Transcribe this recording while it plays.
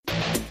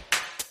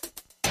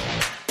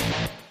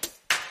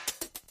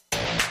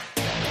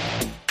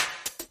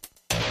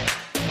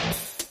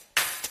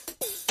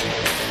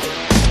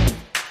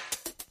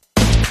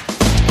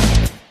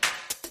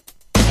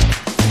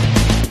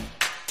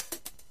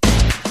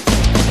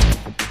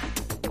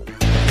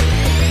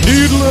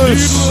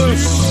Things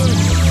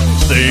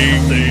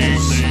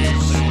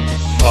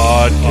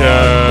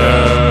Podcast.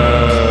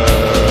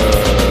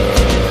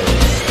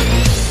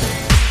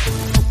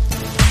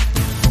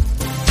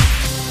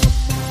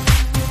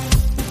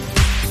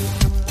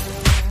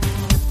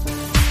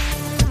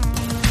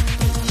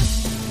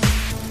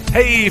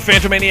 Hey,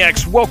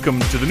 Phantomaniacs, welcome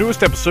to the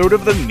newest episode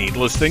of the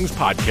Needless Things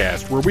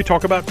Podcast, where we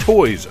talk about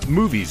toys,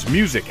 movies,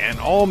 music, and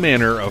all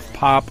manner of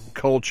pop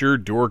culture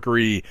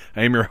dorkery.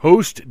 I am your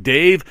host,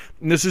 Dave,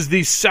 and this is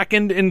the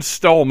second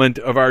installment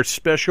of our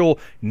special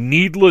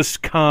Needless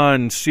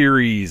Con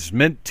series,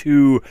 meant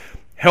to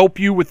help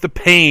you with the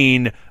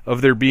pain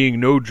of there being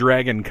no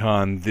Dragon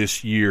Con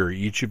this year.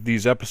 Each of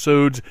these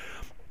episodes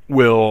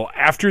will,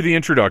 after the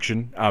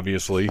introduction,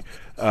 obviously,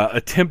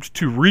 attempt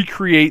to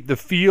recreate the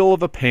feel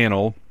of a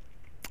panel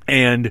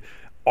and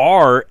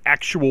are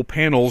actual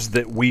panels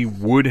that we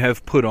would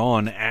have put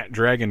on at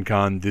Dragon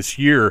Con this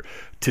year.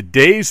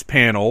 Today's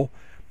panel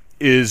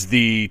is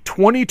the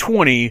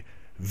 2020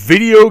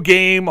 Video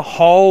Game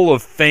Hall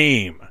of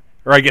Fame,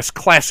 or I guess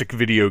Classic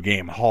Video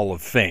Game Hall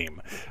of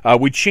Fame.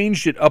 We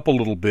changed it up a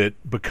little bit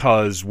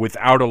because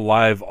without a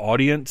live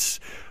audience,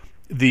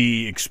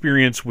 the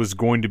experience was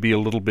going to be a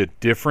little bit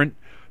different.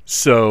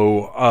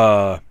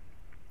 So,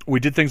 we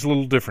did things a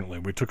little differently.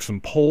 We took some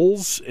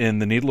polls in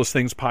the Needless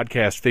Things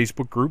Podcast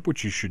Facebook group,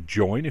 which you should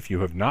join if you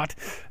have not,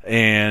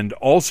 and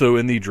also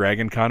in the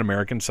Dragon Con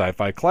American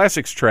Sci-Fi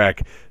Classics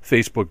Track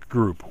Facebook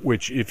group,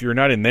 which if you're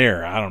not in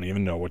there, I don't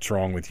even know what's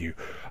wrong with you.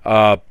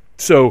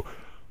 So,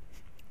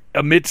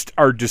 amidst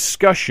our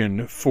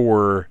discussion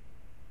for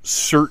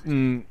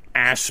certain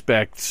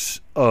aspects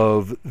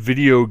of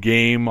Video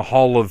Game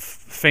Hall of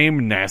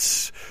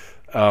Fameness,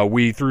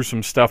 we threw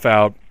some stuff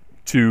out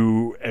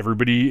to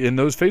everybody in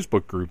those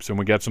Facebook groups, and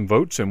we got some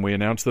votes, and we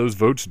announced those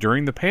votes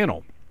during the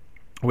panel.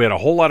 We had a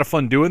whole lot of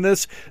fun doing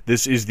this.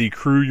 This is the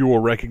crew you will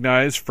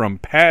recognize from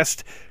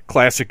past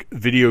Classic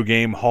Video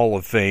Game Hall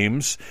of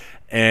Fames,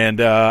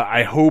 and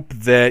I hope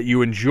that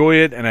you enjoy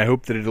it, and I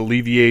hope that it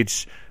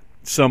alleviates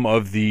some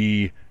of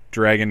the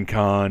Dragon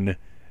Con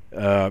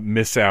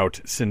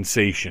miss-out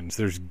sensations.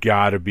 There's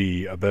got to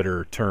be a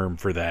better term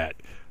for that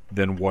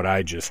than what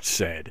I just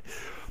said.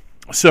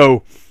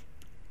 So,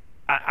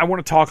 I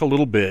want to talk a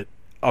little bit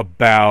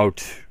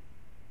about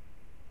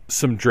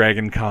some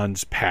Dragon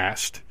Cons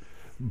past,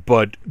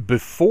 but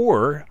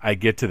before I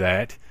get to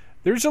that,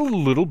 there's a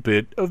little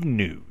bit of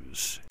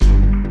news.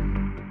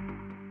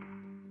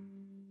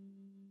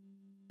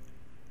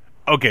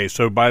 Okay,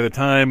 so by the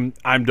time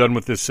I'm done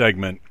with this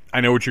segment,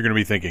 I know what you're going to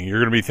be thinking.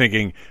 You're going to be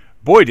thinking,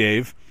 boy,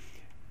 Dave,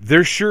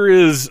 there sure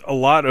is a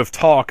lot of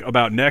talk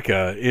about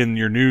NECA in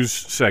your news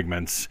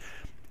segments,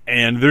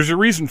 and there's a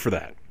reason for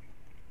that.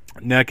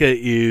 NECA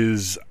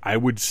is, I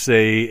would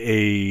say,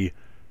 a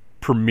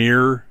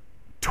premier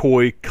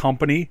toy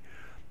company.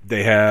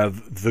 They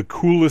have the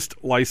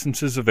coolest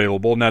licenses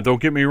available. Now,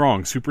 don't get me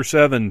wrong, Super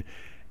 7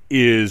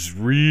 is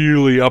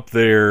really up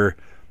there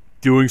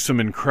doing some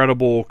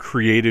incredible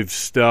creative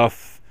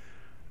stuff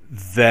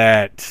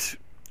that,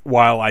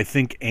 while I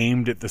think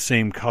aimed at the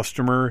same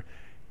customer,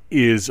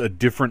 is a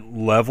different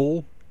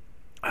level.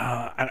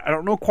 I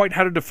don't know quite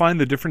how to define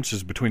the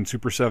differences between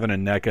Super 7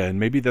 and NECA, and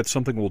maybe that's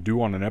something we'll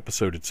do on an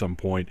episode at some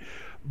point.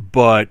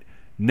 But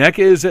NECA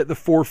is at the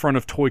forefront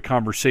of toy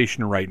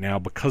conversation right now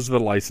because of the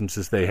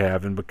licenses they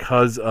have and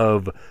because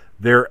of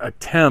their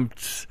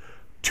attempts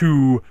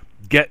to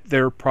get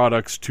their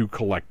products to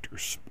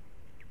collectors.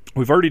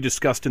 We've already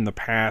discussed in the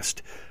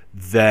past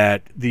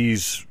that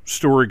these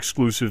store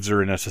exclusives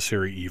are a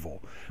necessary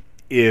evil.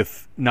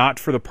 If not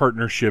for the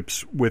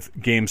partnerships with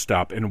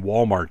GameStop and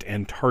Walmart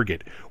and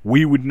Target,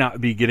 we would not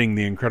be getting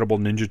the incredible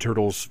Ninja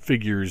Turtles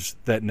figures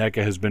that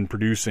NECA has been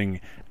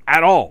producing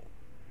at all.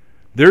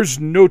 There's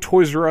no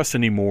Toys R Us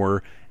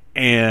anymore,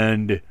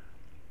 and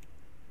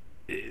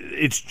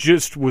it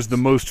just was the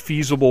most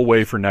feasible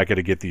way for NECA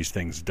to get these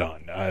things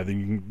done.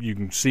 You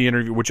can see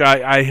interview, which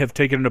I have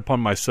taken it upon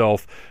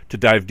myself to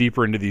dive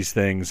deeper into these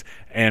things,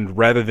 and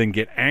rather than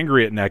get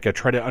angry at NECA,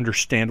 try to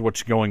understand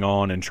what's going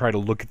on and try to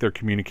look at their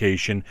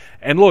communication.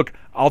 And look,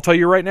 I'll tell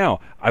you right now,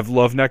 I've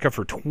loved NECA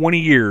for 20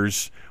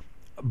 years,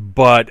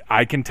 but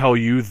I can tell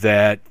you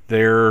that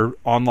their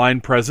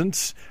online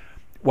presence,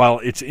 while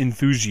it's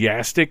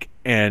enthusiastic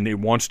and it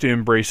wants to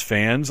embrace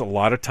fans, a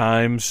lot of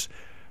times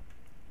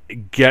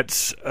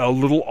gets a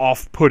little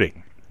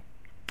off-putting.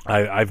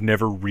 I've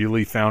never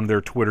really found their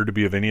Twitter to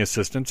be of any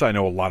assistance. I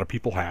know a lot of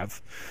people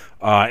have.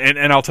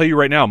 And I'll tell you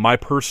right now, my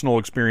personal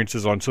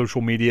experiences on social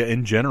media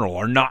in general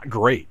are not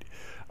great.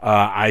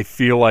 I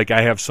feel like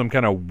I have some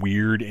kind of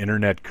weird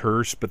internet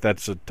curse, but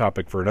that's a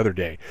topic for another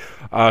day.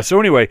 So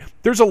anyway,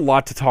 there's a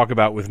lot to talk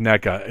about with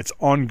NECA. It's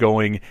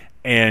ongoing,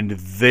 and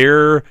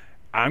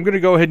I'm going to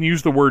go ahead and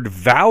use the word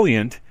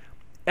valiant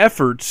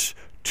efforts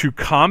to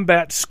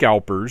combat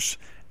scalpers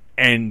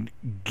and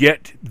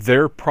get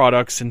their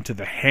products into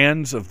the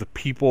hands of the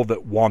people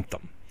that want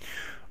them.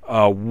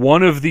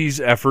 One of these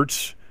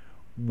efforts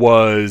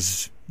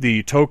was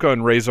the Toka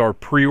and Razor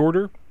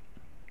pre-order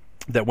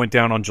that went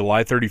down on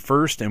July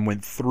 31st and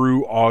went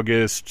through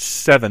August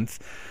 7th.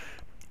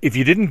 If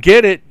you didn't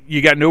get it,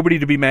 you got nobody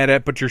to be mad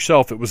at but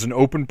yourself. It was an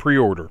open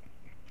pre-order.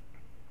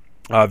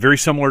 Very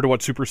similar to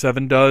what Super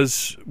 7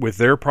 does with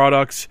their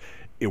products.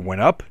 It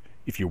went up.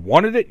 If you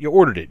wanted it, you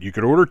ordered it. You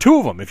could order 2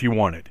 of them if you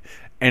wanted.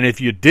 And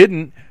if you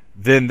didn't,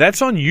 then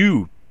that's on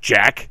you,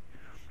 Jack.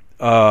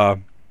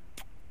 Super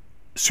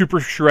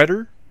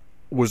Shredder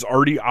was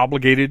already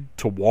obligated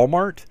to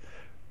Walmart,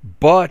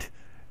 but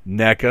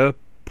NECA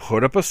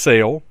put up a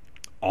sale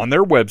on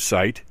their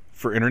website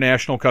for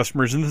international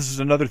customers, and this is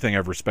another thing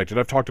I've respected.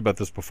 I've talked about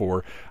this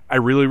before. I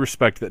really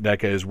respect that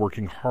NECA is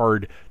working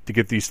hard to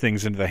get these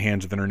things into the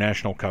hands of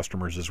international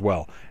customers as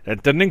well.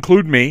 That doesn't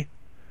include me,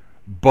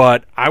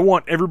 but I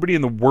want everybody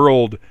in the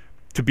world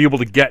to be able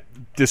to get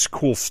this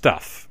cool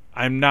stuff.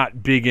 I'm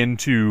not big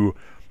into,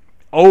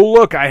 oh,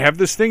 look, I have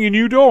this thing and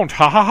you don't.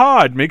 Ha ha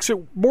ha. It makes it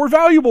more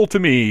valuable to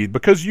me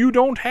because you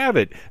don't have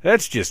it.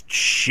 That's just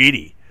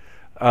shitty.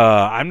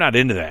 I'm not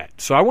into that.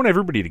 So I want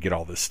everybody to get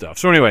all this stuff.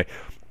 So anyway,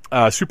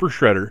 Super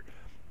Shredder,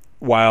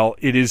 while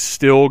it is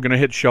still going to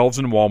hit shelves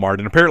in Walmart,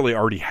 and apparently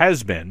already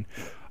has been,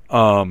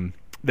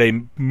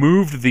 they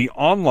moved the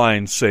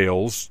online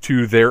sales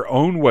to their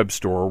own web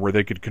store where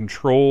they could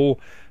control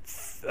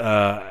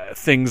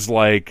things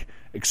like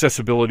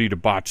accessibility to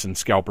bots and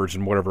scalpers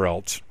and whatever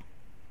else.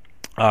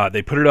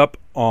 They put it up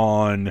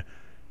on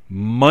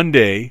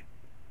Monday,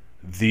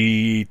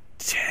 the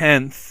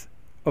 10th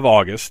of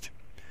August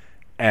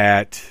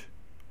at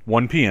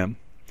 1 p.m.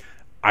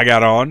 I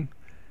got on,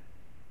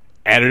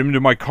 added him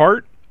to my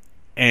cart,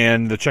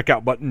 and the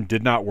checkout button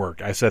did not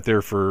work. I sat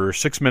there for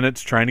 6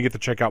 minutes trying to get the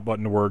checkout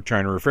button to work,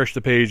 trying to refresh the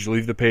page,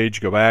 leave the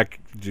page, go back,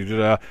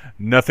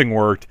 nothing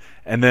worked.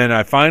 And then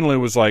I finally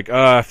was like,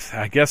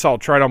 I guess I'll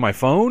try it on my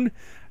phone.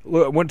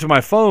 Went to my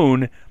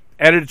phone,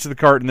 added it to the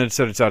cart, and then it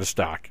said it's out of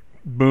stock.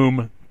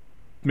 Boom.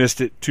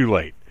 Missed it. Too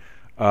late.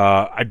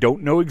 I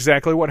don't know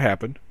exactly what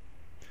happened.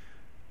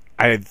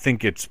 I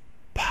think it's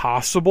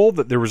possible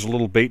that there was a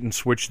little bait and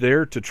switch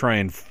there to try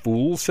and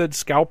fool said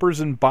scalpers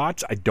and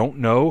bots. I don't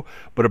know.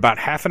 But about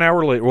half an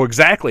hour later, well,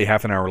 exactly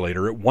half an hour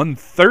later, at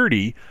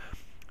 1:30,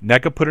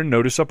 NECA put a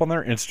notice up on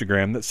their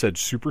Instagram that said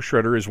Super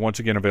Shredder is once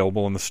again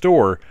available in the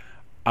store.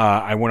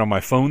 I went on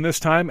my phone this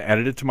time,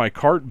 added it to my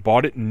cart,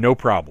 bought it, no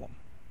problem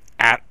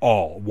at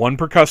all. 1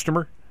 per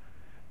customer,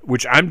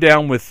 which I'm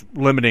down with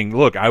limiting.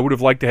 Look, I would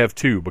have liked to have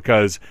 2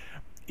 because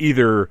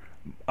either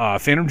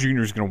Phantom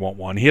Jr. is going to want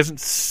one. He hasn't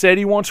said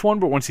he wants one,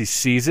 but once he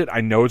sees it,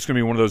 I know it's going to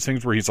be one of those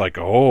things where he's like,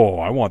 oh,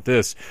 I want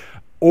this.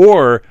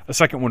 Or a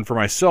second one for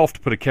myself to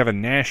put a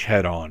Kevin Nash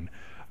head on.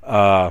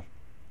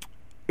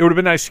 It would have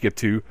been nice to get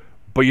 2.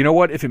 But you know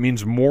what? If it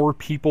means more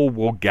people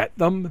will get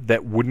them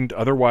that wouldn't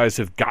otherwise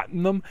have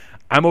gotten them,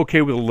 I'm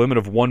okay with a limit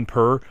of 1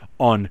 per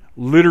on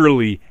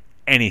literally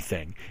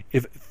anything.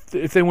 If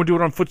they want to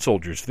do it on foot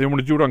soldiers, if they want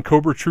to do it on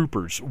Cobra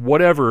Troopers,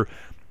 whatever,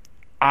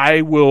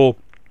 I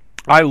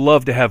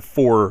love to have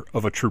 4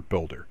 of a troop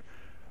builder.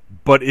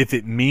 But if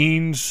it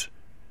means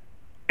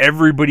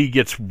everybody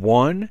gets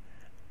 1,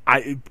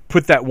 I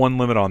put that 1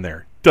 limit on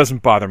there.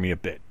 Doesn't bother me a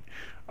bit.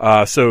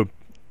 So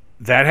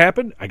that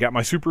happened. I got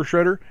my Super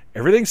Shredder.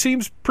 Everything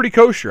seems pretty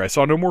kosher. I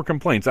saw no more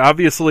complaints.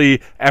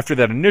 Obviously, after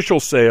that initial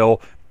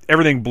sale,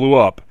 everything blew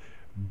up.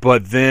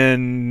 But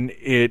then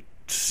it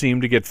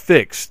seemed to get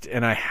fixed,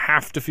 and I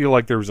have to feel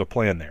like there was a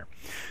plan there.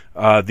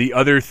 The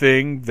other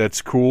thing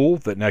that's cool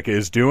that NECA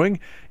is doing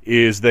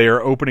is they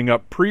are opening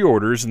up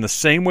pre-orders in the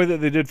same way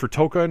that they did for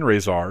Tokka and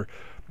Razor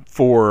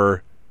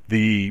for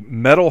the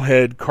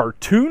Metalhead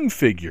cartoon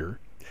figure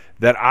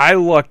that I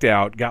lucked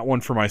out, got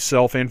one for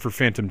myself and for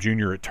Phantom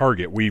Jr. at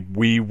Target.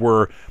 We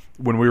were,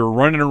 when we were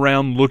running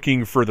around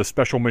looking for the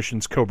Special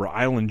Missions Cobra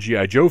Island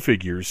G.I. Joe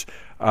figures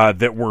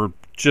that were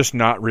just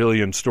not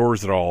really in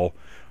stores at all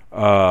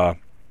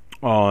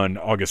on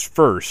August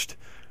 1st,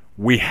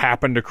 we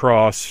happened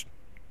across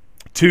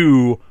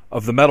 2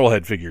 of the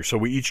Metalhead figures. So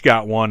we each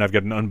got one. I've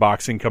got an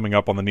unboxing coming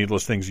up on the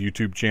Needless Things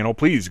YouTube channel.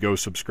 Please go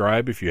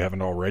subscribe if you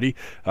haven't already.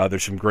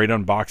 There's some great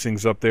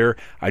unboxings up there.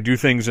 I do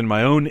things in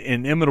my own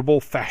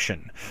inimitable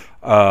fashion.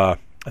 I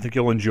think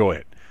you'll enjoy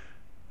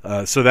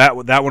it. So that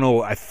one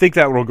will, I think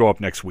that one will go up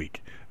next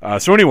week.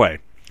 So anyway,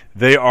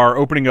 they are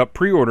opening up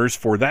pre-orders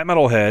for that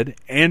Metalhead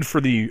and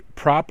for the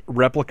prop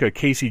replica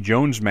Casey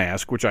Jones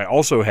mask, which I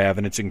also have,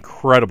 and it's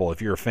incredible.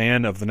 If you're a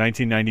fan of the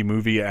 1990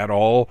 movie at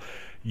all,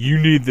 you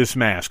need this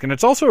mask. And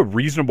it's also a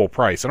reasonable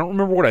price. I don't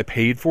remember what I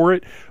paid for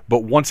it,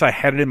 but once I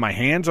had it in my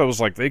hands, I was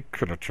like, they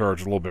could have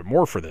charged a little bit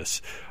more for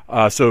this.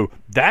 So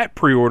that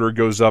pre-order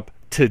goes up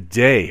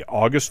today,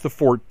 August the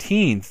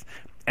 14th,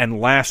 and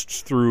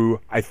lasts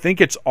through, I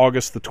think it's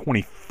August the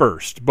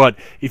 21st. But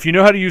if you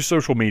know how to use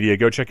social media,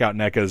 go check out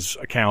NECA's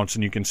accounts,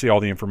 and you can see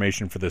all the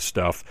information for this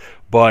stuff.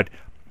 But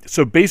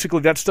so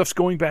basically, that stuff's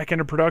going back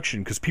into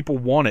production because people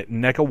want it,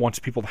 and NECA wants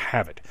people to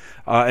have it.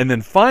 And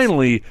then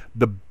finally,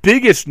 the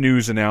biggest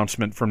news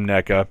announcement from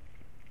NECA,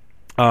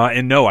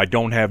 and no, I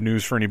don't have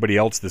news for anybody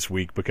else this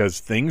week because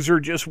things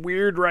are just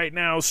weird right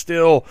now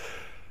still.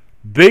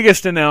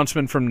 Biggest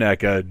announcement from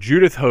NECA,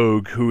 Judith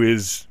Hoag, who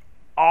is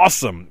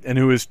awesome and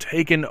who has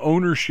taken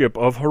ownership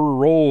of her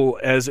role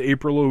as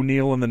April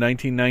O'Neil in the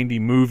 1990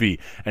 movie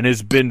and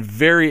has been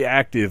very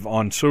active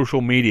on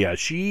social media.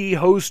 She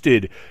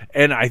hosted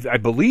and I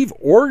believe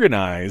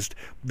organized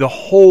the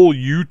whole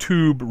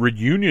YouTube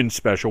reunion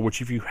special,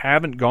 which if you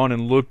haven't gone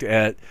and looked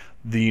at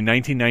the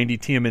 1990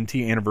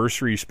 TMNT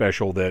anniversary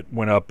special that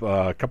went up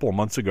a couple of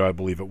months ago, I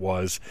believe it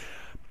was,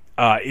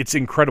 it's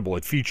incredible.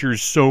 It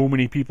features so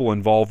many people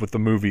involved with the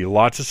movie.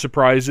 Lots of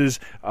surprises.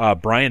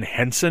 Brian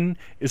Henson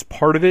is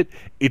part of it.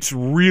 It's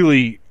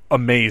really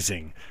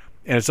amazing.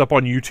 And it's up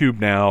on YouTube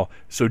now.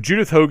 So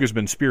Judith Hoag has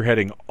been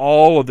spearheading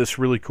all of this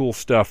really cool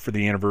stuff for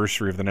the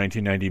anniversary of the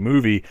 1990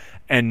 movie.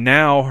 And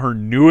now her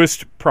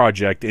newest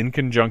project in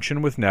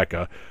conjunction with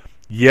NECA.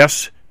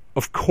 Yes,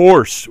 of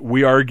course,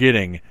 we are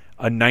getting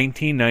a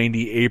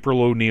 1990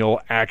 April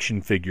O'Neil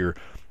action figure.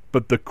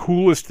 But the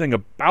coolest thing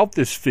about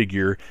this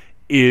figure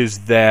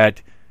is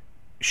that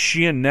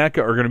she and NECA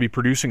are going to be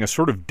producing a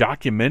sort of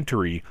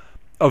documentary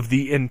of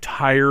the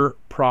entire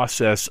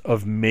process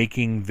of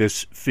making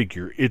this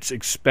figure. It's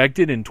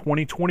expected in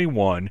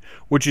 2021,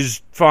 which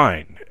is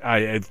fine.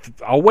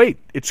 I'll wait.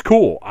 It's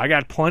cool. I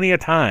got plenty of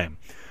time.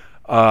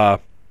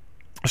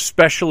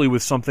 Especially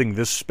with something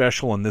this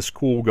special and this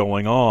cool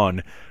going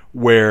on,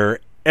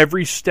 where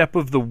every step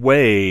of the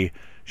way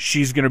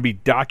she's going to be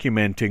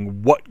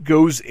documenting what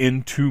goes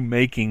into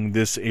making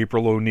this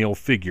April O'Neil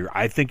figure.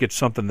 I think it's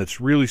something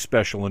that's really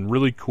special and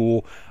really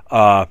cool.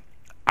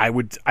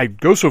 I'd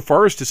go so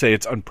far as to say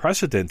it's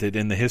unprecedented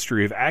in the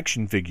history of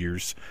action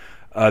figures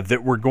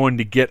that we're going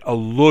to get a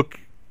look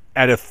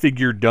at a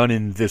figure done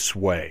in this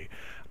way.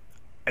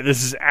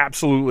 This is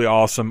absolutely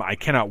awesome. I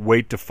cannot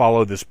wait to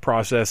follow this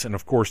process and,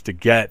 of course, to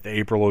get the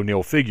April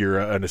O'Neil figure,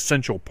 an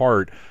essential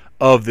part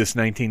of this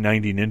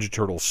 1990 Ninja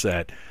Turtles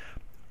set.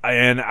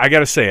 And I got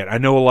to say it, I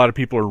know a lot of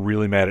people are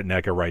really mad at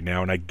NECA right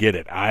now, and I get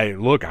it.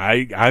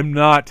 I'm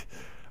not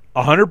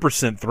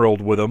 100%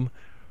 thrilled with them,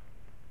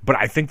 but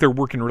I think they're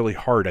working really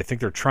hard. I think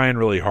they're trying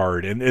really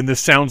hard, and this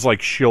sounds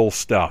like shill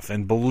stuff.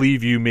 And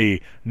believe you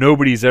me,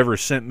 nobody's ever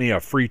sent me a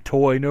free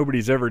toy.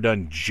 Nobody's ever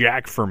done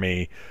jack for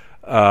me.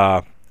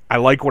 I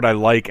like what I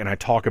like, and I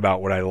talk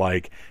about what I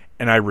like,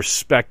 and I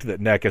respect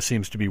that NECA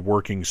seems to be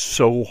working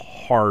so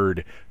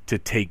hard to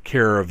take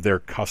care of their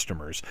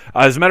customers.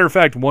 As a matter of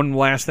fact, one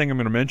last thing I'm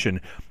going to mention,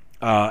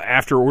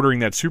 after ordering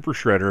that Super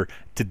Shredder,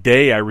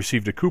 today I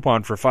received a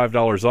coupon for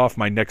 $5 off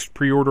my next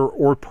pre-order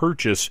or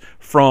purchase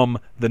from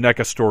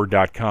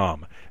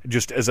thenecastore.com,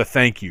 just as a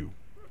thank you.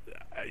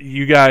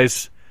 You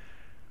guys,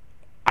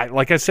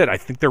 like I said, I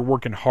think they're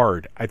working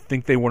hard. I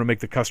think they want to make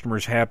the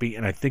customers happy,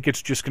 and I think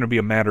it's just going to be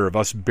a matter of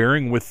us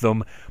bearing with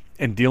them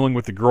and dealing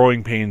with the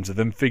growing pains of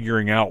them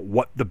figuring out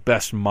what the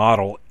best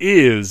model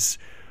is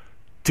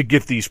to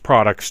get these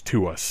products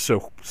to us.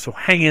 So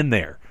hang in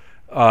there.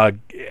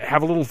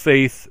 Have a little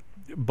faith.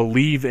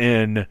 Believe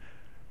in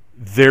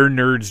they're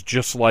nerds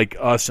just like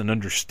us and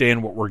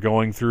understand what we're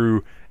going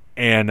through.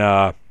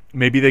 And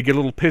maybe they get a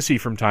little pissy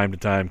from time to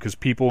time because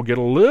people get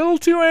a little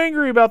too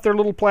angry about their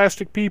little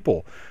plastic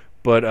people.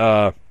 But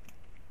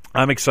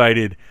I'm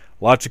excited.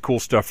 Lots of cool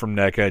stuff from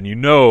NECA. And you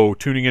know,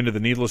 tuning into the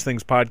Needless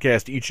Things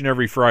podcast each and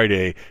every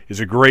Friday is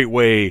a great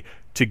way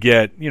to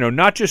get,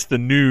 not just the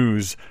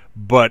news,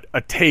 but a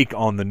take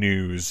on the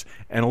news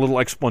and a little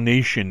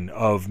explanation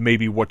of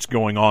maybe what's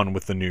going on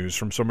with the news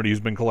from somebody who's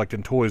been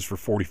collecting toys for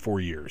 44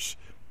 years.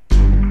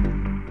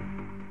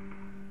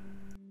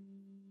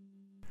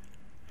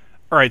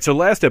 All right, so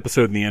last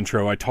episode in the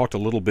intro, I talked a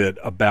little bit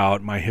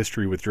about my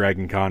history with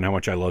Dragon Con, how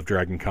much I love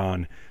Dragon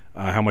Con,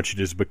 how much it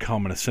has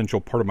become an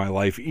essential part of my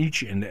life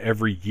each and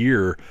every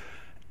year.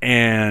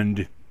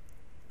 And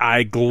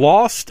I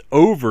glossed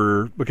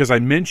over, because I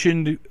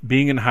mentioned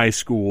being in high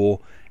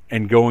school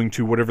and going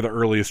to whatever the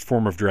earliest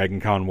form of Dragon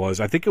Con was.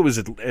 I think it was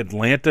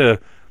Atlanta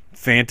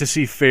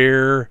Fantasy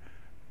Fair,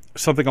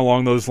 something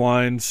along those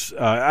lines.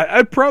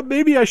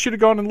 Maybe I should have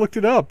gone and looked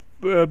it up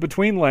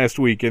between last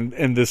week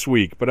and this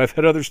week, but I've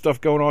had other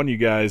stuff going on, you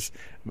guys.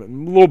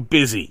 I'm a little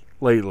busy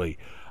lately.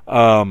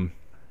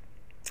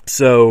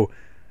 So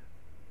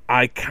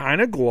I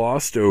kind of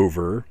glossed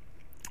over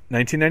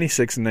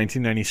 1996 and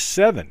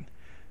 1997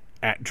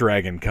 at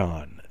Dragon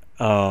Con.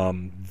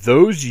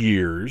 Those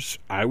years,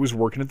 I was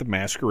working at the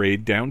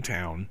Masquerade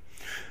downtown,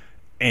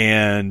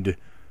 and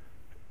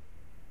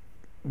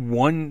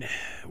one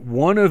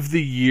of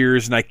the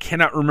years, and I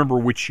cannot remember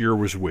which year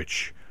was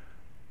which,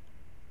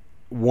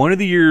 one of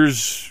the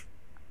years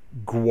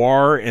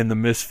Gwar and the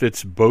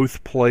Misfits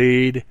both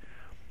played.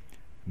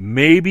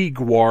 Maybe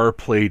Gwar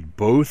played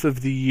both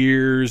of the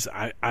years.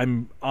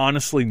 I'm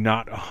honestly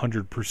not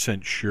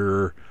 100%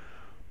 sure.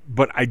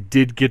 But I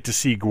did get to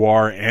see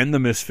Gwar and the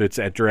Misfits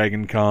at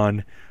Dragon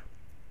Con,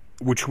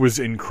 which was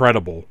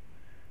incredible.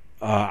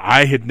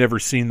 I had never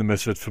seen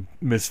the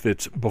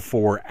Misfits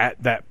before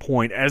at that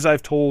point, as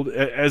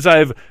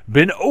I've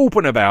been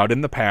open about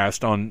in the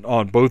past on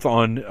both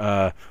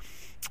the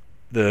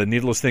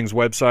Needless Things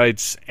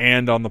websites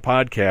and on the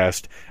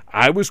podcast.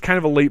 I was kind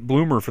of a late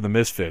bloomer for the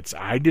Misfits.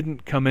 I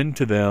didn't come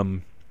into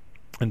them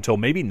until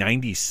maybe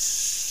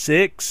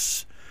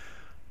 96.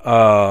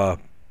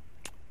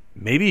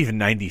 maybe even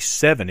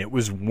 97. It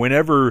was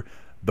whenever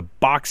the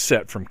box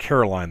set from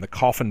Caroline, the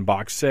Coffin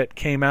box set,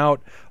 came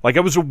out. Like,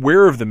 I was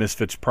aware of the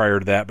Misfits prior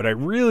to that, but I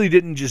really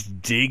didn't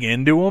just dig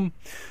into them.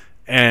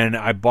 And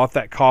I bought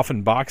that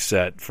Coffin box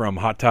set from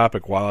Hot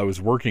Topic while I was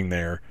working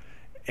there,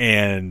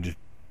 and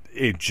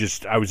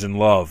I was in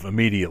love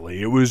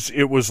immediately. It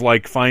was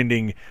like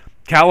finding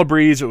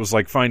Calabrese. It was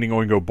like finding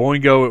Oingo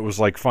Boingo. It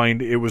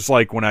was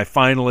like when I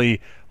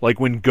finally, like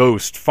when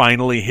Ghost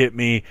finally hit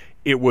me,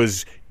 it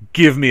was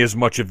give me as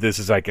much of this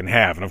as I can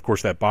have. And of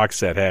course that box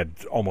set had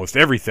almost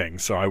everything.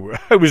 So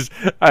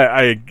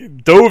I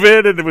dove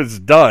in and it was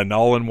done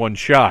all in one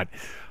shot.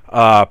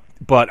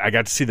 But I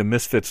got to see the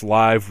Misfits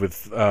live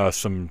with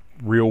some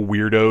real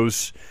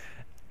weirdos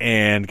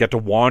and got to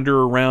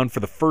wander around for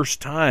the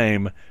first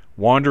time,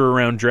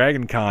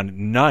 Dragon Con at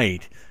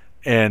night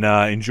and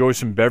enjoy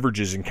some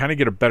beverages and kind of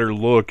get a better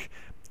look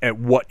at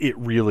what it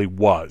really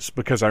was.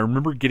 Because I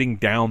remember getting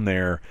down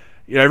there,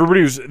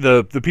 everybody was,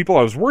 the people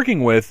I was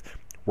working with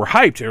were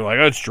hyped. They were like,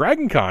 oh, it's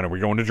Dragon Con. Are we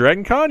going to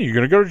Dragon Con? Are you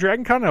going to go to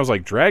Dragon Con? And I was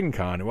like, Dragon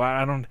Con?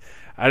 Well,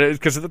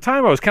 because at the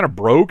time I was kind of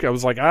broke. I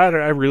was like, I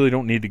really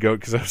don't need to go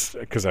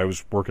because I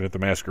was working at the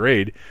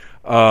Masquerade.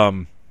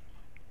 I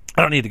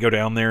don't need to go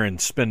down there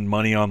and spend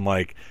money on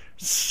like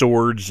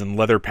swords and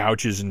leather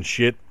pouches and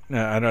shit.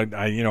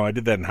 I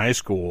did that in high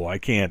school. I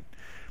can't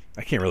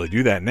really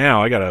do that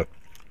now. I got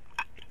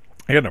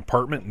an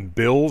apartment and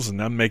bills,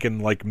 and I'm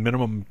making like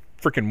minimum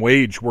freaking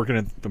wage working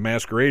at the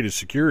Masquerade as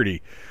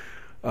security.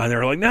 And they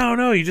were like,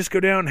 no, you just go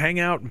down and hang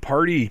out and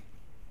party.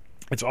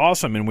 It's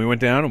awesome. And we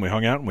went down and we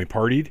hung out and we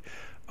partied.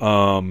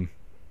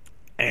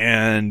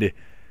 And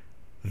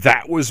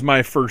that was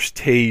my first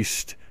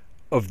taste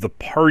of the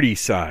party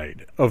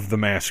side of the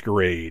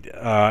Masquerade.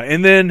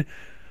 And then,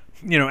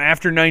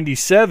 after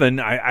 97,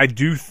 I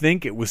do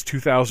think it was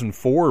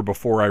 2004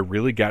 before I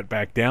really got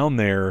back down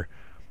there.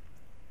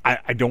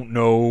 I don't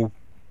know.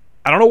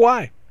 I don't know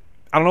why.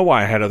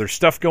 I had other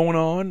stuff going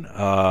on.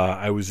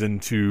 I was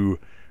into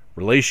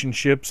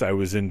relationships. I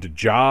was into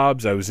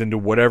jobs. I was into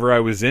whatever I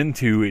was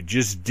into. It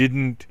just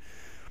didn't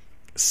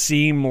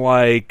seem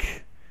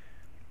like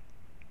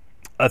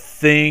a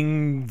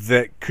thing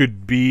that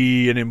could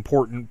be an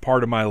important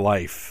part of my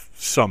life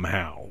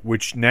somehow,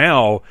 which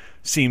now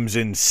seems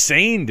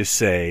insane to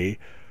say,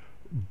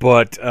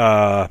 but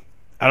I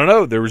don't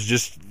know. There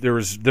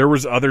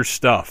was other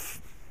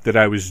stuff that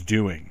I was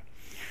doing.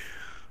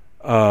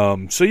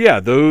 So yeah,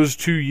 those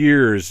 2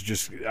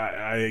 years,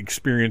 I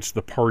experienced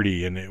the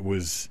party, and it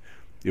was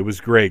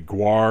great.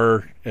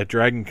 Gwar at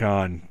Dragon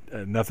Con,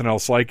 nothing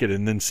else like it.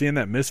 And then seeing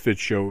that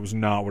Misfits show, it was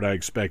not what I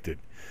expected.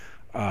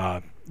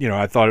 I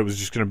thought it was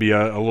just going to be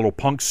a little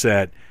punk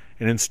set,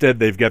 and instead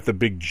they've got the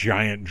big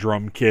giant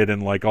drum kit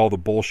and like all the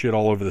bullshit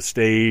all over the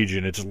stage,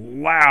 and it's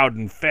loud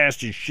and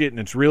fast as shit, and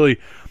it's really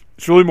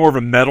more of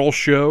a metal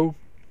show.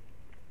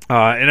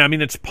 And I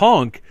mean, it's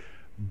punk,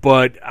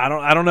 but I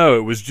don't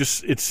know.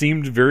 It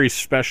seemed very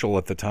special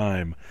at the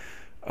time.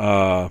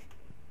 And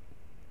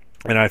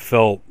I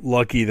felt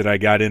lucky that I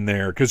got in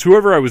there, because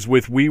whoever I was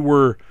with,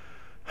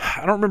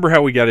 I don't remember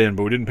how we got in,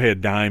 but we didn't pay a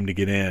dime to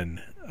get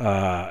in.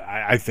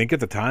 I think at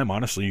the time,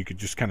 honestly, you could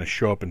just kind of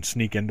show up and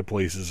sneak into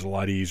places a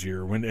lot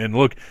easier. And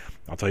look,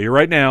 I'll tell you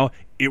right now,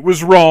 it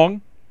was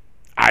wrong.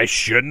 I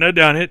shouldn't have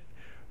done it.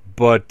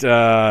 But,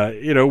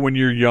 when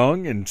you're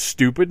young and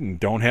stupid and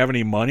don't have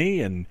any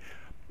money, and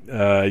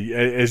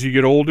as you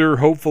get older,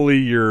 hopefully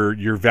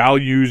your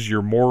values,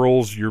 your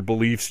morals, your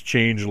beliefs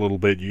change a little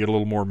bit. You get a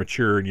little more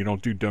mature, and you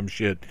don't do dumb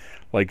shit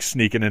like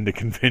sneaking into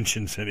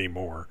conventions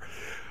anymore.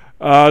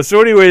 So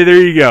anyway, there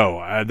you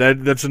go.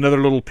 That's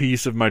another little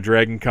piece of my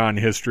Dragon Con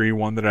history,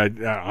 one that I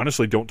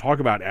honestly don't talk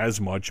about as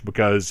much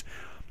because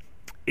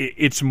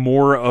it's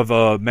more of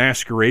a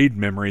Masquerade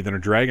memory than a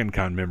Dragon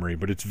Con memory,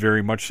 but it's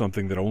very much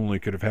something that only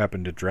could have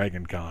happened at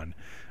Dragon Con.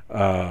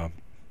 So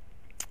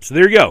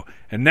there you go.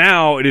 And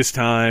now it is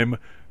time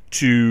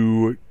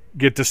to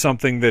get to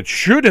something that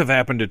should have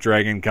happened at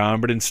Dragon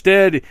Con, but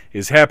instead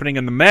is happening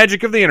in the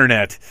magic of the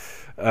internet.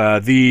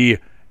 The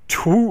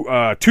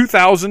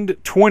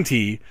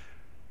 2020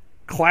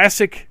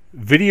 Classic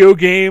Video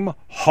Game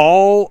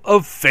Hall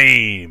of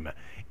Fame.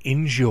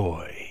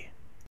 Enjoy.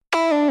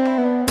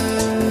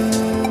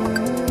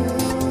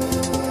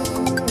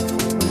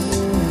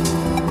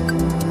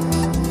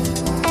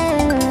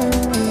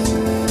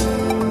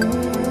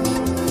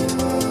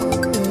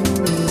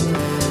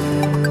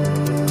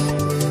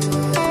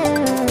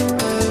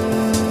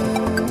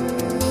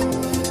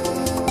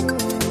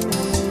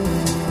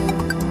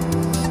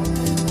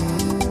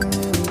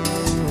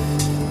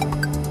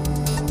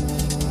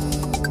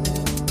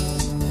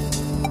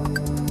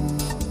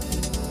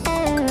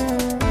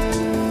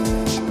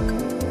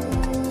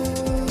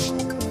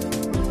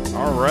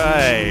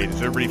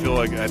 Everybody feel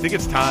like I think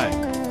it's time.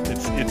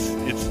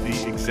 It's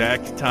the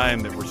exact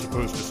time that we're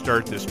supposed to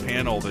start this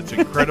panel. That's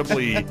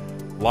incredibly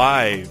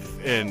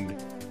live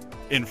and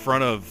in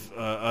front of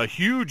a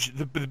huge,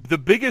 the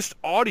biggest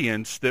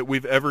audience that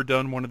we've ever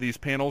done one of these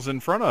panels in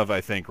front of. I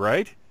think,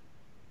 right?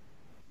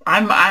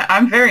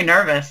 I'm very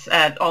nervous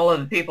at all of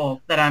the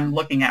people that I'm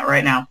looking at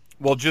right now.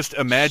 Well, just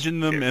imagine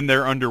them in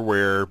their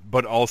underwear,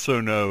 but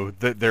also know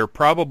that they're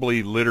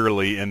probably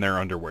literally in their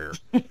underwear.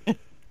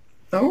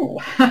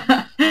 Oh,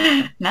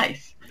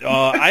 nice.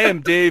 I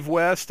am Dave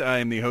West. I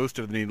am the host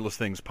of the Needless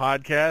Things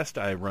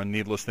podcast. I run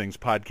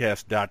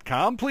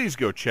needlessthingspodcast.com. Please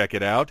go check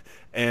it out.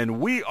 And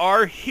we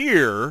are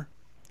here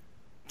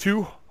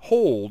to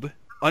hold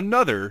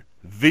another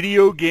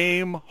Video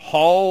Game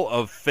Hall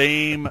of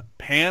Fame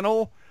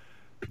panel.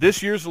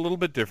 This year's a little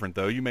bit different,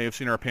 though. You may have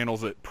seen our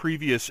panels at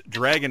previous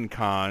Dragon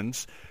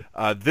Cons.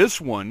 This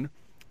one,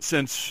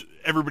 since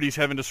everybody's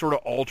having to sort of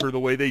alter the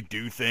way they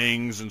do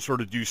things and sort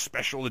of do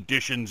special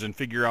editions and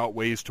figure out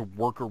ways to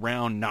work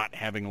around not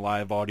having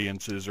live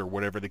audiences or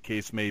whatever the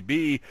case may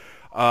be,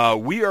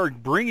 we are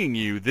bringing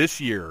you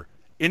this year,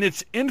 in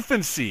its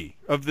infancy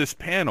of this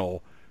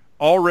panel,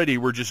 already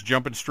we're just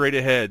jumping straight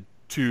ahead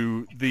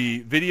to the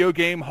Video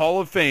Game Hall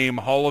of Fame,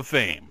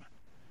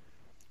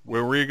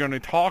 where we're going to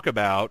talk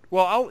about,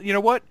 well, you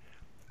know what?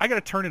 I got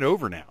to turn it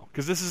over now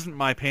because this isn't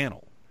my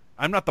panel.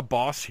 I'm not the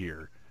boss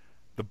here.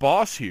 The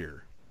boss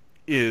here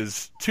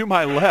is to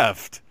my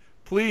left.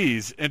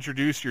 Please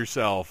introduce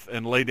yourself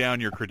and lay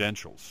down your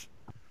credentials.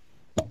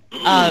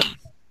 I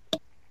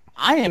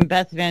am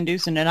Beth Van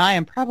Dusen, and I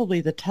am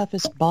probably the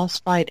toughest boss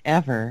fight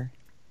ever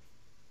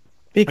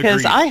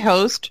because Agreed. I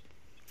host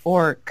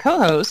or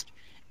co-host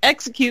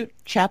Execute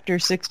Chapter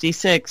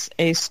 66,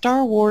 a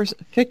Star Wars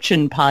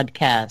fiction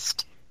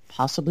podcast.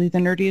 Possibly the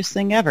nerdiest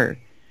thing ever.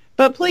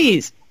 But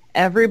please,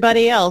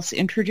 everybody else,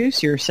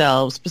 introduce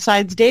yourselves.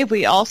 Besides Dave,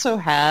 we also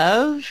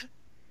have...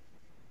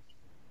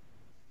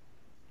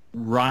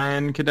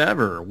 Ryan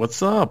Cadaver.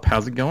 What's up?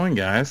 How's it going,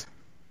 guys?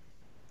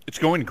 It's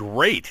going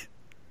great.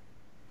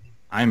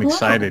 I'm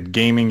excited.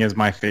 Gaming is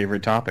my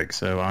favorite topic,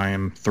 so I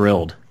am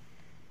thrilled.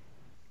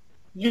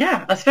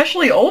 Yeah,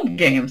 especially old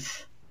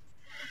games.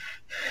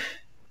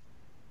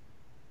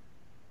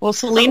 Well,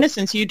 Selena,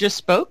 since you just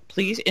spoke,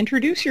 please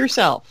introduce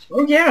yourself.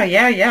 Oh, yeah.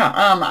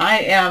 I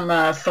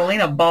am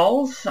Selena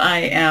Balls. I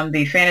am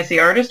the fantasy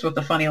artist with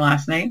the funny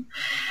last name.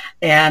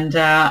 And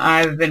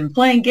I've been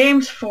playing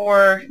games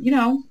for,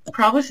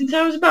 probably since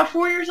I was about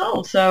 4 years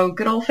old. So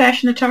good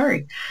old-fashioned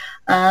Atari.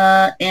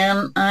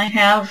 And I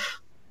have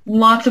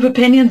lots of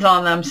opinions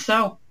on them.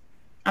 So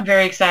I'm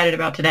very excited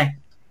about today.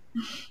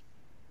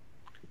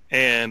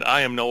 And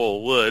I am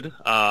Noel Wood.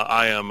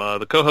 I am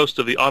the co-host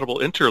of the Audible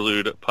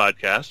Interlude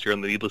podcast here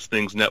on the Needless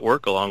Things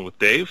Network, along with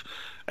Dave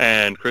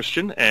and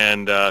Christian,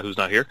 and who's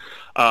not here.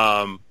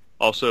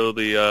 Also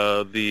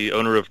the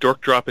owner of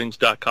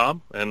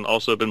DorkDroppings.com, and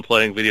also been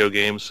playing video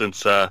games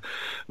since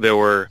there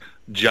were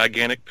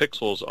gigantic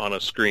pixels on a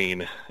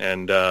screen,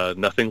 and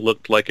nothing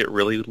looked like it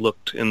really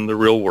looked in the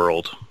real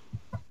world.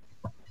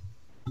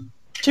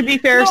 To be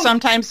fair,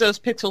 sometimes those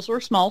pixels were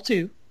small,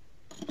 too.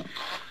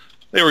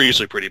 They were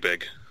usually pretty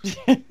big.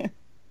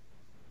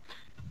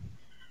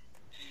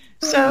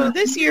 So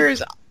this year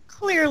is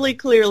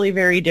clearly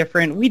very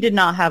different. We did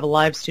not have a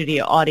live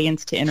studio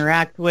audience to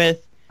interact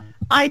with.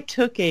 I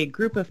took a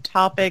group of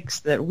topics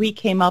that we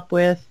came up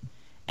with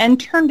and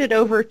turned it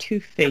over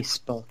to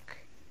Facebook,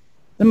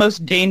 the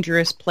most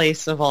dangerous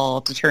place of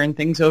all to turn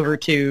things over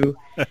to.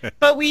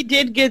 But we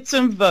did get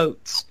some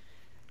votes.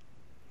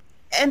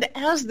 And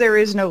as there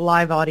is no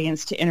live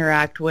audience to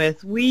interact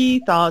with, we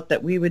thought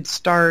that we would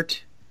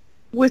start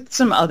with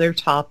some other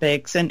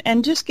topics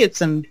and just get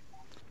some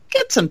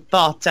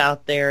thoughts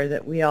out there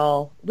that we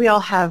all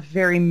have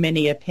very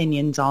many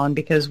opinions on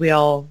because we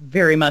all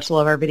very much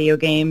love our video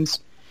games.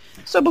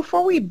 So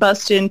before we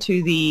bust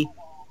into the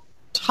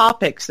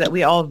topics that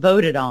we all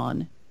voted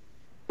on,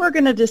 we're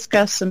going to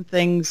discuss some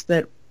things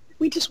that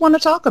we just want to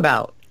talk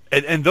about.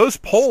 And those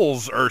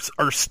polls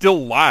are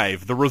still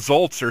live. The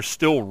results are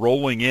still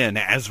rolling in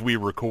as we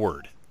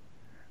record.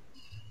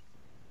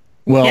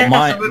 Well,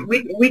 so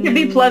we can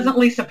be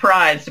pleasantly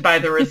surprised by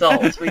the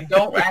results. We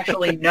don't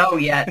actually know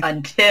yet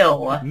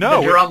until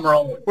the drum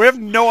roll. We have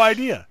no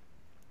idea.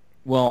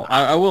 Well,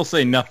 I will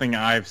say nothing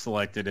I've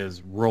selected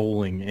is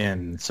rolling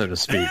in, so to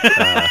speak.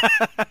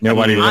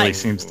 Nobody really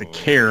seems to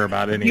care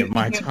about any of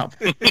my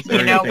topics.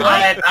 You know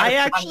what? I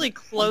actually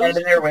closed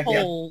the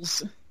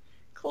polls.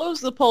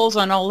 Closed the polls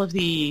on all of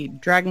the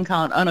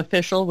DragonCon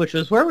unofficial, which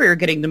was where we were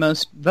getting the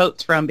most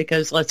votes from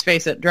because, let's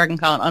face it,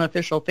 DragonCon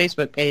unofficial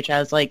Facebook page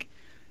has like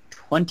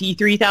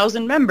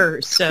 23,000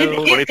 members.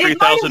 So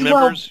 23,000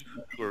 members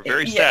who are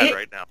very sad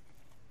right now.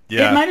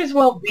 Yeah. It might as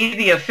well be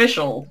the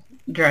official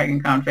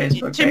DragonCon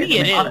Facebook page. To me,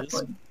 it is.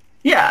 Honestly.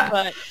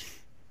 Yeah.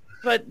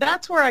 But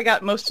that's where I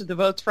got most of the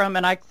votes from,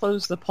 and I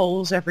close the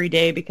polls every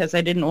day because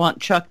I didn't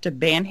want Chuck to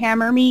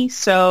banhammer me.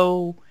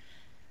 So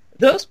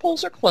those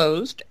polls are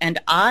closed, and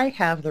I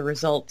have the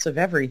results of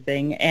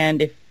everything.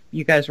 And if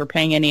you guys were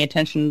paying any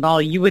attention at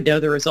all, you would know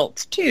the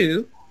results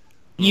too.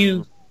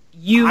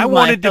 I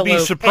wanted to be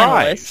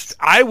surprised.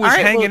 I was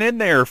hanging in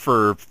there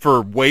for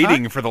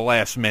waiting for the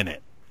last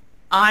minute.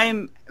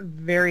 I'm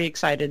very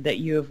excited that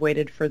you have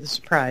waited for the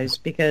surprise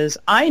because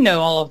I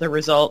know all of the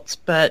results,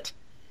 but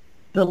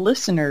the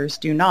listeners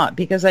do not,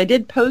 because I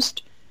did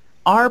post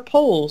our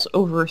polls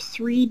over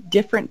 3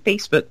 different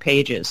Facebook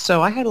pages.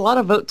 So I had a lot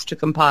of votes to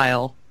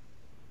compile.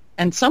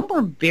 And some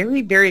were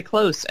very, very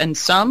close. And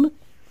some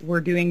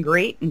were doing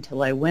great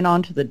until I went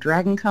on to the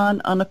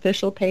DragonCon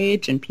unofficial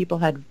page and people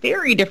had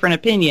very different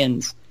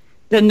opinions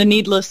than the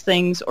Needless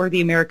Things or the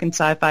American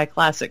Sci-Fi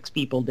Classics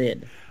people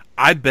did.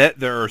 I bet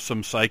there are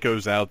some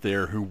psychos out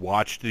there who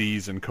watched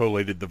these and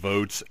collated the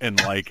votes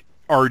and, like,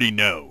 already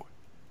know.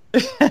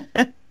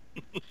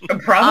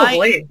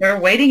 Probably. They're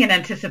waiting in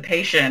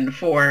anticipation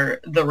for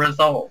the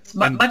results,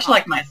 much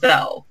like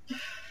myself.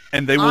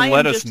 And they will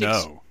let us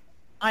know.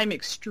 I'm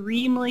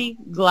extremely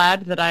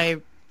glad that I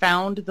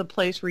found the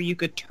place where you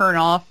could turn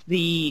off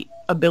the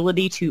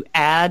ability to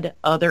add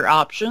other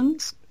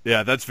options.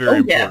 Yeah, that's very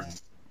important.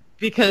 Yes.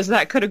 Because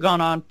that could have gone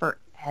on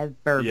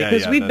forever. Yeah,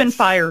 because we've been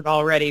fired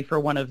already for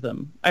one of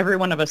them. Every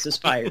one of us is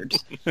fired.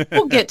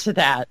 We'll get to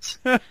that.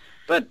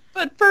 But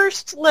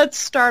first, let's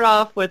start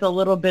off with a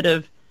little bit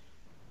of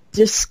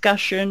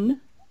discussion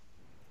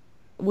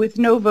with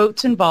no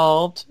votes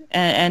involved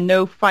and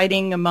no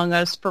fighting among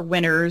us for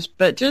winners,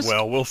 but just...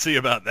 Well, we'll see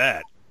about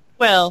that.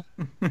 Well...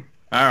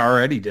 I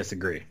already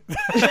disagree.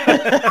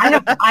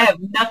 I have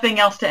nothing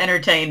else to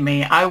entertain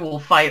me. I will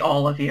fight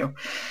all of you.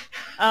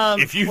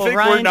 If you think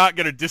we're not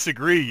going to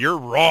disagree, you're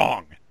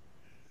wrong.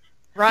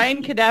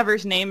 Ryan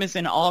Cadaver's name is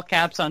in all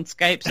caps on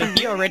Skype, so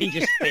he already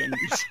just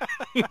wins.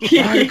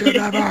 Ryan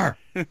Cadaver!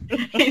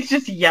 He's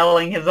just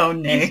yelling his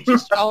own name. He's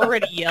just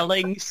already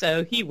yelling,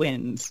 so he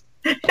wins.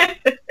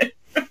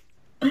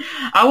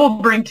 I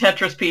will bring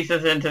Tetris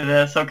pieces into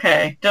this,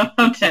 okay?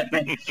 Don't tempt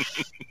me.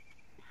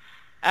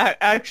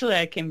 Actually,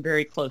 I came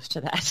very close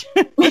to that.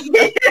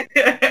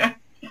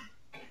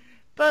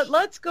 But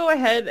let's go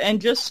ahead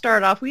and just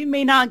start off. We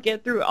may not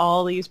get through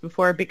all these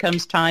before it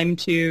becomes time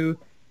to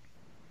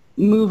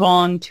move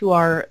on to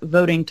our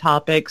voting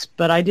topics,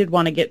 but I did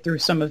want to get through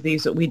some of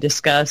these that we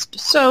discussed.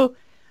 So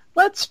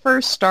let's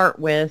first start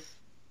with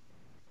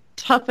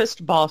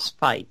toughest boss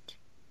fight.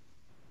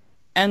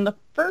 And the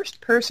first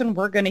person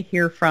we're going to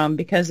hear from,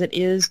 because it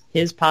is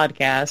his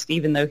podcast,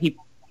 even though he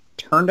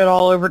turned it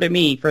all over to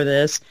me for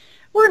this,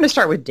 we're going to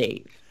start with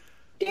Dave.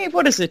 Dave,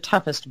 what is the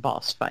toughest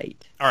boss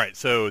fight? All right,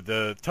 so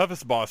the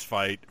toughest boss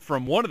fight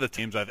from one of the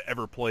teams I've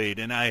ever played,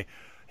 and I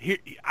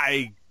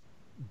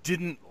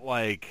didn't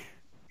like,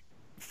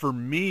 for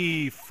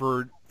me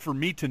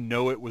to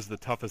know it was the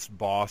toughest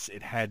boss,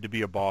 it had to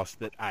be a boss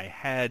that I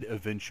had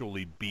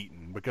eventually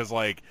beaten, because,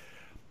 like,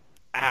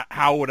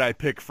 how would I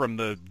pick from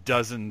the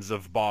dozens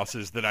of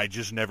bosses that I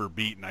just never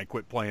beat and I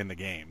quit playing the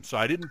game? So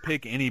I didn't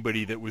pick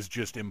anybody that was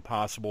just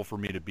impossible for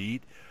me to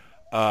beat.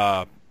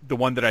 The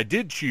one that I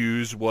did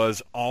choose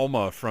was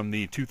Alma from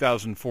the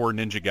 2004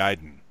 Ninja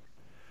Gaiden,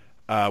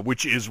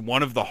 which is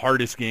one of the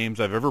hardest games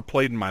I've ever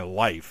played in my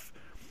life.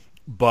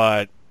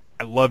 But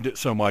I loved it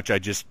so much, I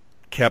just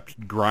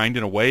kept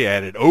grinding away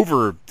at it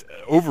over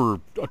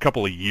a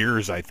couple of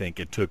years, I think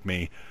it took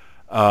me.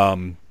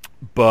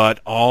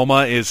 But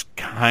Alma is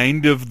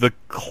kind of the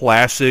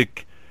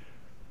classic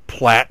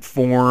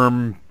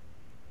platform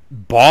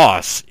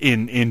boss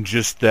in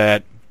just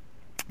that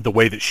the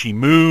way that she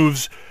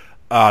moves,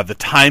 the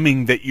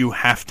timing that you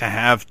have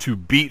to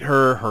beat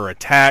her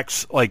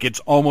attacks. Like,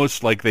 it's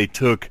almost like they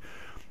took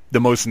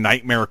the most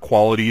nightmare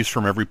qualities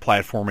from every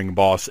platforming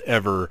boss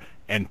ever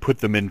and put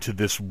them into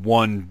this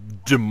one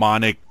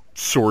demonic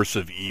source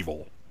of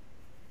evil.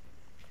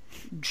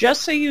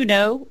 Just so you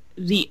know,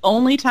 the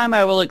only time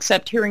I will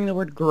accept hearing the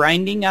word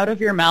grinding out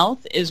of your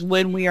mouth is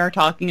when we are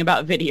talking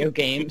about video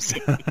games.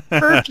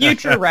 For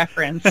future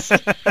reference.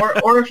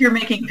 Or if you're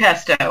making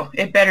pesto.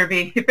 It better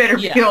be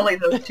only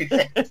those two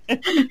things.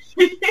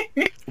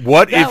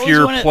 What if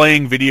you're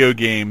playing video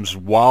games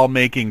while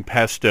making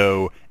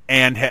pesto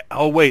and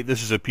oh wait,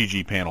 this is a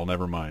PG panel,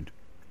 never mind.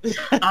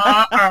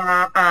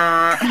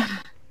 I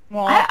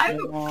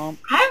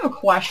have a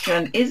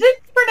question. Is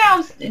it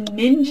pronounced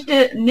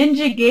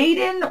Ninja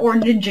Gaiden or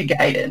Ninja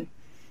Gaiden?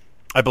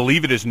 I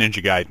believe it is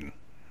Ninja Gaiden.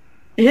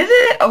 Is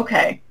it?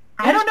 Okay.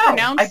 I don't know. It's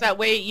pronounced that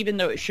way even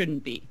though it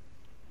shouldn't be.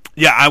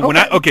 Yeah,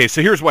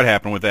 so here's what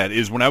happened with that,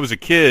 is when I was a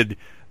kid,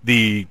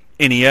 the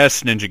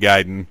NES Ninja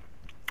Gaiden,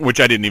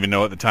 which I didn't even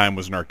know at the time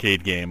was an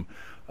arcade game,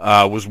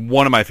 was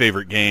one of my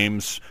favorite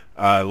games.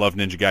 I love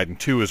Ninja Gaiden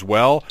 2 as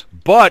well,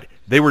 but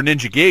they were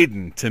Ninja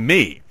Gaiden to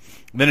me.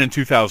 Then in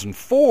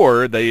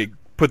 2004, they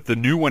put the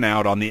new one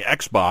out on the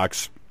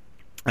Xbox,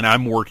 and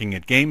I'm working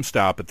at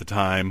GameStop at the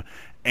time,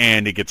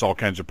 and it gets all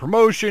kinds of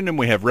promotion, and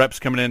we have reps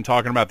coming in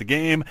talking about the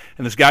game,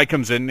 and this guy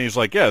comes in, and he's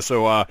like, yeah,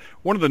 so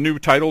one of the new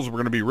titles we're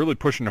going to be really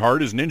pushing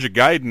hard is Ninja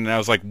Gaiden, and I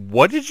was like,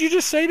 what did you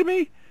just say to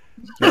me?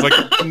 He was like,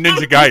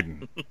 Ninja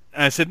Gaiden.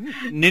 And I said,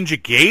 Ninja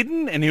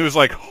Gaiden? And he was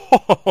like,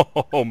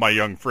 oh, my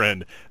young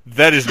friend,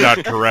 that is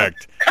not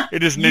correct.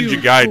 It is Ninja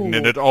Gaiden,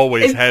 and it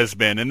always has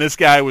been. And this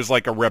guy was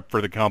like a rep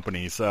for the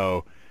company,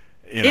 so,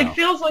 you know. It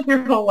feels like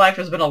your whole life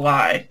has been a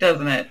lie,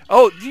 doesn't it?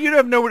 Oh, you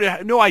have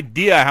no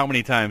idea how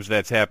many times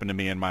that's happened to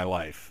me in my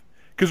life.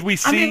 Because we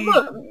see... I mean,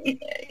 look,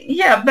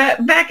 yeah,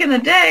 back in the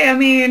day, I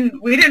mean,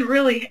 we didn't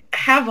really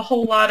have a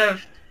whole lot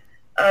of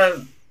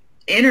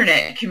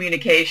internet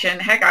communication.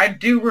 Heck, I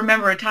do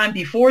remember a time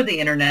before the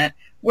internet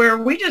where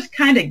we just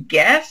kind of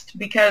guessed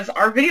because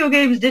our video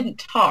games didn't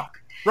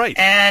talk. Right.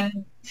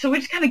 And so we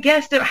just kind of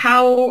guessed at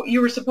how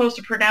you were supposed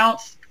to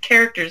pronounce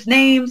characters'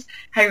 names,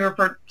 how you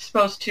were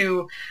supposed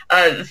to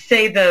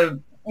say the,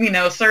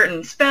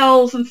 certain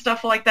spells and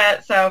stuff like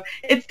that. So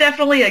it's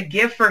definitely a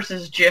GIF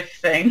versus GIF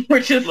thing,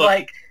 which is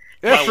My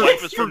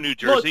wife is from New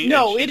Jersey,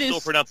 and she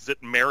still pronounces it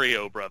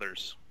Mario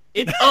Brothers.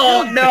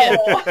 Oh,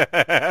 no.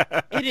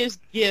 It is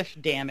GIF,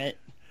 damn it.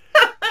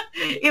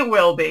 It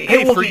will be.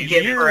 Hey, it will for be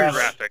GIF forever.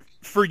 Graphic.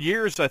 For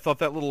years, I thought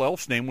that little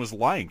elf's name was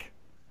Lank.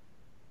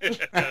 No.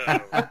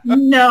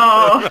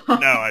 No,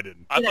 I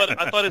didn't.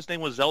 I thought his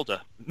name was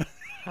Zelda.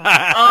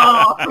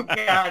 Oh,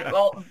 God.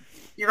 Well,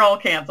 you're all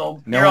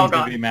canceled. No you're all one's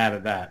going gone. to be mad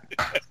at that.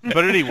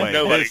 But anyway,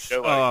 Nobody.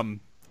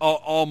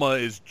 Alma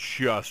is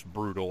just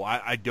brutal.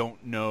 I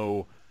don't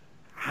know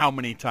how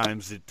many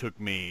times it took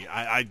me.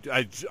 I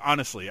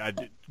honestly,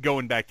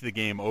 going back to the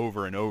game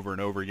over and over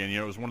and over again.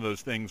 It was one of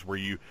those things where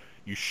you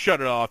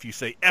shut it off. You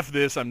say, F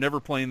this, I'm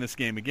never playing this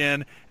game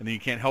again. And then you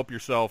can't help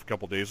yourself. A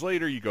couple days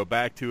later, you go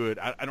back to it.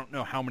 I don't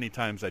know how many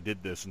times I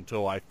did this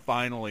until I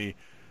finally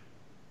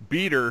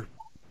beat her.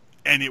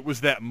 And it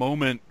was that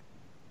moment.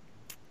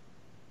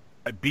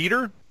 I beat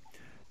her.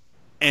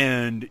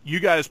 And you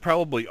guys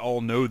probably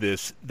all know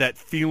this, that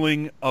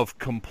feeling of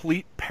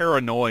complete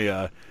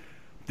paranoia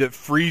that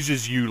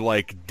freezes you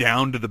like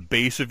down to the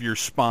base of your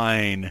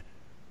spine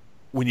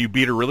when you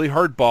beat a really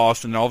hard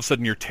boss and all of a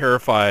sudden you're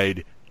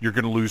terrified you're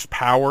going to lose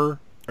power,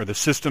 or the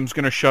system's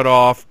going to shut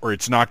off, or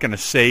it's not going to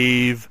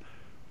save.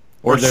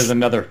 Or there's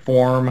another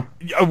form.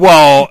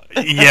 Well,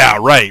 yeah,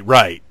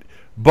 right.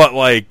 But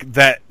like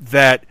that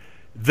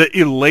the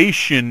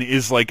elation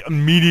is like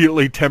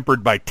immediately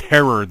tempered by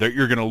terror that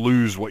you're going to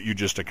lose what you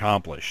just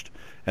accomplished.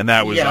 And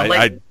that was,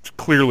 I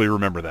clearly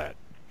remember that.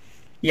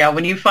 Yeah,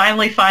 when you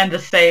finally find the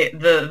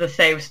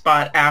save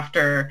spot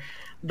after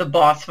the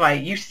boss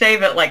fight, you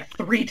save it like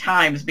 3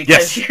 times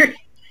because you're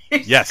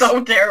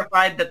so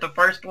terrified that the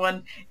first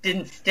one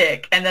didn't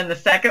stick. And then the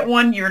second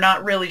one, you're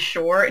not really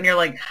sure. And you're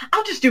like,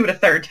 I'll just do it a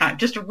 3rd time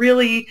just to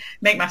really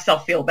make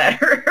myself feel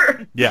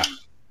better. Yeah,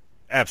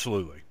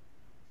 absolutely.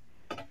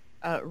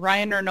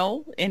 Ryan or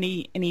Noel,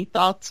 any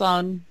thoughts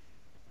on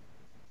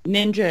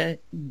Ninja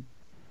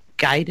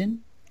Gaiden?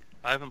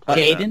 I haven't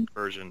played that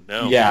version.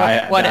 No. Yeah,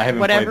 I haven't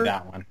played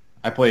that one.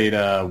 I played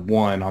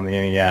 1 on the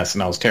NES,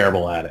 and I was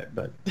terrible at it.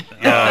 But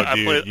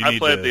I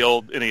played the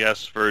old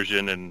NES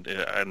version, and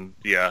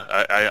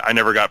I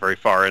never got very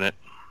far in it.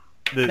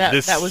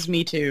 That was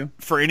me too.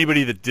 For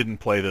anybody that didn't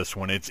play this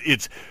one,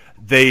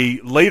 they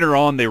later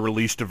on they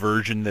released a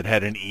version that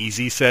had an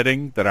easy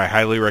setting that I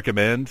highly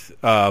recommend,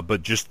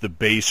 but just the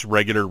base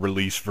regular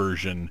release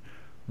version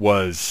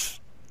was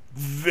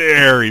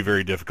very,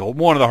 very difficult.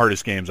 One of the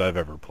hardest games I've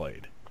ever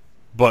played,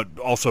 but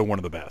also one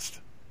of the best.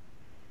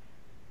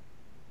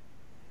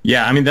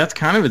 Yeah, I mean, that's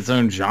kind of its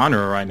own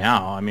genre right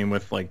now. I mean,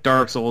 with like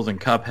Dark Souls and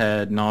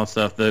Cuphead and all that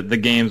stuff, the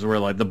games where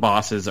like the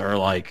bosses are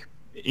like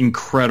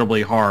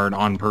incredibly hard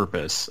on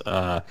purpose.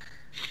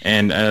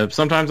 And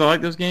sometimes I like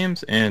those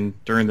games, and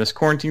during this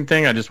quarantine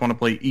thing, I just want to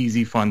play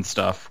easy, fun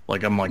stuff.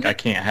 Like, I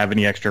can't have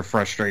any extra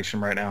frustration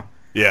right now.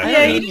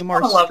 Yeah, you just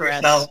want to love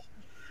yourself.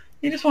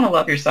 You just want to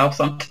love yourself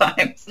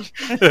sometimes.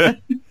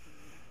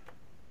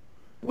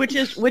 Which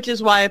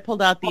is why I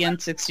pulled out the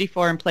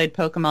N64 and played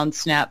Pokemon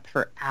Snap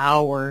for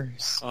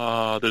hours.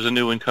 There's a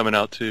new one coming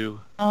out too.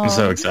 I'm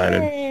so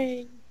excited.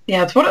 Yay.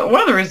 Yeah, it's one of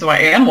the reasons why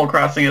Animal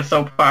Crossing is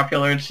so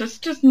popular. It's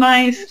just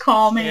nice,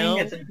 calming,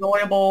 it's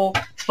enjoyable,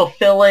 it's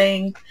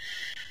fulfilling.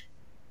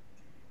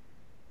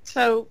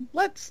 So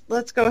let's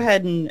go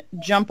ahead and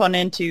jump on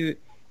into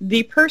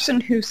the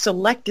person who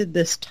selected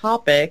this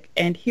topic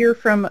and hear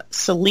from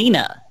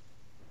Selena.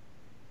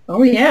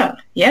 Oh yeah.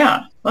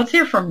 Let's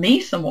hear from me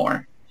some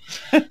more.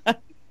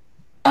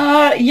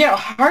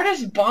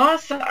 Hardest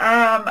boss.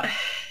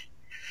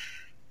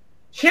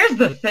 Here's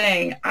the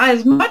thing.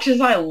 As much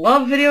as I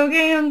love video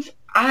games,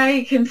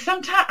 I'm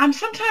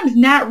sometimes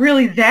not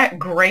really that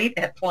great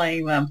at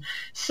playing them.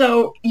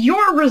 So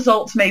your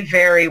results may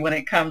vary when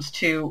it comes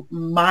to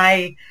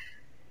my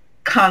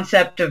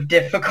concept of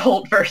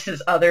difficult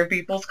versus other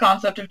people's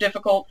concept of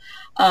difficult.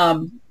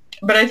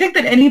 But I think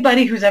that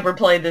anybody who's ever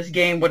played this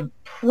game would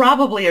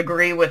probably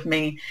agree with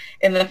me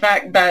in the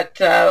fact that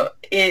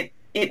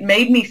it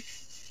made me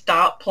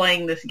stop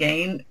playing this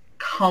game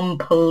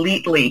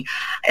completely.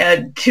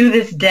 To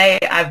this day,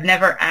 I've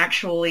never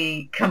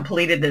actually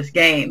completed this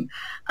game,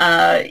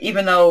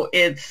 even though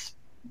it's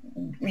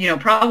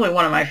probably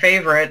one of my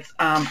favorites.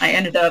 I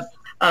ended up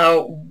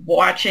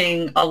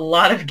watching a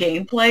lot of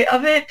gameplay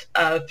of it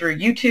through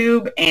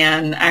YouTube,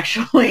 and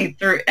actually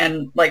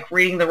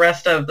reading the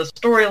rest of the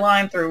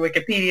storyline through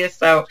Wikipedia.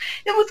 So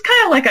it was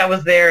kind of like I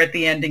was there at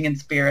the ending in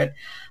spirit.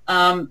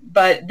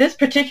 But this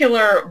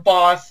particular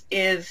boss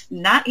is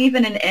not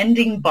even an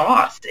ending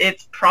boss.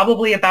 It's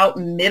probably about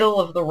middle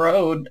of the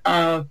road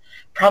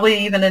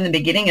probably even in the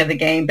beginning of the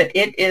game, but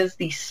it is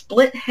the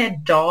split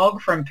head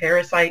dog from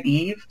Parasite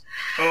Eve.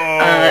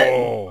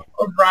 Oh.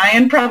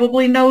 Ryan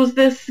probably knows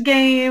this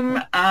game.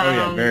 Oh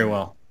yeah, very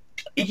well.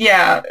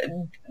 Yeah,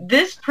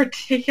 this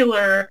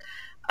particular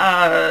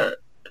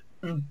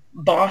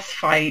boss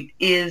fight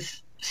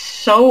is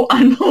so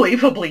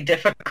unbelievably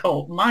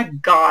difficult. My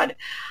God.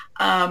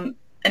 And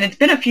it's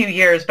been a few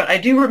years, but I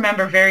do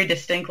remember very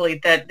distinctly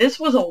that this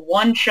was a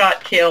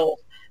one-shot kill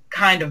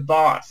kind of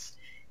boss.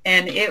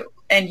 And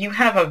you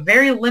have a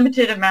very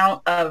limited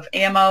amount of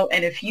ammo,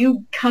 and if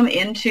you come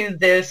into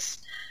this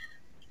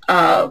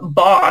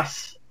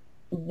boss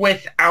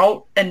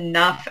without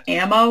enough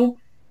ammo,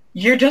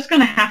 you're just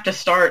going to have to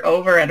start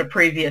over at a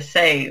previous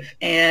save.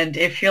 And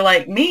if you're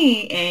like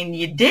me and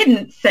you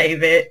didn't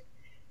save it,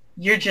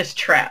 you're just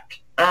trapped.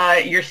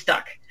 You're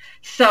stuck.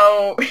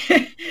 So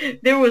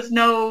there was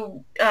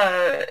no,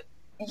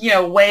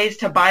 ways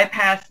to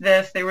bypass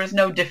this. There was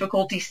no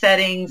difficulty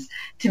settings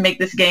to make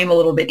this game a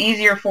little bit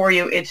easier for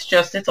you.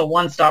 It's a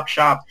one-stop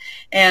shop.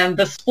 And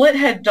the split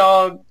head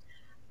dog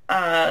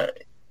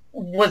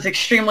was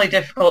extremely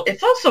difficult.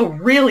 It's also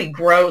really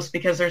gross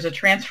because there's a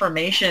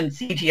transformation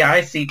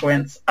CGI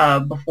sequence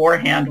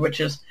beforehand,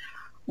 which is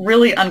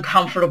really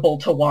uncomfortable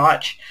to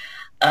watch.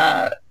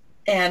 It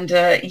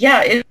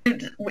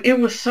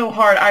was so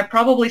hard. I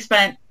probably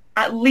spent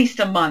at least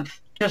a month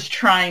just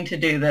trying to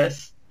do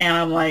this. And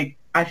I'm like,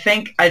 I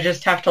think I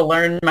just have to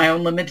learn my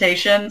own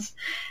limitations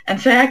and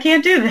say I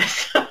can't do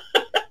this.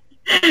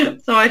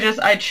 So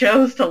I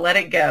chose to let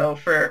it go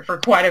for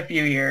quite a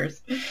few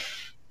years.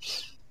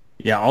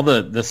 Yeah, all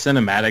the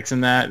cinematics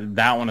in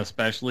that one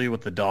especially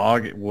with the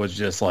dog was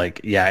just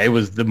like, yeah, it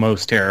was the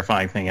most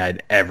terrifying thing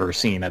I'd ever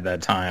seen at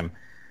that time.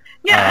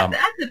 Yeah,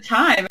 at the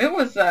time, it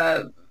was,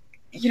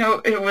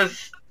 it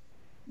was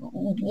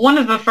one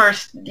of the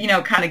first,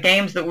 kind of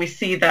games that we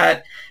see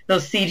that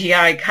those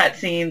CGI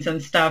cutscenes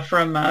and stuff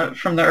from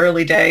the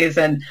early days.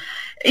 And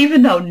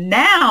even though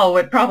now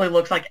it probably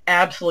looks like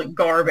absolute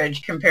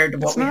garbage compared to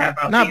what we have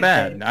out there. Not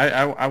bad.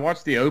 I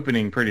watched the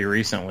opening pretty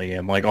recently,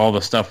 and like all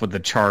the stuff with the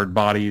charred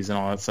bodies and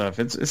all that stuff.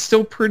 It's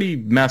still pretty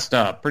messed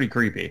up, pretty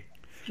creepy.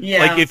 Yeah.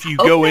 Like if you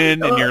go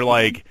in and you're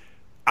like,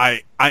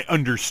 I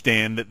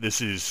understand that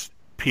this is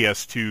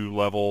PS2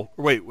 level.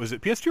 Wait, was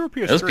it PS2 or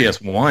PS3? It was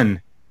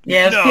PS1.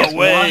 Yeah, no PS1.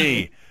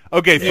 way.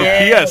 Okay, for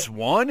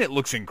PS1, it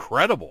looks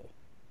incredible.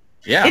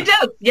 Yeah, it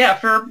does. Yeah,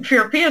 for a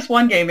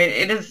PS1 game,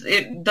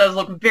 it does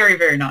look very,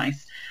 very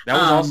nice. That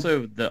was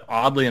also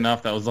oddly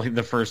enough, that was like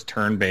the first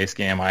turn-based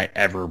game I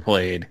ever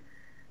played.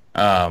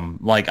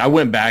 Like I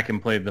went back and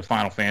played the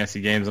Final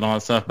Fantasy games and all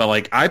that stuff, but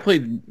like I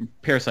played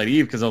Parasite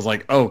Eve because I was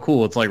like, oh,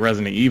 cool, it's like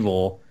Resident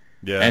Evil.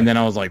 Yeah. And then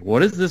I was like,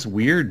 what is this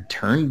weird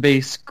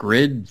turn-based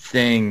grid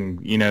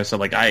thing? So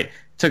like it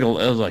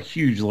was a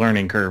huge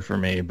learning curve for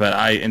me, but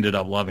I ended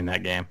up loving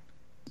that game.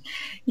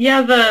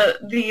 Yeah,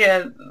 the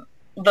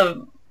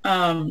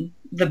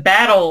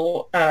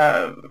battle,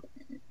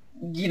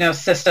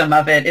 system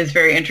of it is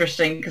very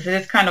interesting because it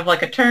is kind of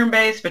like a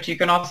turn-based, but you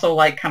can also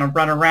like kind of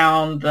run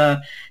around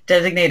the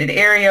designated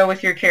area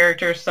with your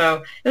character.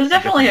 So it was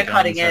definitely a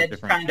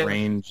cutting-edge kind of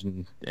range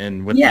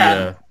and with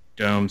the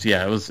domes.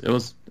 Yeah, it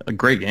was a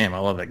great game. I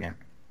love that game.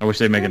 I wish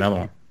they'd make another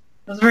one.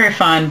 It was very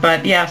fun,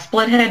 but yeah,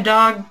 Split Head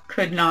Dog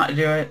could not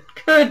do it.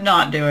 Could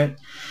not do it.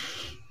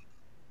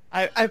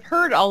 I've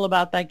heard all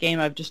about that game.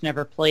 I've just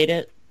never played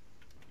it.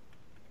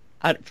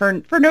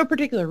 For no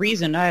particular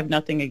reason. I have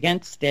nothing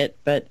against it,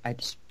 but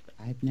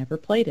I've never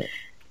played it.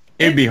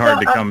 It'd be hard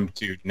to come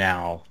to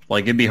now.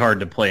 Like it'd be hard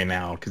to play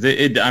now because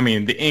the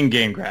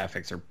in-game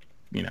graphics are,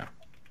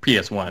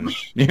 PS1.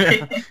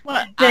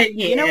 Well,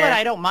 you know what?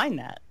 I don't mind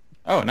that.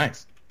 Oh,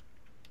 nice.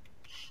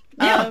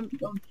 Yeah,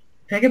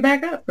 pick it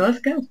back up. Let's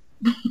go.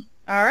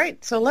 All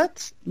right, so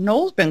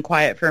Noel's been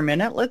quiet for a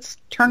minute. Let's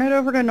turn it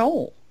over to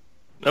Noel.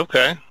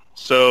 Okay,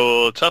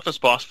 so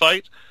toughest boss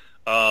fight.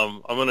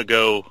 I'm gonna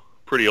go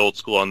pretty old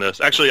school on this.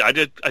 Actually, I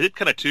did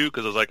kind of two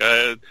because I was like,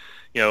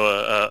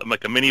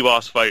 like a mini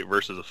boss fight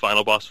versus a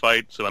final boss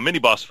fight. So my mini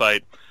boss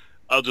fight,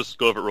 I'll just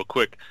go over it real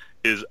quick,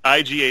 is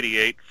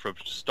IG-88 from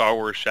Star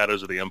Wars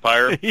Shadows of the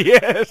Empire.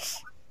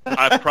 Yes.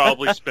 I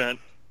probably spent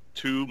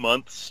 2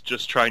 months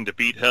just trying to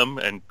beat him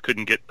and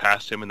couldn't get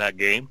past him in that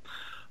game.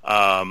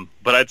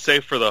 But I'd say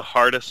for the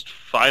hardest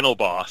final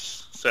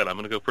boss, I'm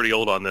going to go pretty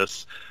old on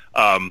this,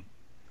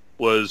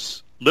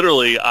 was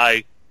literally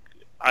I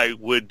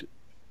would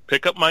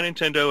pick up my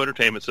Nintendo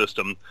Entertainment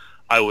System,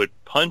 I would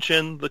punch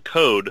in the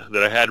code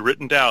that I had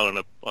written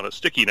down on a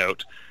sticky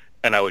note,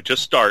 and I would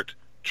just start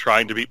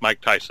trying to beat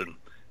Mike Tyson.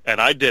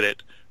 And I did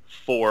it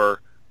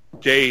for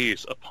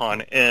days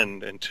upon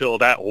end until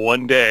that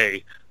one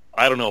day,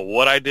 I don't know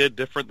what I did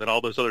different than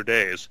all those other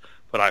days,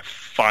 but I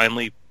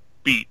finally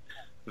beat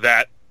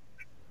that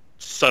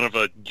son of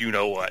a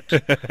you-know-what.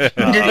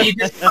 You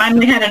just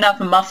finally had enough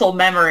muscle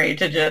memory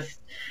to just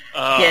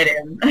get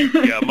him.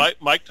 Yeah,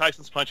 Mike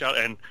Tyson's Punch-Out!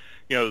 And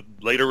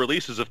later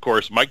releases, of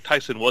course, Mike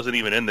Tyson wasn't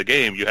even in the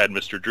game. You had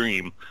Mr.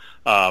 Dream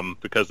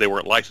because they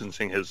weren't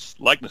licensing his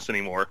likeness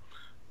anymore.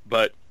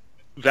 But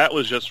that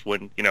was just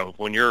when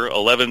you're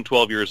 11,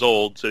 12 years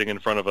old, sitting in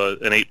front of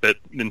an 8-bit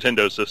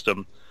Nintendo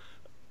system.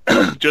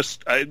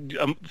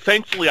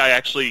 Thankfully, I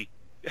actually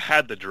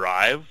had the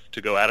drive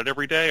to go at it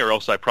every day, or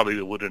else I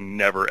probably would have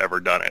never ever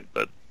done it.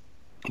 But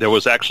he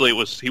was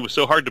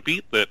so hard to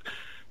beat that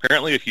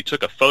apparently, if you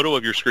took a photo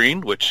of your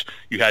screen, which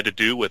you had to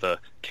do with a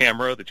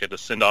camera that you had to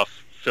send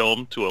off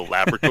film to a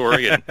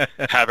laboratory and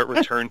have it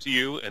returned to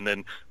you, and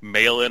then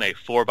mail in a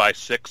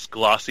 4x6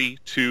 glossy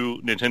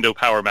to Nintendo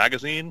Power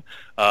Magazine,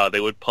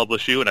 they would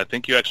publish you, and I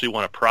think you actually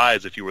won a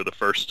prize if you were the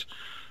first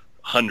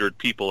 100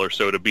 people or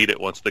so to beat it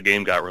once the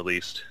game got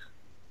released.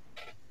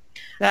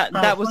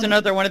 That was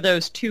another one of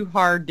those too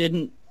hard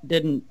didn't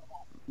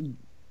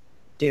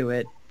do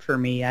it for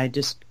me. I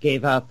just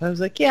gave up. I was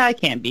like, yeah, I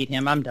can't beat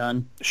him. I'm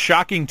done.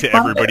 Shocking to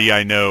everybody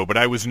I know, but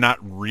I was not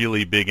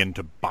really big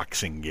into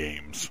boxing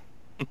games.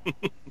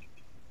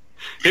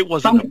 It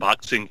wasn't a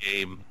boxing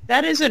game.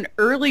 That is an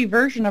early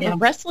version of a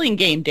wrestling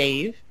game,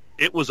 Dave.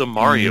 It was a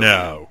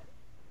Mario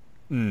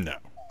game. No.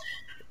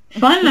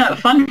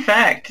 Fun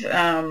fact.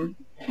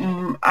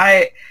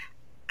 I,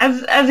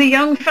 as a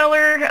young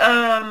feller,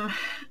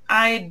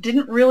 I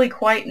didn't really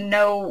quite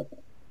know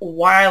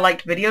why I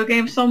liked video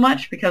games so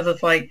much, because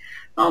it's like,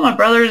 my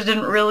brothers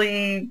didn't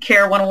really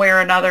care one way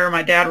or another.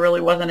 My dad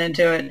really wasn't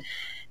into it.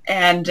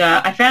 And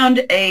I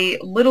found a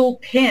little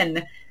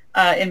pin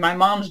in my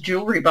mom's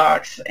jewelry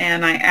box,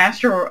 and I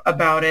asked her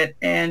about it,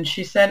 and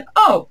she said,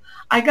 "Oh,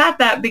 I got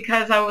that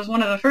because I was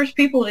one of the first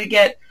people to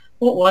get,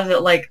 what was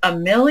it, like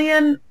 1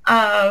 million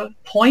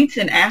points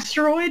in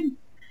Asteroid?"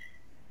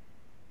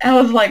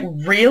 I was like,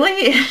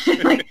 "Really?"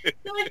 like,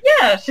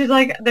 yeah. She's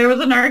like, there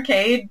was an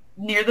arcade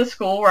near the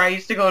school where I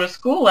used to go to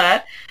school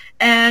at,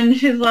 and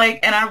she's like,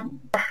 and I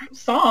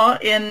saw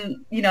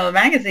in the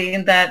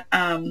magazine that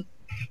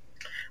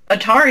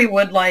Atari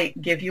would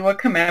give you a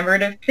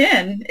commemorative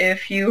pin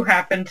if you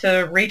happen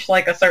to reach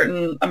a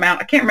certain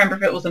amount. I can't remember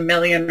if it was 1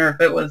 million or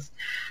if it was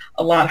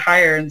a lot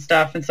higher and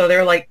stuff. And so they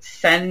were like,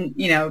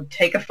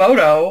 take a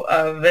photo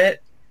of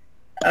it,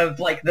 of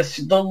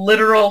the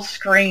literal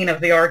screen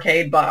of the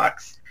arcade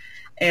box,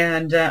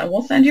 and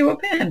we'll send you a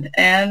pin.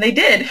 And they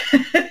did.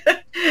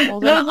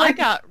 Well, then I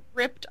got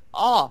ripped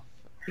off.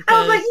 I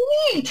was like,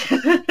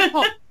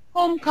 neat.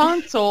 Home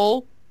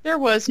console, there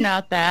was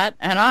not that,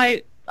 and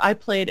I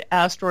played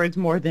Asteroids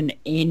more than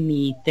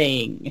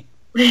anything.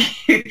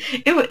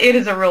 It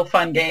is a real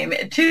fun game.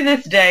 To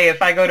this day,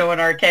 if I go to an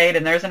arcade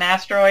and there's an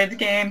Asteroids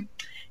game,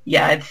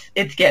 yeah,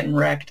 it's getting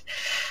wrecked.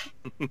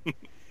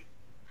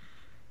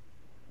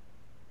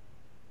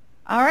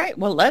 All right,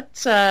 well,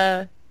 let's...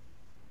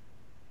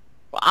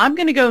 I'm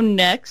going to go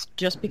next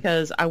just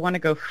because I want to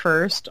go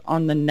first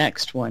on the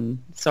next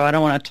one, so I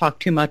don't want to talk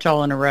too much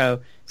all in a row.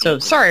 So,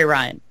 sorry,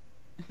 Ryan.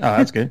 Oh,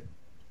 that's good.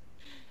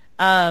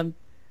 I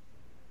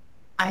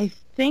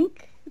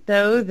think,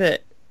 though,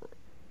 that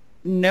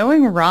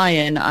knowing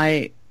Ryan,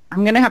 I'm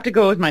going to have to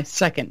go with my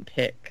second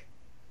pick.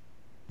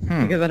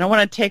 Because I don't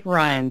want to take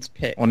Ryan's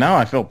pick. Well, now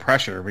I feel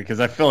pressure because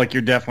I feel like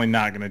you're definitely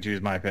not going to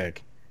choose my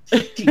pick.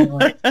 Steal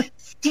it.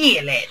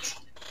 Steal it.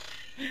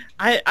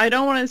 I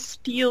don't want to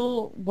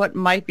steal what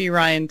might be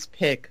Ryan's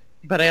pick,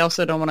 but I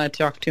also don't want to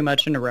talk too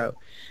much in a row.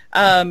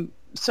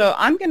 So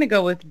I'm going to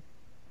go with,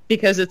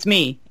 because it's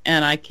me,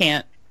 and I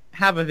can't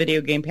have a video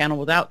game panel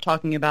without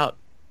talking about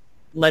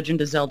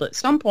Legend of Zelda at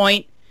some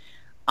point,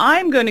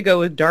 I'm going to go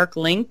with Dark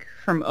Link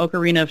from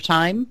Ocarina of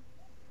Time,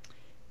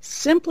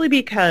 simply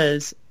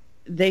because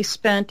they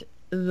spent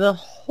the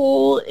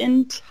whole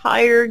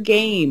entire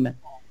game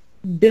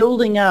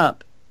building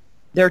up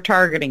their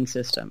targeting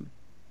system.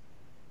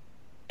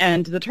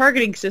 And the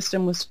targeting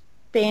system was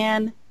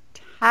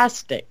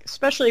fantastic,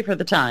 especially for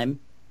the time.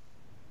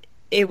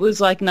 It was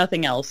like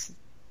nothing else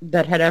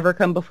that had ever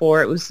come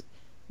before. It was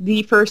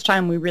the first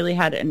time we really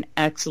had an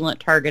excellent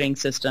targeting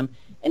system.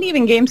 And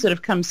even games that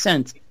have come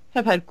since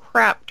have had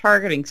crap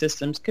targeting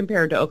systems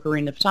compared to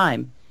Ocarina of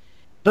Time.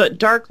 But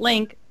Dark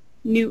Link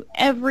knew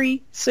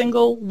every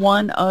single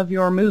one of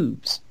your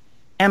moves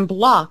and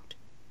blocked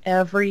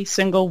every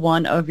single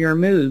one of your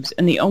moves.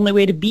 And the only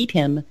way to beat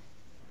him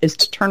is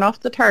to turn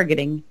off the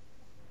targeting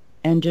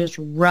and just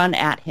run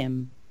at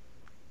him.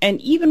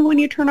 And even when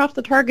you turn off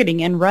the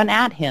targeting and run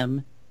at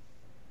him,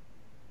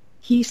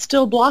 he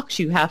still blocks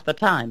you half the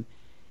time.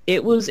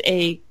 It was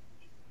a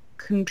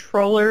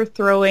controller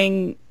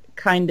throwing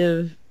kind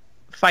of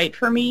fight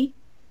for me.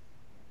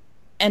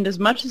 And as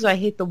much as I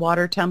hate the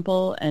water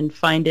temple and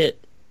find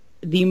it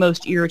the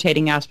most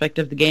irritating aspect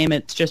of the game,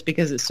 it's just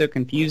because it's so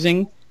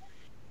confusing.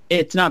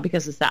 It's not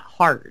because it's that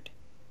hard.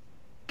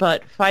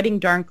 But fighting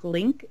Dark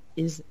Link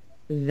is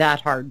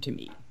that hard to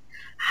me.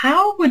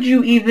 How would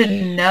you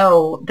even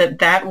know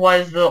that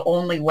was the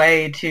only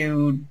way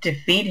to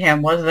defeat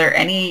him? Was there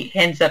any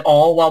hints at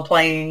all while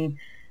playing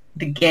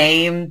the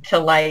game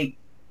to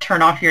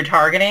turn off your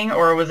targeting,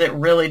 or was it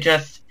really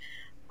just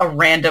a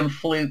random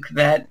fluke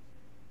that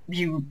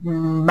you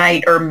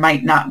might or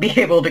might not be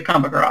able to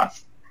come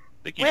across?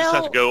 I think you just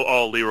have to go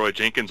all Leroy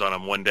Jenkins on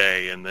him one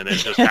day, and then it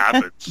just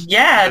happens.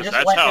 Yeah,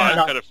 that's how I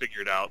kind of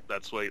figured out.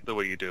 That's the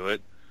way you do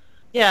it.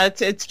 Yeah,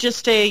 it's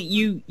just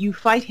you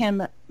fight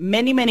him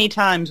many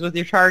times with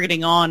your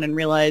targeting on and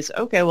realize,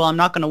 okay, well, I'm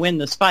not going to win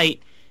this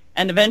fight.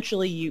 And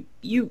eventually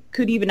you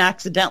could even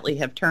accidentally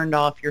have turned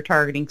off your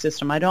targeting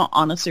system. I don't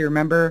honestly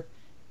remember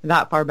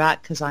that far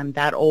back because I'm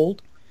that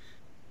old.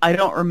 I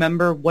don't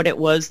remember what it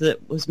was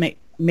that was made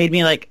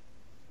me like,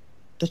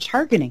 the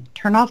targeting,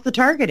 turn off the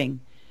targeting.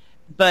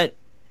 But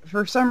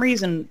for some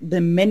reason,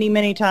 the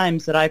many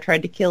times that I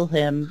tried to kill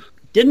him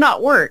did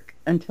not work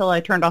until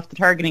I turned off the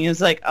targeting. It was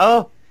like,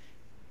 oh,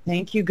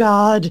 thank you,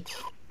 God.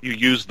 You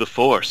used the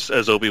Force,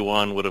 as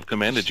Obi-Wan would have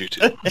commanded you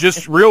to.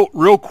 Just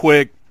real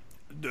quick,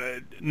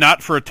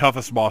 not for a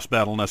toughest boss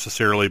battle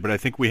necessarily, but I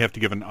think we have to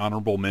give an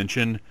honorable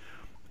mention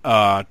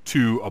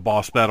to a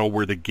boss battle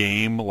where the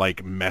game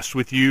like messed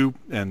with you,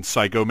 and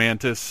Psycho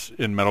Mantis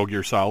in Metal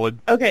Gear Solid.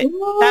 Okay,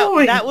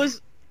 that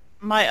was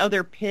my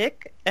other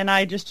pick, and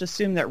I just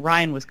assumed that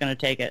Ryan was going to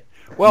take it.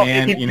 Well,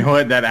 man, you know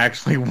what? That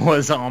actually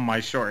was on my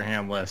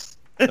shorthand list.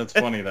 That's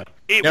funny, though.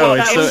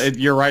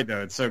 You're right,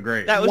 though. It's so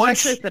great. That was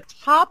actually at the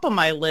top of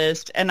my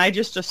list, and I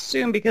just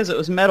assumed because it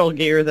was Metal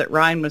Gear that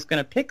Ryan was going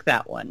to pick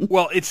that one.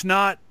 Well, it's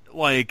not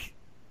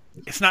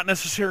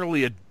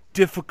necessarily a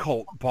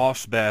difficult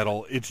boss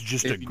battle. It's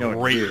just a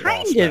great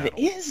boss battle. Kind of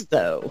is,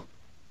 though.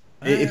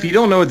 If you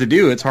don't know what to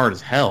do, it's hard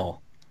as hell.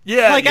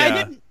 Yeah,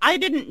 I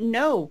didn't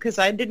know because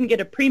I didn't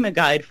get a Prima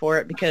guide for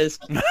it because,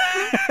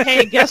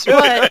 hey, guess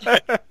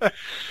what?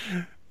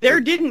 There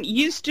didn't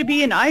used to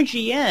be an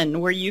IGN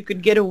where you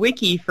could get a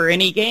wiki for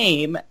any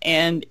game,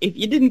 and if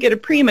you didn't get a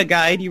Prima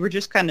guide, you were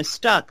just kind of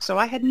stuck. So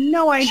I had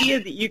no idea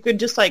that you could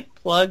just like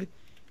plug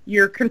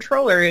your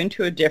controller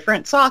into a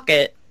different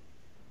socket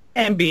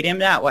and beat him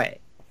that way.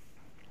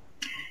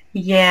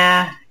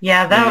 Yeah,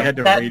 that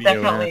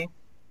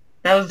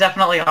was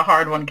definitely a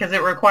hard one because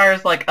it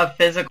requires like a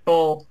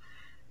physical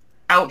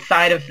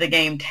outside of the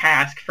game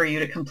task for you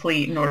to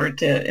complete in order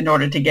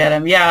to get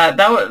him. Yeah,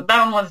 that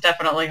one was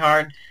definitely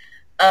hard.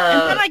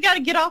 And then I got to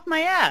get off my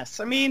ass.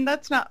 I mean,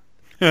 that's not.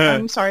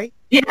 I'm sorry.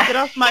 Yeah. Get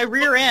off my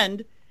rear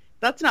end.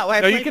 That's not why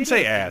I. No, you can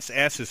say ass.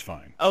 Ass is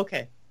fine.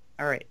 Okay.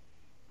 All right.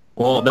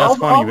 Well, that's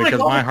funny because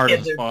my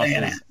hardest boss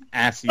is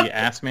Assy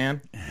Ass Man.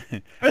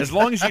 As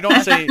long as you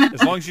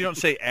don't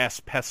say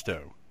ass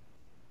pesto.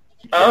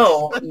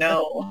 Oh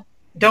no!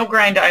 Don't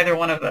grind either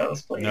one of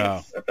those, please.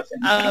 No.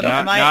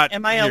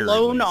 Am I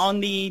alone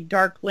on the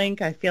Dark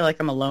Link? I feel like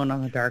I'm alone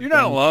on the Dark Link.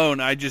 You're not alone.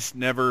 I just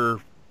never.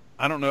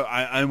 I don't know.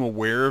 I'm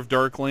aware of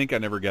Dark Link. I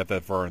never got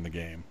that far in the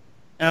game.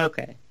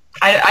 Okay.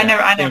 I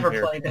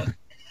never played it.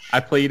 I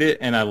played it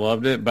and I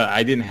loved it, but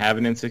I didn't have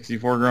an N64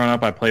 growing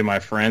up. I played my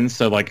friends,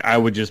 so like I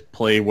would just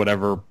play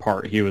whatever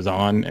part he was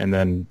on, and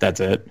then that's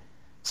it.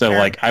 So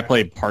like I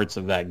played parts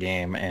of that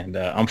game, and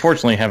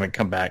unfortunately haven't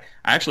come back.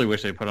 I actually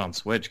wish they put it on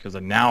Switch because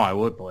now I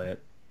would play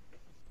it.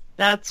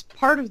 That's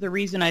part of the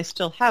reason I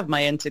still have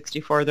my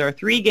N64. There are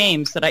 3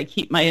 games that I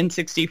keep my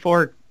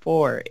N64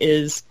 for: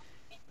 is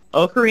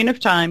Ocarina of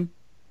Time,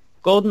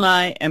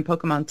 GoldenEye, and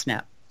Pokemon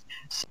Snap.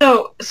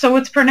 So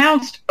it's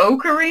pronounced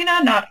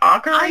Ocarina, not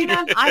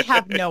Ocarina? I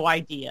have no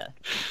idea.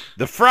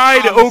 The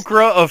fried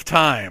okra of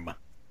time.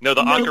 No,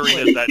 the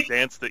ocarina is that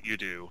dance that you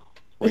do.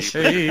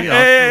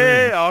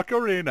 Hey,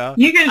 ocarina.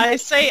 I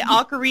say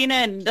ocarina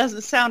and it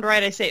doesn't sound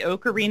right. I say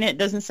ocarina, it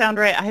doesn't sound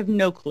right. I have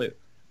no clue.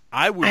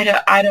 I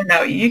don't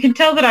know. You can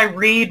tell that I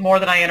read more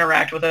than I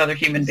interact with other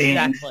human beings.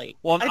 Exactly.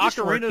 Well, an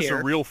ocarina is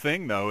a real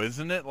thing, though,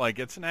 isn't it? Like,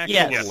 it's an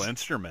actual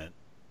instrument.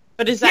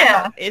 But is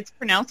that it's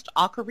pronounced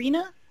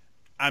ocarina?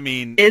 I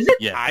mean, is it?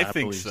 Yeah, I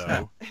think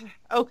so.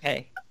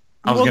 Okay.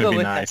 I was going to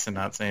be nice and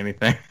not say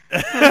anything.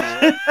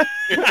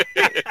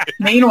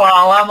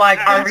 Meanwhile, I'm like,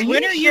 are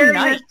you sure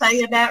you're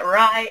saying that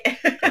right?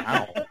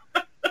 Wow.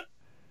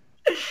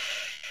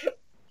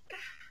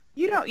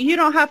 You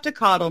don't have to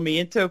coddle me.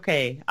 It's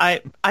okay.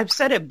 I've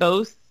said it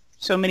both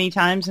so many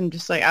times and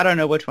just like, I don't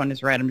know which one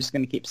is right. I'm just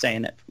going to keep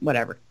saying it.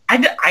 Whatever.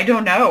 I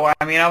don't know.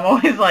 I mean, I'm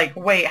always like,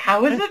 wait,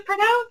 how is it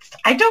pronounced?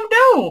 I don't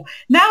know.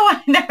 Now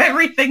I know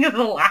everything is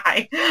a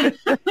lie.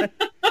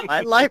 My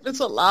life is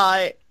a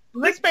lie.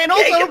 This panel's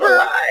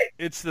over.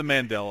 It's the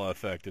Mandela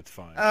effect. It's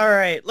fine. All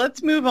right.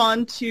 Let's move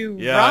on to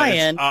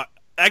Ryan.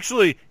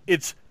 Actually,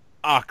 it's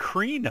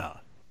Ocarina.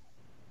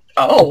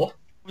 Oh.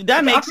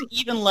 That makes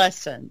even less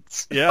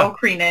sense. Yeah.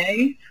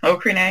 Ocarina.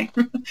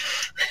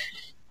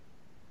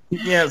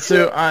 Yeah,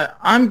 so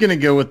I'm gonna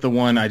go with the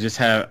one I just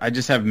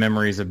have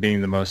memories of being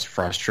the most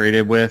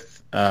frustrated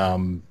with.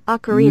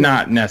 Ocarina.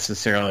 Not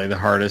necessarily the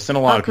hardest, and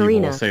a lot of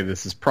people will say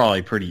this is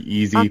probably pretty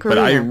easy. Ocarina. But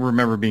I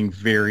remember being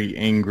very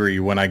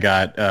angry when I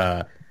got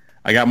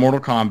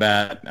Mortal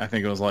Kombat. I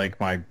think it was like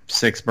my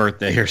 6th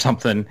birthday or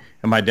something,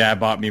 and my dad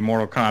bought me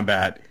Mortal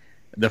Kombat,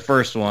 the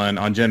first one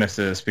on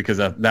Genesis, because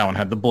that one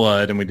had the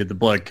blood, and we did the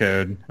blood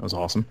code. It was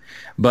awesome.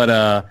 But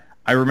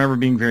I remember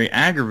being very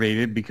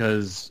aggravated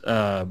because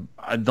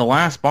the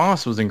last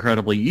boss was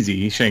incredibly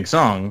easy, Shang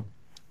Tsung,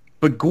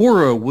 but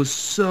Goro was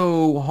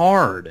so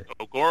hard.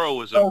 Oh, Goro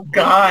was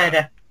God.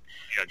 Yeah,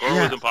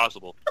 Goro was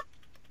impossible.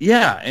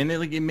 Yeah, and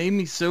it made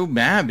me so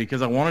mad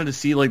because I wanted to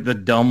see like the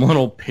dumb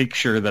little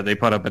picture that they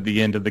put up at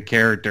the end of the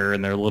character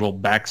and their little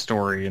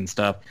backstory and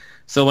stuff.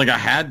 So like I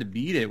had to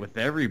beat it with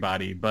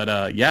everybody.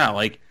 But yeah,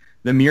 like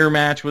the mirror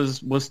match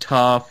was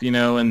tough,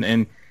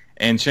 and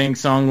Shang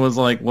Tsung was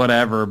like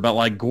whatever, but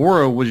like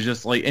Goro was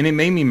just like, and it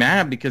made me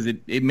mad because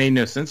it made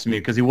no sense to me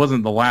because he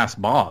wasn't the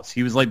last boss.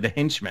 He was like the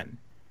henchman.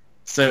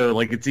 So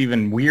like it's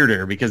even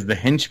weirder because the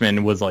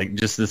henchman was like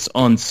just this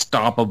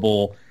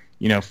unstoppable,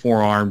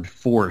 four-armed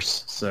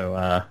force. So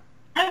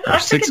I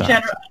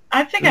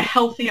think a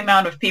healthy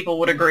amount of people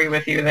would agree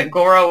with you that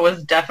Goro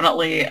was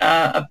definitely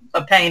a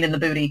pain in the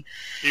booty.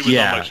 He was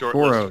on my short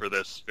list for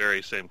this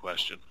very same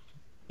question.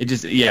 It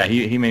just,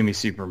 he made me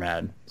super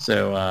mad.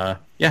 So,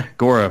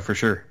 Goro for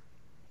sure.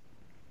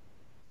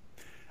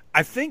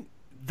 I think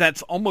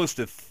that's almost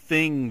a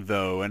thing,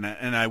 though, and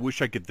I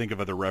wish I could think of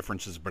other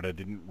references, but I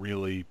didn't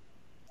really.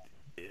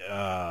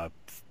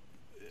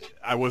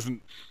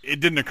 It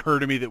didn't occur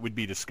to me that we'd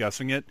be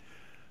discussing it.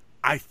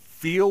 I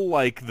feel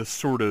like the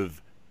sort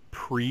of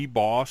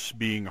pre-boss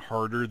being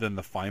harder than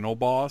the final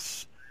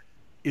boss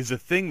is a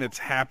thing that's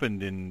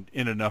happened in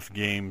enough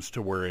games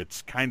to where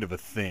it's kind of a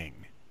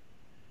thing.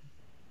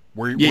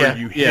 Where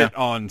you hit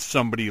on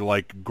somebody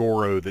like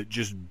Goro that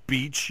just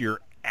beats your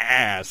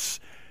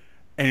ass,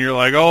 and you're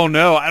like, oh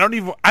no, I don't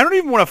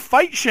even want to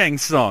fight Shang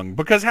Tsung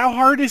because how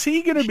hard is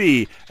he going to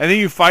be? And then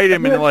you fight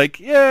him, and you're like,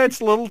 yeah,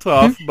 it's a little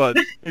tough, but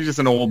he's just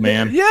an old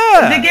man.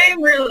 Yeah,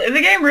 the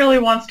game really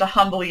wants to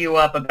humble you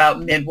up about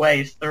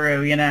midways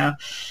through,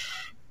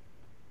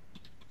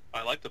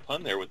 I like the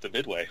pun there with the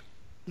midway.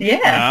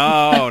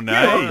 Yeah. Oh,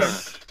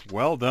 nice.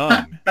 Well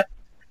done.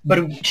 But.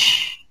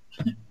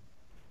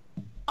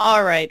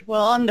 All right.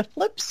 Well, on the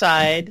flip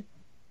side,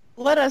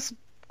 let us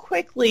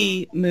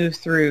quickly move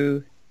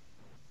through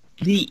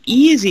the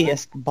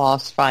easiest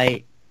boss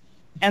fight.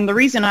 And the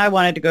reason I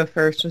wanted to go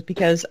first was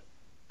because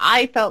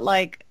I felt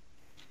like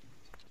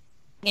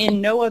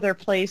in no other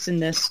place in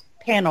this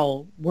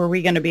panel were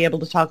we going to be able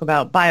to talk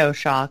about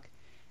BioShock,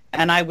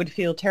 and I would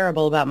feel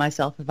terrible about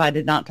myself if I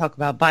did not talk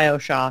about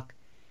BioShock.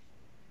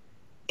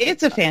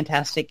 It's a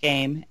fantastic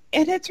game,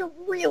 and it's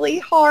really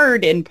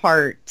hard in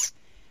parts.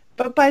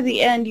 But by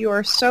the end, you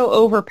are so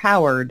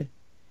overpowered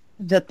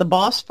that the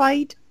boss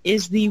fight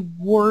is the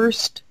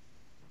worst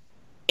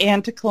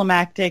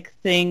anticlimactic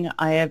thing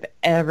I have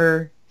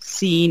ever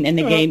seen in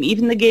a game.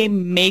 Even the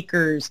game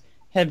makers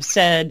have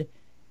said,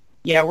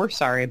 yeah, we're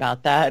sorry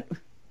about that.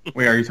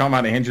 Wait, are you talking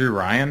about Andrew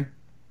Ryan?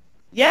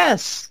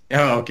 Yes.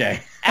 Oh,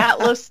 okay.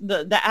 Atlas,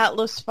 the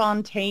Atlas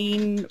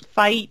Fontaine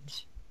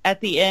fight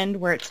at the end,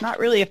 where it's not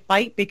really a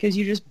fight because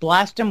you just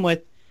blast him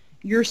with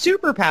your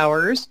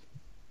superpowers.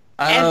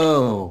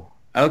 Oh,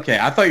 okay.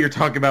 I thought you were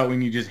talking about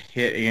when you just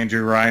hit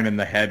Andrew Ryan in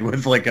the head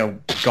with like a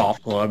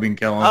golf club and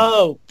kill him.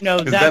 Oh,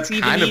 no, that's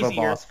even kind easier. of a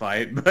boss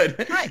fight,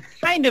 but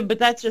kind of, but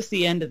that's just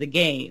the end of the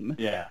game.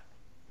 Yeah.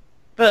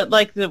 But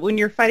like when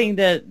you're fighting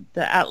the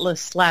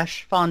Atlas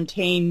 /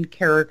 Fontaine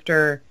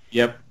character,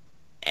 yep,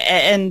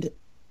 and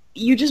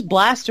you just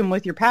blast him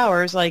with your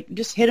powers, like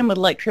just hit him with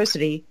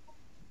electricity,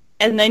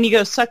 and then you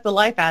go suck the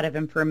life out of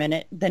him for a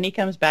minute. Then he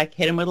comes back,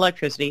 hit him with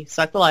electricity,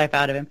 suck the life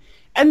out of him.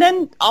 And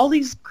then all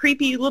these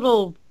creepy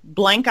little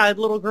blank-eyed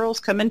little girls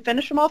come and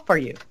finish them off for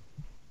you.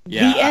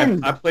 Yeah, the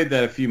end. I played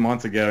that a few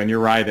months ago, and you're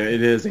right.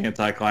 It is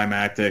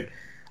anticlimactic.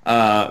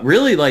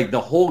 Really, like, the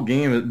whole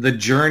game, the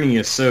journey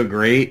is so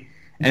great.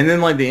 And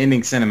then, like, the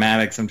ending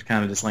cinematics, I'm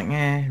kind of just like,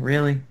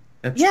 really?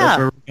 That's where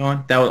we're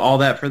going? That was all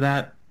that for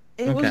that?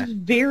 It was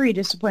very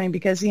disappointing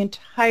because the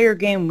entire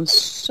game was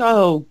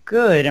so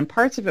good, and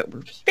parts of it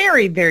were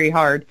very, very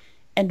hard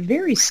and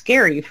very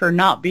scary for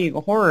not being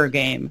a horror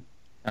game.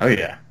 Oh,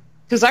 yeah.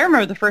 Because I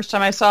remember the first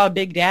time I saw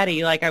Big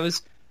Daddy, like I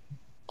was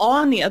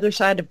on the other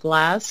side of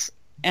glass,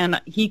 and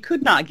he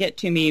could not get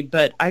to me,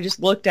 but I just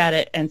looked at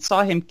it and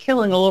saw him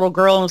killing a little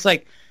girl and was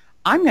like,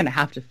 I'm going to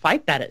have to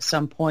fight that at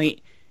some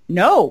point.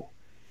 No,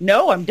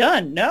 I'm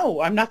done.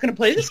 No, I'm not going to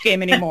play this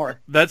game anymore.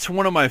 That's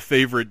one of my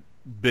favorite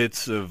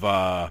bits of,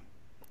 I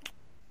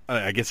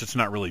guess it's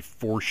not really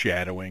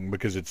foreshadowing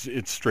because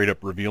it's straight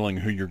up revealing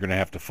who you're going to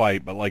have to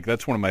fight, but like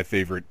that's one of my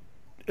favorite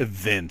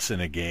events in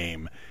a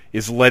game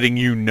is letting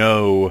you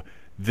know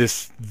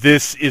this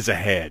is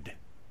ahead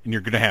and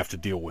you're going to have to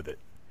deal with it.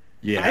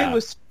 Yeah. I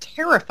was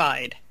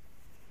terrified.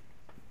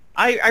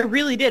 I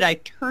really did. I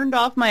turned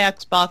off my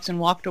Xbox and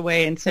walked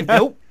away and said,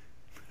 nope.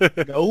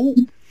 Nope.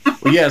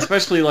 Well, yeah,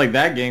 especially like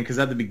that game, because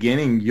at the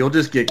beginning you'll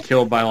just get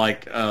killed by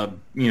like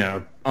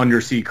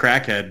undersea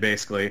crackhead,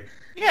 basically.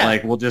 Yeah.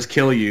 Like we'll just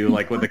kill you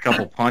like with a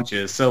couple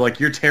punches. So like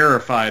you're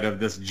terrified of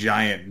this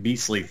giant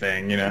beastly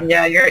thing,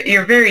 Yeah,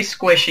 you're very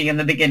squishy in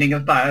the beginning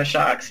of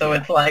BioShock, so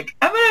it's like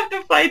I'm gonna have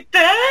to fight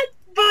that,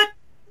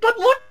 but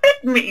look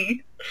at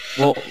me.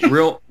 Well,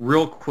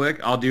 real quick,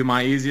 I'll do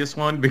my easiest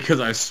one because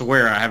I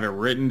swear I have it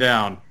written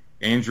down.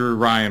 Andrew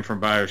Ryan from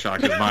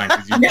BioShock is mine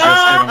because you just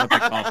hit him with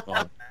the golf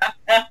club.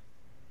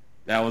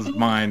 That was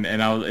mine,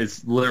 and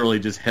it's literally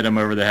just hit him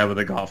over the head with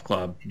a golf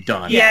club.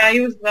 Done. Yeah,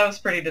 that was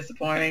pretty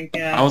disappointing.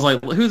 Yeah. I was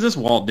like, who's this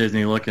Walt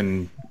Disney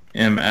looking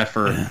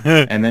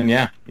MFer. And then,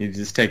 yeah, you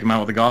just take him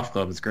out with a golf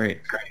club. It's great.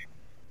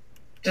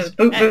 Just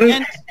boot,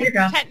 And you're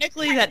gone.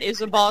 technically that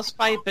is a boss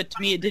fight, but to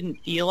me it didn't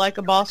feel like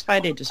a boss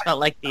fight. It just felt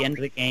like the end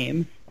of the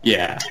game.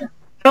 Yeah.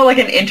 Felt like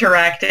an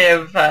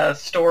interactive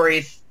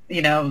story,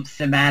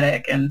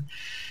 cinematic, and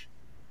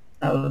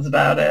that was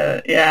about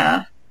it.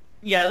 Yeah.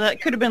 Yeah, that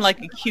could have been like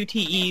a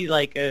QTE,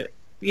 like a,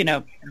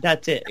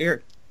 that's it.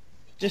 You're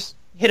just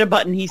hit a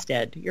button, he's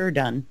dead. You're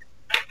done.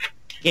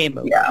 Game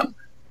over. Yeah.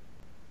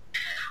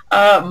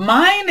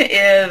 Mine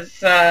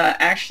is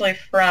actually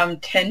from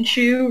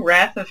Tenchu,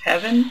 Wrath of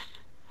Heaven.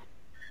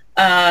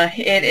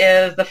 It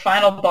is the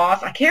final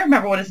boss. I can't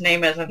remember what his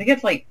name is. I think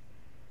it's like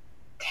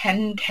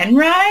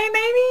Tenrai,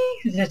 maybe?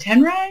 Is it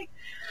Tenrai?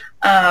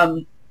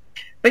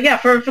 But yeah,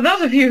 for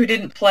those of you who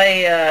didn't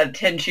play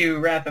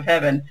Tenchu, Wrath of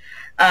Heaven,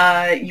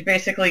 you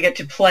basically get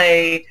to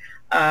play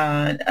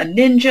a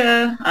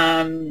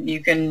ninja. You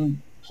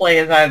can play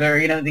as either,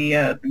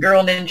 the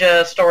girl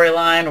ninja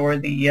storyline or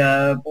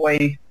the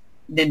boy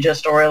ninja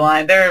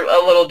storyline. They're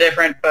a little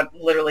different, but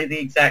literally the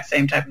exact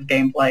same type of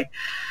gameplay.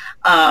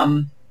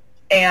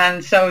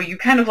 And so you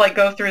kind of like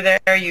go through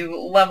there, you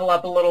level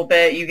up a little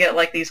bit, you get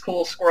like these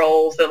cool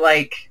scrolls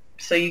that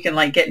so you can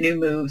like get new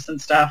moves and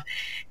stuff.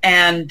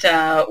 And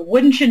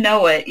wouldn't you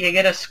know it, you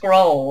get a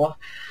scroll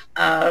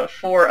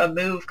for a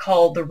move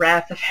called the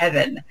Wrath of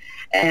Heaven.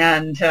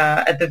 And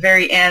at the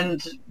very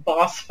end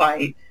boss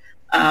fight,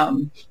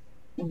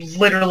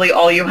 literally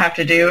all you have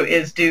to do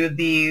is do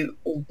the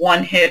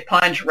one-hit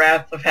punch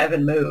Wrath of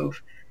Heaven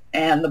move,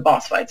 and the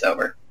boss fight's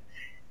over.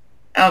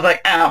 I was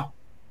like, ow.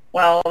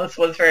 Well, this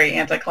was very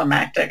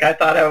anticlimactic. I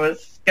thought I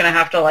was going to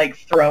have to,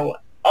 throw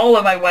all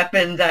of my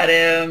weapons at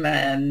him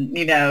and,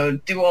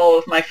 do all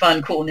of my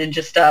fun, cool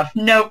ninja stuff.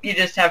 Nope, you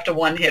just have to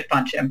one-hit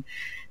punch him,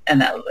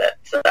 and that was it.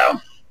 So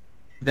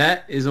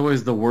that is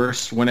always the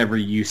worst whenever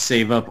you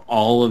save up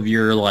all of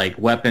your,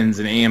 weapons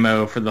and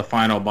ammo for the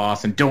final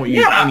boss and don't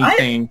use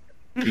anything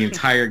the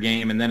entire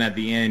game, and then at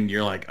the end,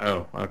 you're like,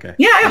 oh, okay.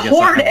 Yeah, I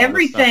hoard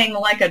everything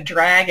like a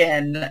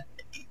dragon,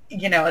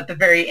 at the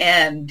very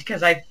end,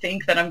 because I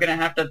think that I'm going to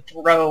have to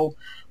throw,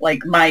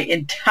 my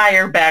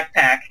entire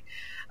backpack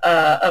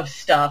of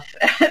stuff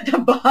at the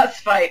boss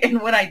fight,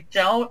 and when I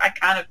don't, I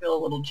kind of feel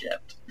a little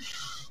gypped.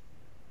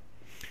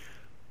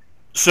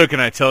 So can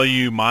I tell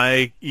you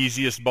my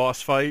easiest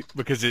boss fight?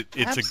 Because it's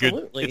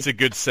Absolutely. a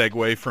good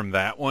segue from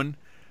that one.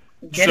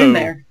 Get in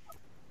there.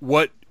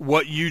 What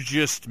you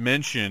just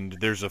mentioned,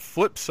 there's a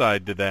flip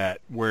side to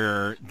that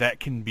where that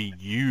can be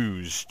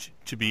used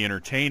to be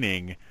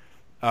entertaining,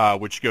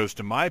 which goes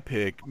to my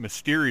pick,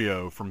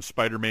 Mysterio from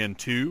Spider-Man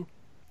 2,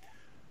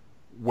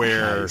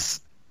 where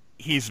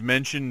he's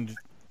mentioned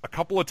a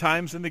couple of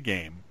times in the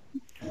game,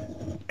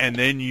 and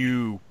then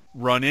you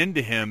run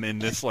into him in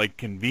this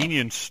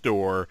convenience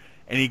store,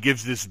 and he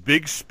gives this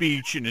big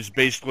speech and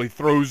basically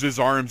throws his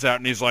arms out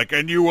and he's like,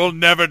 and you will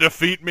never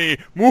defeat me.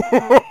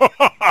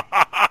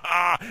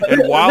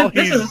 And while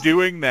he's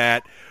doing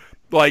that,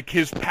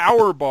 his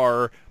power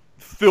bar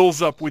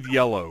fills up with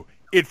yellow.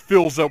 It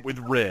fills up with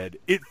red.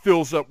 It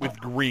fills up with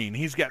green.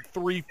 He's got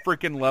 3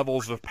 freaking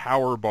levels of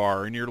power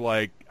bar, and you're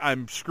like,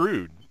 I'm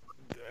screwed.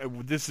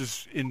 This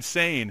is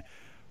insane.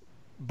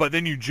 But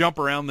then you jump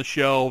around the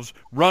shelves,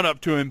 run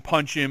up to him,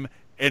 punch him,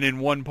 and in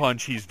one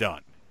punch, he's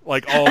done.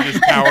 All of his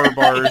power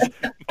bars,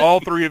 all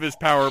 3 of his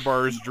power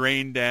bars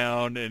drain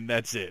down, and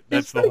that's it.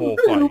 That's the whole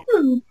fight.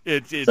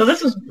 So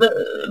this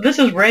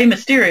is Rey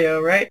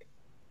Mysterio, right?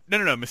 No,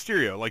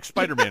 Mysterio,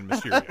 Spider-Man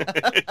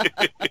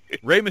Mysterio.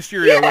 Rey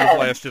Mysterio would have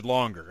lasted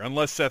longer,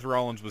 unless Seth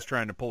Rollins was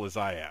trying to pull his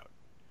eye out.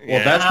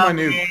 Well,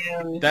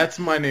 that's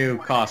my new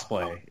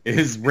cosplay,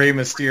 is Rey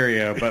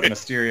Mysterio, but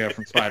Mysterio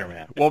from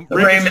Spider-Man. Well,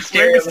 Rey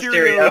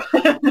Mysterio.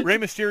 Rey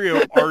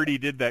Mysterio already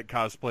did that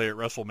cosplay at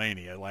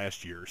WrestleMania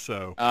last year,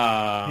 so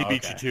he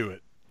beat you to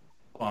it.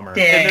 Bummer.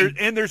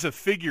 And there's a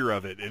figure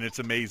of it, and it's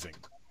amazing.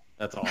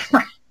 That's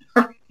awesome.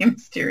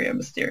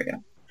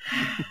 Mysterio.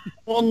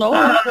 Well,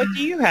 Noah, what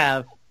do you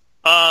have?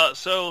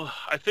 So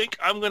I think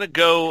I'm going to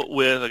go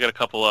with, I got a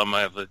couple on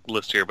my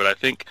list here, but I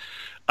think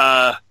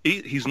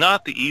he's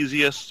not the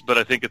easiest, but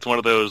I think it's one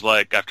of those,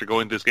 after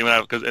going through this game,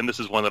 and this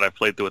is one that I've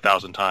played through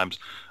 1,000 times,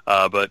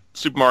 but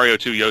Super Mario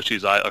 2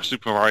 Yoshi's Island, or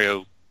Super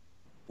Mario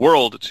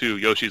World 2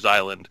 Yoshi's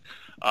Island,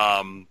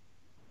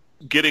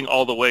 getting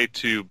all the way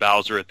to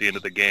Bowser at the end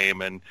of the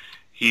game, and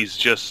he's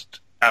just,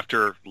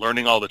 after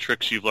learning all the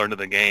tricks you've learned in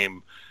the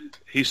game,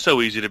 he's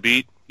so easy to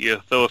beat. You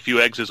throw a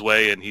few eggs his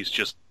way, and he's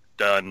just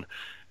done.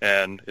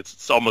 And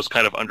it's almost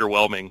kind of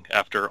underwhelming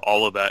after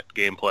all of that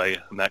gameplay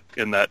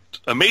and that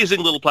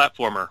amazing little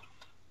platformer.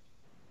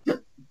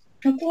 It's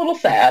a little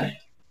sad.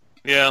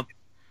 Yeah.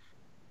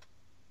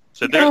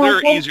 So there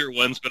are easier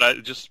ones,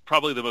 but just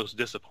probably the most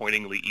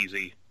disappointingly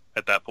easy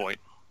at that point.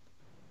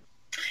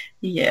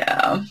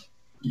 Yeah.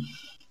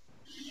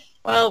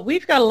 Well,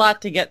 we've got a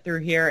lot to get through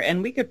here,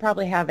 and we could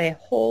probably have a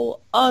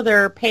whole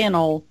other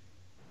panel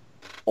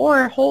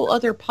or a whole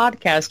other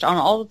podcast on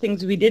all the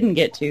things we didn't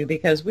get to,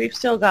 because we've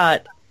still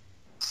got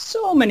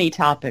so many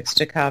topics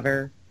to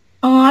cover.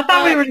 Oh, I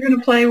thought we were going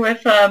to play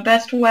with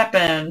best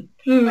weapon.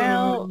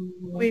 Well,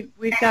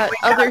 we've got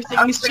other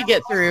things to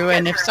get through,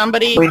 and if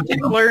somebody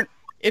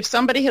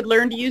had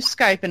learned to use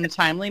Skype in a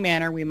timely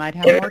manner, we might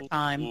have more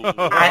time.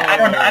 I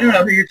don't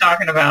know who you're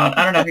talking about.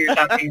 I don't know who you're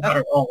talking about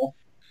at all.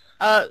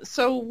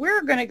 So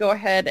we're going to go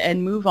ahead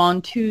and move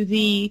on to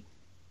the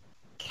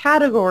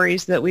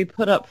categories that we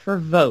put up for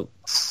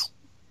votes.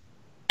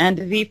 And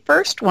the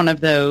first one of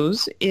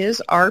those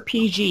is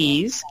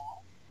RPGs.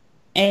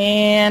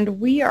 And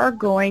we are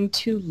going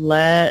to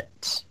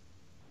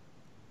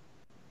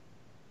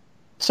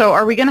So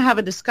are we going to have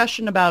a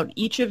discussion about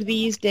each of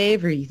these,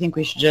 Dave, or do you think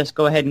we should just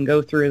go ahead and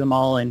go through them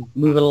all and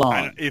move it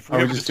along? If we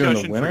have a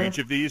discussion for each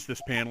of these,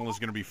 this panel is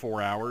going to be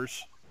 4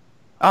 hours.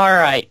 All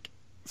right.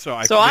 So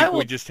I think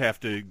we just have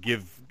to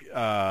give,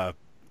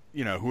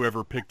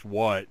 whoever picked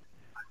what,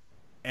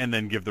 and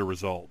then give the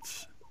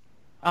results.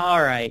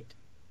 All right.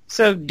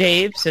 So,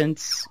 Dave,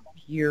 since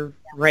you're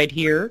right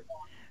here,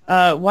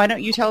 why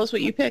don't you tell us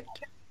what you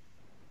picked?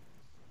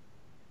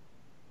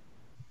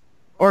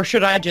 Or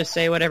should I just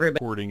say what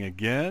everybody... Recording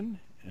again,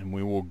 and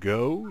we will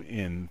go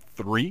in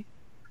 3,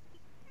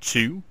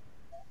 2,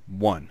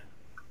 1.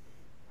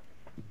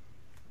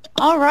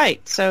 All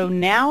right. So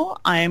now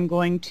I am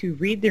going to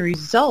read the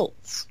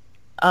results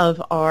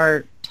of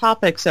our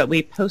topics that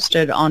we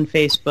posted on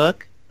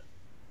Facebook.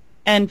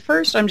 And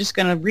first, I'm just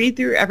going to read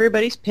through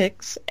everybody's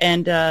picks,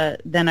 and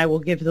then I will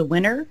give the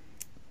winner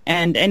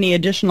and any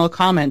additional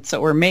comments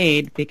that were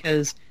made,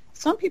 because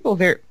some people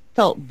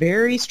felt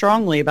very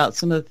strongly about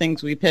some of the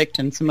things we picked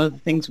and some of the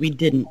things we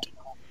didn't.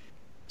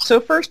 So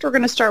first, we're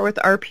going to start with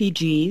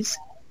RPGs,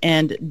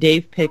 and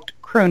Dave picked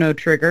Chrono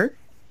Trigger.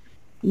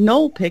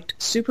 Noel picked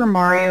Super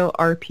Mario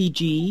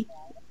RPG.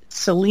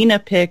 Selena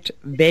picked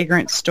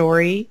Vagrant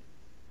Story.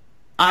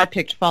 I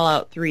picked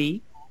Fallout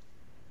 3.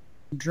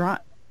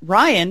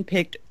 Ryan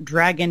picked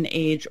Dragon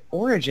Age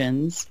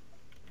Origins.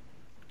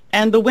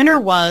 And the winner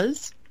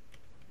was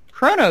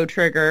Chrono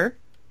Trigger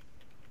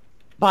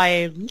by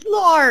a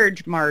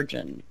large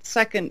margin.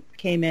 Second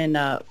came in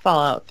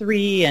Fallout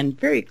 3, and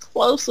very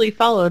closely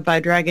followed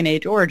by Dragon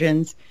Age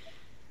Origins.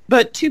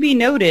 But to be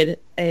noted,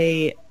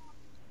 a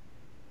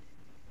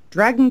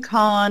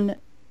DragonCon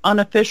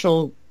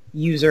unofficial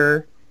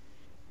user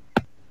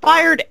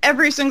fired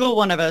every single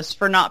one of us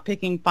for not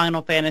picking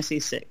Final Fantasy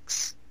VI.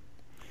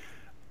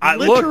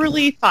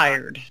 Literally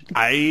fired.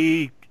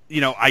 I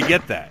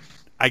get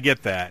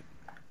that.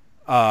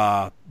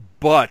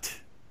 But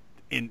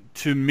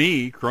to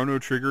me, Chrono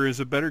Trigger is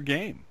a better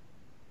game.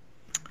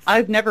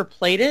 I've never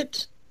played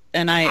it,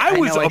 and I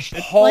was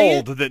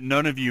appalled that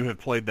none of you have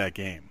played that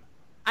game.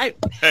 I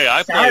played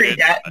it.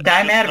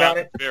 Die mad about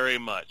it. Very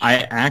much.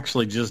 I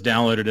actually just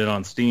downloaded it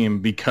on Steam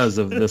because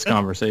of this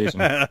conversation.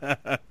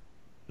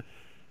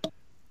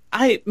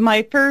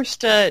 My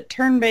first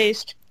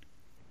turn-based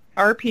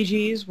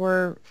RPGs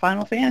were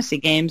Final Fantasy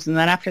games, and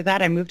then after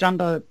that I moved on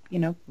to,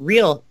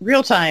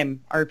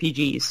 real-time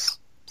RPGs.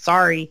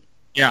 Sorry.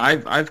 Yeah,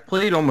 I've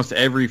played almost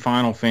every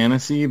Final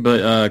Fantasy,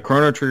 but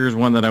Chrono Trigger is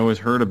one that I always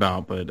heard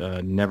about,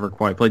 but never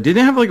quite played. Did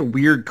it have like a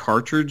weird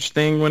cartridge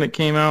thing when it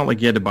came out? Like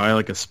you had to buy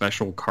like a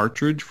special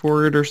cartridge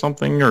for it or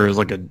something? Or is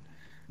like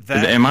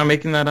am I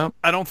making that up?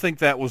 I don't think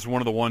that was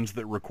one of the ones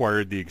that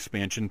required the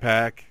expansion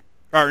pack.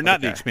 Or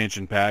not the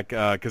expansion pack,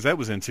 because that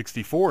was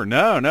N64.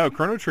 No,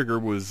 Chrono Trigger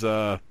was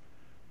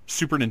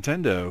Super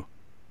Nintendo.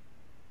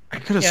 I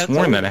could have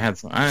sworn that it had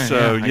some.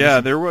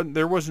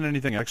 There wasn't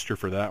anything extra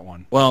for that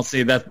one. Well,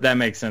 see, that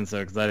makes sense though,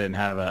 because I didn't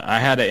have I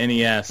had an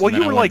NES. Well,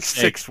 you were like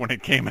 6 when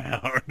it came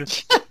out.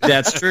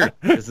 That's true.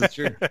 This is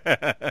true.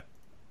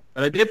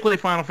 But I did play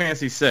Final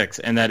Fantasy VI,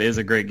 and that is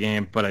a great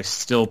game. But I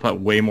still put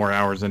way more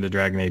hours into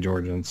Dragon Age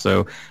Origins,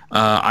 so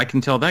I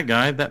can tell that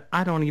guy that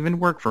I don't even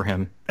work for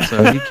him,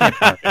 so he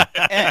can't.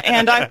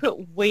 And I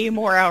put way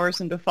more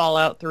hours into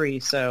Fallout 3,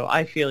 so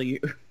I feel you.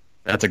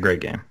 That's a great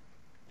game.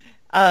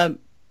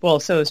 Well,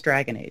 so is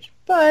Dragon Age.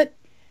 But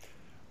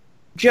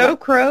Joe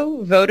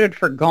Crow voted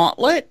for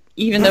Gauntlet,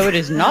 even though it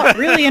is not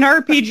really an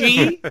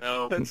RPG.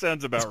 No. That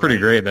sounds about right. It's pretty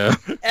great, though.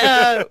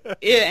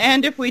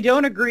 And if we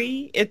don't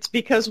agree, it's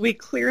because we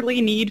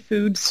clearly need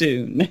food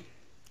soon.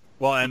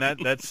 Well, and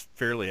that's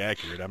fairly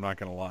accurate. I'm not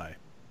going to lie.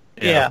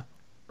 Yeah.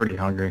 Pretty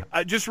hungry.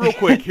 Just real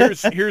quick,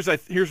 here's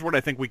what I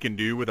think we can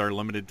do with our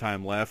limited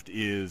time left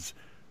is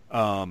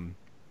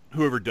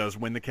whoever does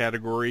win the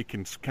category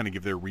can kind of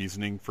give their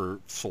reasoning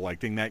for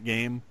selecting that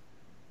game.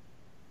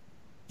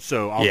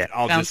 So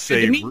I'll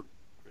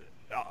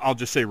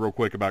just say real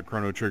quick about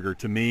Chrono Trigger.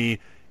 To me,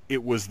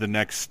 it was the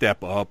next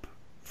step up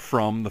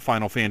from the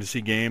Final Fantasy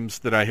games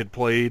that I had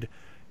played.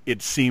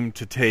 It seemed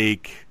to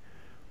take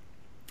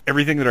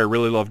everything that I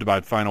really loved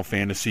about Final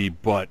Fantasy,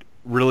 but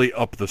really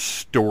up the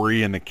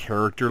story and the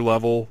character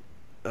level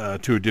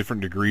to a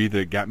different degree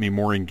that got me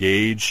more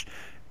engaged.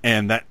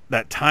 And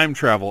that time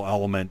travel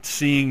element,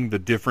 seeing the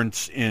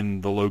difference in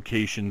the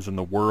locations and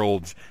the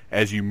worlds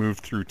as you move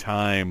through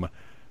time,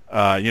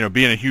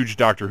 being a huge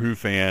Doctor Who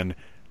fan,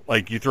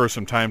 like you throw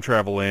some time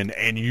travel in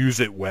and use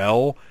it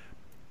well,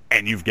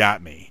 and you've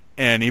got me.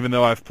 And even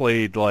though I've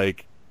played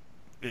like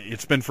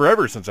it's been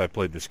forever since I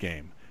played this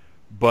game,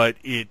 but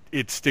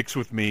it sticks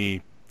with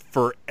me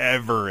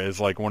forever as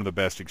like one of the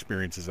best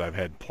experiences I've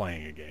had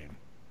playing a game.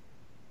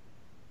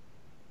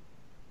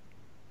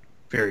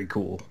 Very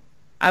cool.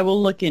 I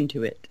will look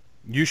into it.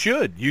 You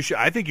should.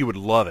 I think you would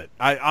love it.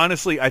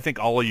 I think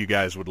all of you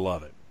guys would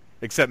love it,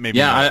 except maybe.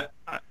 Yeah,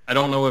 I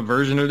don't know what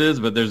version it is,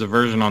 but there's a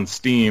version on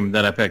Steam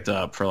that I picked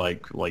up for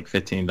like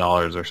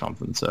 $15 or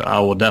something. So I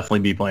will definitely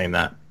be playing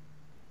that.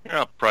 Yeah,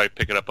 I'll probably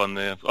pick it up on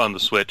the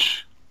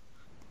Switch.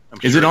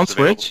 Is it on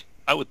Switch?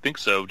 I would think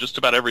so. Just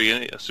about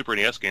every Super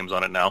NES game's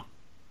on it now.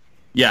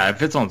 Yeah,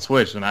 if it's on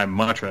Switch, then I'd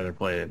much rather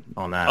play it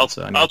on that.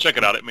 I'll check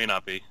it out. It may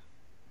not be.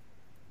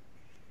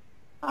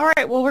 All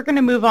right, well, we're going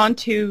to move on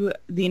to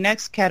the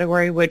next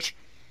category, which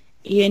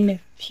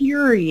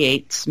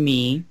infuriates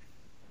me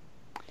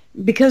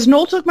because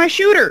Noel took my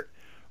shooter.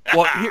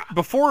 Well,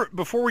 before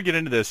we get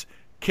into this,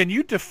 can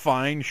you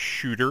define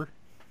shooter?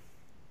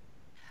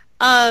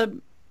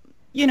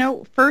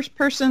 First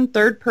person,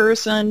 third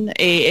person,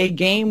 a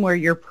game where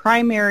your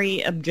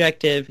primary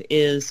objective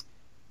is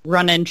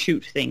run and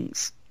shoot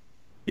things.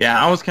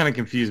 Yeah, I was kind of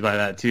confused by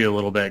that too a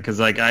little bit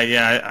because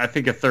I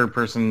think a third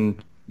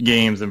person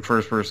games and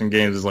first person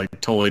games is like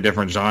totally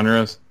different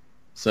genres.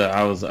 So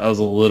I was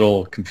a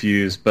little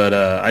confused, but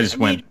I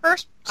went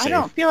first. safe. I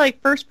don't feel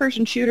like first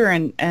person shooter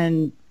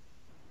and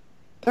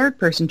third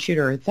person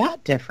shooter are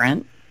that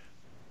different.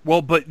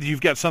 Well, but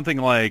you've got something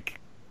like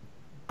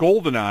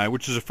GoldenEye,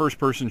 which is a first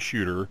person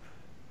shooter.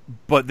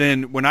 But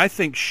then when I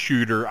think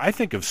shooter, I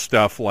think of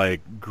stuff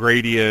like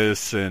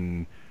Gradius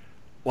and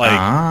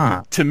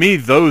to me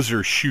those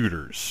are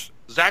shooters.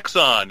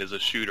 Zaxxon is a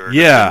shooter.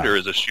 Yeah. Defender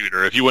is a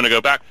shooter, if you want to go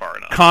back far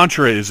enough.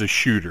 Contra is a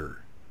shooter.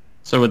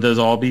 So would those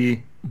all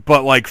be?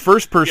 But like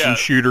first-person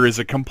shooter is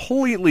a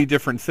completely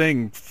different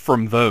thing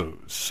from those.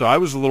 So I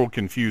was a little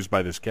confused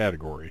by this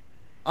category.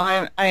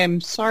 I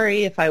am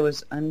sorry if I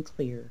was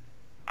unclear.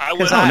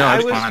 It's fine.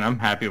 I'm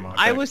happy with my pick.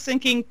 I was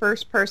thinking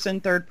first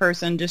person, third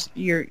person, just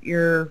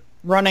your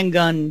run and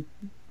gun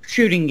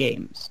shooting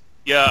games.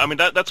 Yeah, I mean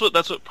that's what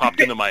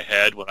popped into my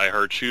head when I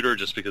heard shooter,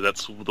 just because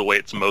that's the way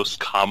it's most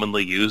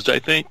commonly used. I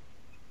think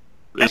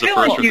is a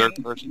first or third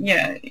person.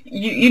 Yeah,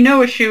 you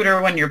know a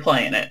shooter when you're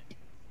playing it.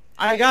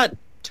 I got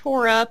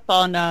tore up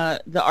on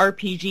the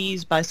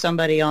RPGs by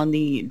somebody on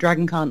the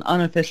DragonCon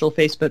unofficial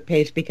Facebook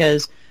page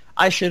because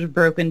I should have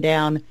broken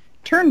down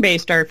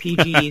turn-based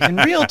RPGs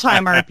and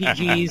real-time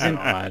RPGs, and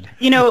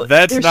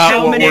that's not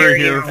so what we're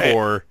here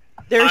for.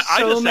 There's I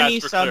so just many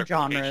asked for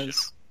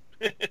subgenres.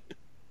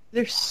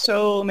 There's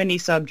so many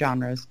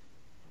subgenres.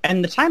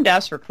 And the time to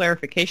ask for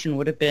clarification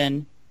would have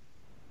been,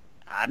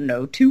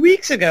 2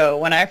 weeks ago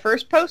when I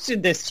first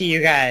posted this to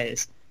you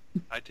guys.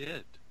 I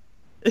did.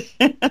 That's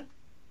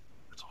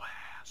why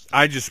I asked.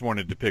 I just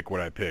wanted to pick what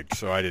I picked,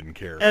 so I didn't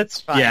care.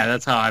 That's fine. Yeah,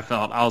 that's how I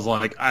felt. I was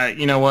like,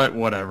 you know what?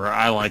 Whatever.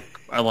 I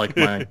like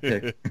my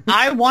pick.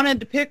 I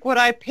wanted to pick what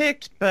I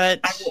picked, but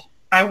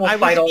I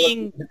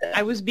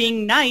was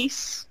being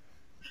nice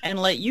and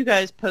let you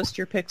guys post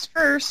your picks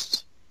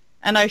first.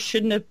 And I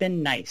shouldn't have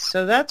been nice.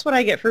 So that's what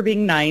I get for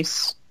being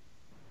nice.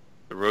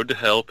 The road to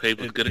hell paved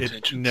with good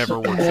intentions. It never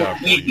works out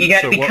for you. You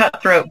got to be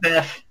cutthroat,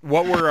 Beth.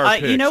 What were our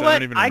picks? You know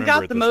what? I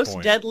got the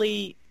most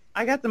deadly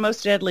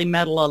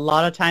medal a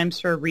lot of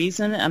times for a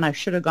reason, and I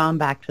should have gone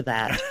back to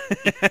that.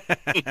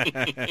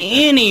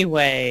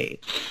 Anyway,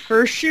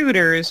 for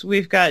shooters,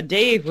 we've got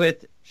Dave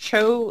with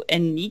Cho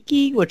and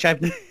Nikki, which I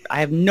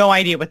have no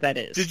idea what that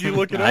is. Did you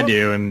look it up? I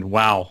do, and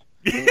wow.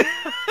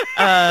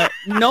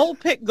 Noel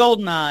picked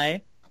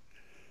GoldenEye.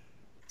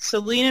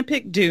 Selena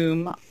picked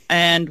Doom,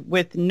 and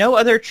with no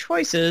other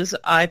choices,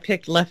 I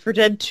picked Left 4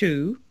 Dead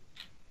 2,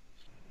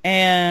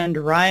 and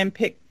Ryan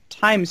picked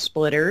Time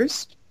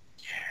Splitters.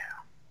 Yeah.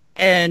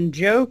 And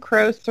Joe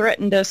Crow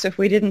threatened us if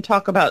we didn't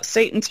talk about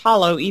Satan's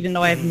Hollow, even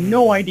though I have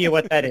no idea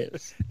what that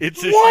is.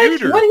 It's a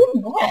shooter. What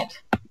is that?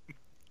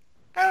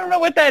 I don't know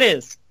what that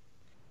is.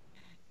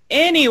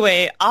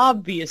 Anyway,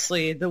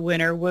 obviously, the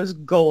winner was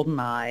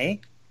GoldenEye.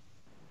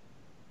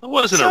 It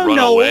wasn't a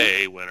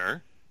runaway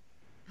winner.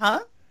 Huh?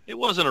 It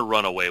wasn't a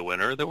runaway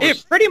winner.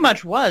 It pretty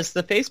much was.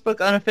 The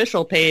Facebook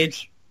unofficial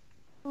page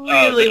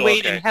really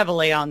weighed in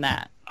heavily on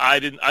that. I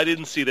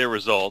didn't see their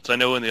results. I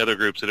know in the other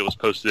groups that it was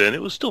posted in,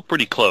 it was still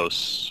pretty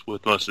close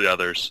with most of the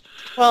others.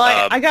 Well,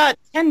 I got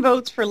 10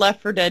 votes for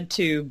Left 4 Dead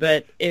 2,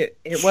 but it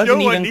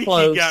wasn't even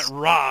close. Got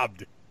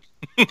robbed.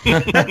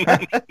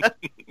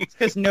 It's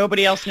because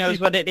nobody else knows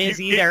what it is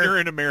either.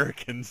 Ignorant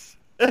Americans.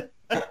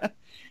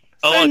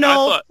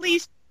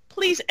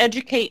 Please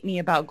educate me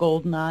about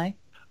GoldenEye.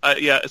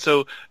 Yeah,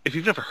 so if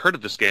you've never heard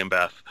of this game,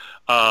 Beth,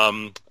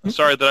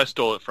 sorry that I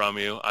stole it from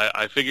you.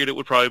 I figured it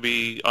would probably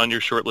be on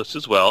your short list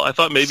as well. I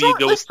thought maybe you'd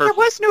go with Perfect.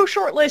 There was no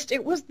short list.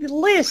 It was the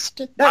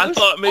list. I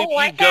thought maybe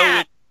you'd go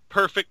with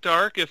Perfect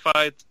Dark if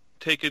I'd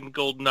taken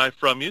GoldenEye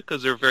from you,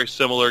 because they're very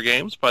similar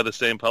games by the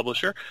same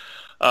publisher.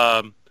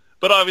 But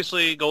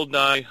obviously,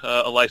 GoldenEye,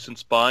 a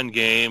licensed Bond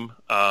game.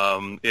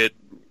 It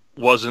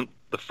wasn't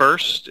the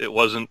first. It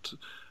wasn't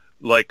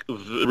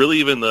really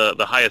even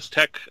the highest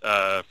tech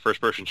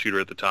first-person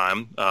shooter at the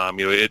time.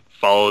 It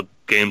followed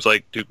games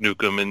like Duke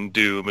Nukem and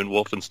Doom and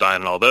Wolfenstein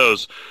and all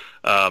those.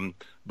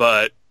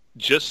 But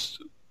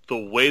just the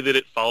way that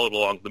it followed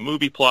along the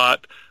movie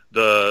plot,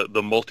 the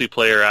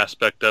multiplayer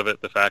aspect of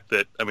it, the fact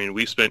that, I mean,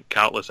 we spent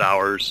countless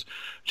hours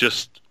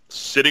just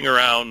sitting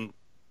around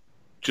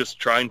just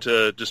trying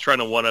to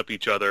one up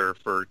each other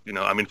for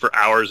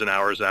hours and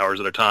hours and hours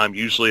at a time,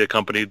 usually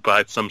accompanied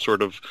by some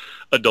sort of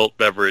adult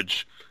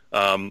beverage.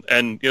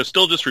 And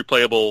still just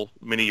replayable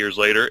many years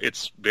later.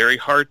 It's very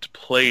hard to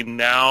play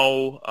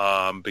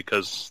now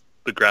because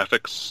the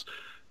graphics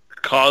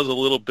cause a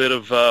little bit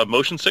of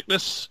motion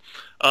sickness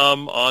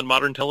on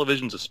modern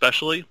televisions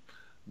especially.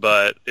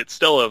 But it's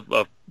still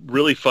a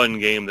really fun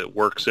game that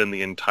works in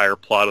the entire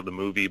plot of the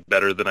movie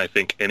better than I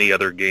think any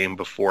other game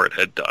before it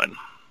had done.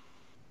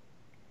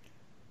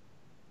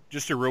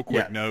 Just a real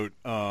quick note.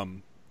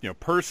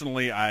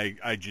 Personally,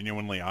 I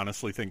genuinely,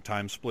 honestly think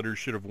Time Splitters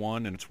should have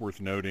won, and it's worth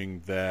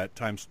noting that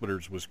Time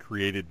Splitters was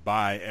created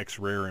by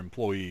ex-Rare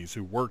employees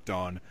who worked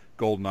on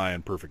GoldenEye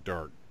and Perfect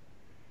Dark.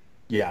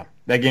 Yeah,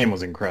 that game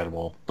was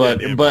incredible.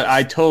 But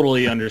I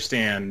totally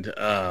understand.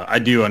 I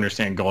do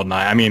understand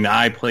GoldenEye. I mean,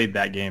 I played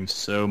that game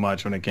so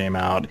much when it came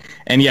out,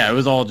 and yeah, it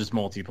was all just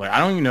multiplayer. I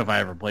don't even know if I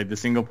ever played the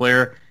single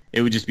player.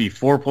 It would just be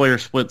 4-player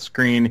split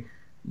screen,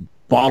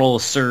 bottle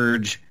of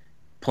Surge,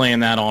 playing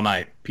that all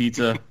night.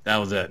 Pizza, that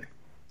was it.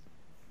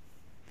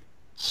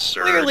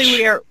 Surge.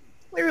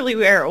 Clearly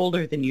we are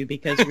older than you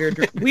because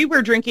we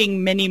were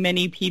drinking many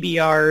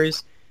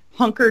PBRs,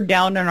 hunkered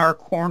down in our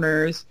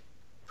corners,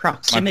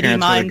 proximity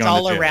mines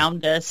all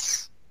around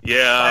us.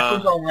 Yeah.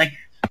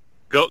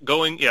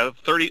 Going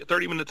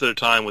 30 minutes at a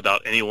time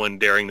without anyone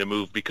daring to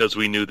move because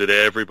we knew that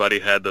everybody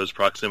had those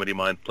proximity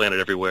mines planted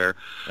everywhere.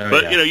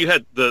 You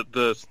had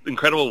the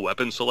incredible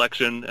weapon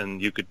selection,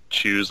 and you could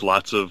choose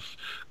lots of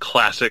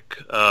classic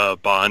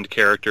Bond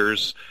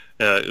characters,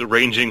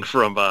 ranging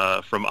from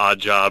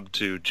Oddjob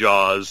to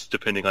Jaws,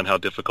 depending on how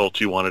difficult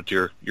you wanted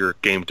your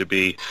game to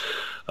be.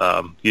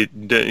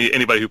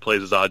 Anybody who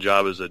plays as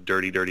Oddjob is a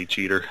dirty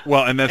cheater.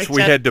 Well, and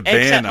we had to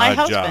ban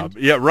Oddjob.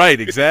 Yeah, right,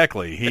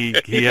 exactly. He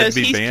had to be banned.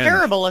 He's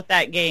terrible at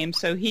that game,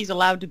 so he's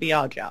allowed to be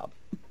Oddjob.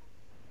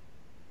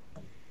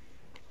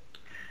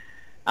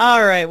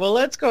 All right, well,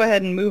 let's go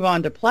ahead and move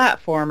on to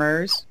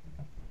platformers.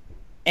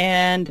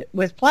 And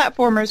with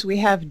platformers, we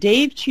have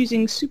Dave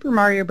choosing Super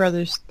Mario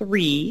Bros.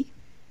 3,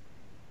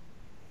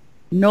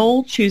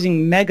 Noel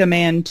choosing Mega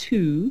Man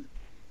 2,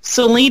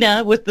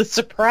 Selena with the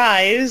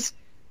surprise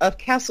of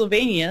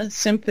Castlevania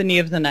Symphony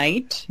of the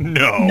Night.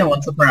 No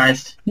one's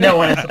surprised. No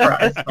one is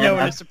surprised. No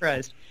one is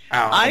surprised.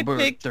 I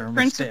picked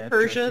Prince of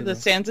Persia, The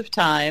Sands of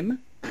Time,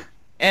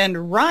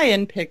 and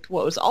Ryan picked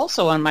what was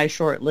also on my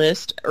short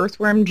list,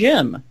 Earthworm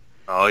Jim.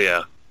 Oh,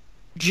 yeah.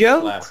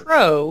 Joe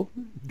Crow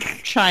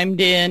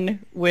chimed in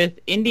with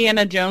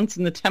Indiana Jones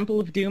and the Temple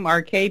of Doom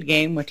arcade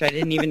game, which I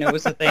didn't even know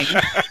was a thing.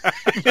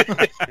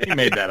 He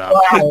made that up.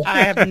 Wow.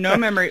 I have no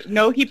memory.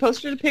 No, he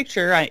posted a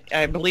picture.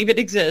 I believe it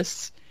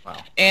exists. Wow.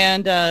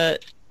 And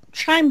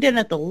chimed in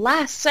at the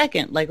last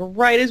second, like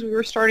right as we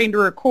were starting to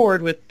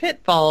record with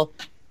Pitfall,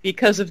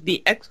 because of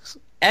the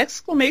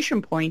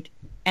exclamation point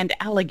and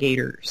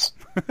alligators.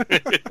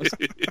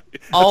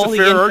 All the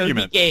info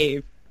argument he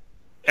gave.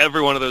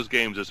 Every one of those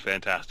games is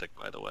fantastic,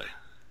 by the way.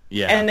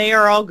 Yeah. And they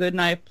are all good, and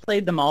I've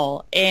played them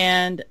all.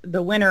 And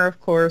the winner,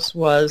 of course,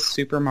 was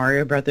Super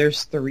Mario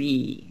Brothers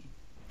 3.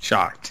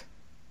 Shocked.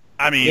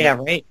 I mean, yeah,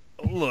 right.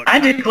 Look, I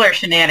declare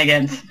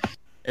shenanigans.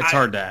 It's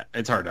hard to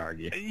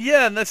argue.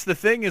 Yeah, and that's the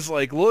thing is,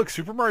 like, look,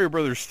 Super Mario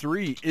Brothers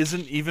 3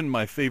 isn't even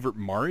my favorite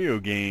Mario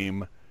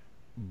game,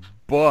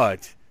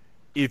 but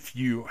if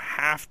you're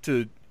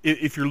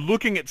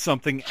looking at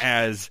something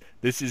as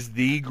this is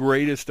the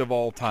greatest of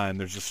all time,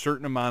 there's a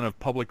certain amount of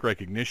public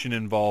recognition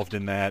involved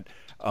in that.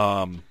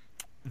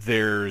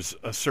 There's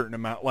a certain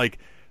amount, like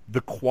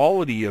the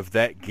quality of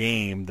that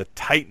game, the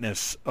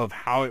tightness of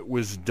how it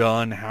was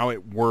done, how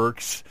it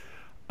works.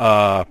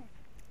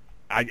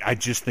 I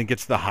just think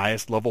it's the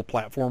highest level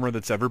platformer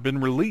that's ever been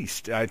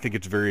released. I think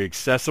it's very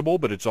accessible,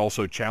 but it's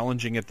also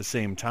challenging at the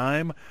same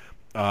time.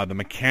 The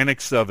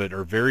mechanics of it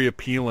are very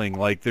appealing.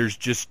 Like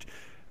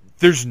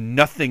there's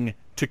nothing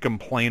to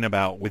complain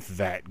about with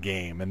that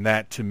game, and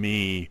that to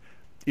me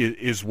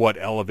is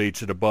what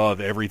elevates it above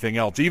everything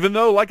else. Even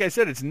though, like I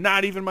said, it's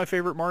not even my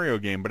favorite Mario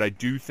game, but I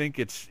do think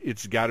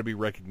it's got to be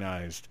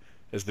recognized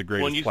as the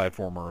greatest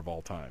platformer of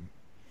all time.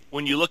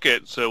 When you look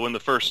at when the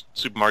first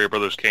Super Mario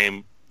Brothers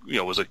came,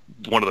 was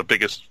one of the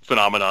biggest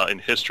phenomena in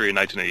history in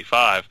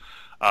 1985.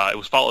 It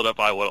was followed up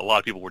by what a lot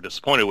of people were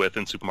disappointed with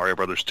in Super Mario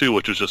Brothers 2,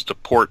 which was just a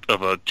port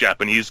of a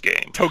Japanese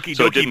game. Toki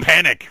Doki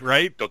Panic,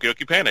 right? Doki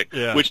Doki Panic,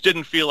 which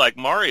didn't feel like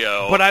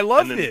Mario. But I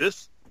loved it.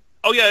 It's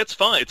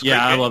fun. It's a great game.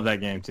 I love that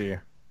game too.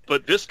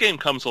 But this game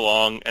comes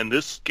along, and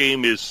this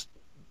game is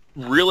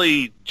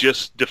really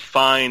just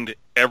defined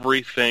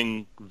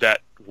everything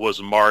that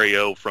was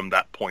Mario from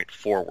that point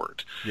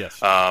forward.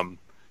 Yes.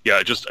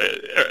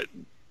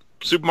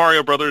 Super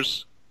Mario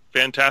Brothers,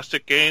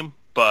 fantastic game,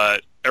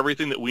 but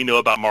everything that we know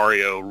about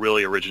Mario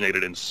really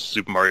originated in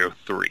Super Mario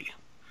 3.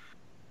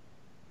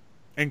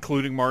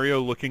 Including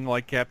Mario looking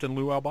like Captain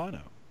Lou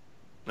Albano.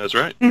 That's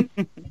right.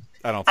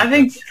 I don't think, I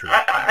think that's true.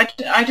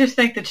 I just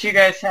think that you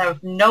guys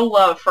have no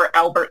love for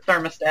Albert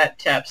Thermostat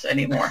Tepes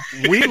anymore.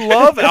 We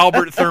love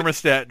Albert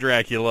Thermostat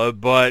Dracula,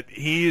 but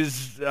he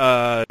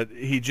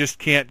just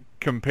can't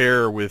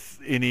compare with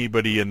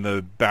anybody in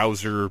the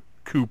Bowser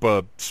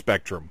Koopa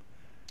spectrum.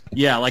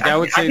 Yeah, like I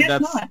would say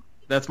guess not.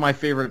 that's my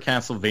favorite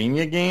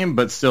Castlevania game,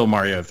 but still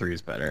Mario 3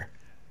 is better.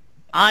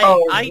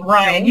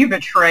 Ryan, you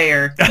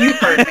betrayer. You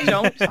hurt me.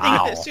 don't think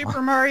Wow. that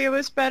Super Mario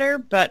is better,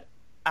 but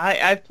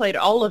I've played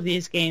all of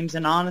these games,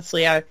 and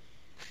honestly,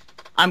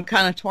 I'm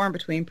kind of torn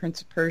between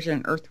Prince of Persia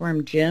and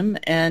Earthworm Jim,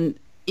 and,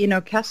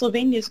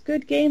 Castlevania's a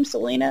good game,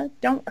 Selena.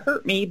 Don't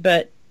hurt me,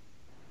 but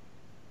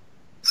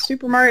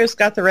Super Mario's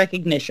got the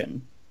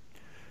recognition.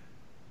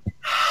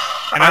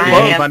 And I I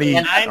love am anybody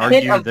in a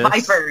argue pit of this.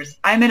 vipers.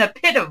 I'm in a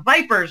pit of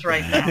vipers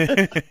right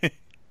now.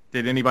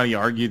 Did anybody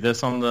argue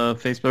this on the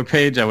Facebook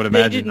page? I would They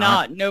imagine did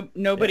not.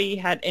 Nobody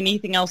had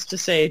anything else to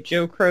say.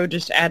 Joe Crow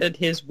just added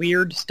his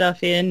weird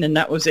stuff in, and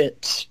that was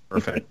it.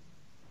 Perfect.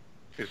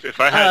 If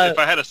I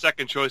had a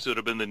second choice, it would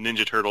have been the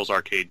Ninja Turtles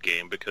arcade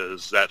game,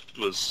 because that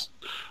was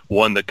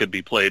one that could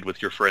be played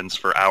with your friends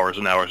for hours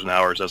and hours and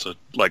hours as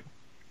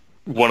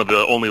one of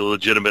the only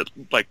legitimate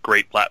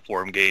great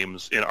platform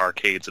games in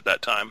arcades at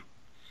that time.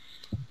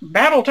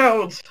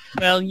 Battletoads.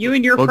 Well, you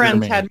and your Booger friends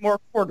Man. had more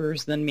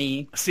quarters than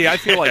me. See, I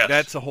feel like Yes.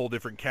 that's a whole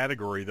different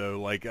category,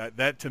 though. Like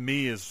that to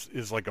me is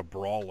like a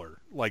brawler.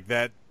 Like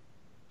that.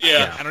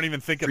 Yeah. I don't even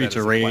think of Streets that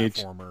as of a Rage.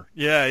 platformer.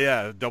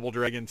 Yeah, Double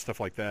Dragon,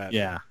 stuff like that.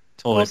 Yeah,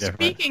 totally Well,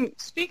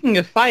 different. speaking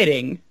of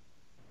fighting,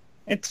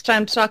 it's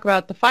time to talk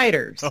about the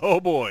fighters.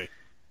 Oh boy.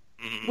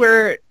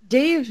 Where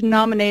Dave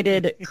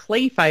nominated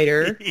Clay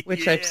Fighter,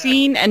 which I've Yeah.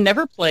 seen and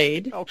never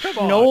played. Oh, come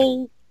on.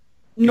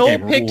 Noel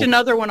game picked rule.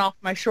 another one off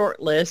my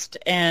short list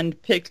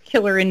and picked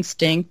Killer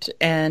Instinct,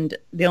 and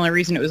the only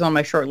reason it was on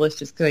my short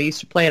list is because I used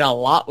to play it a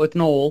lot with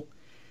Noel.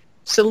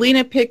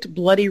 Selena picked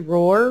Bloody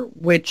Roar,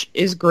 which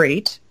is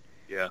great.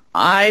 Yeah.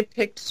 I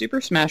picked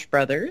Super Smash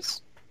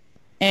Brothers,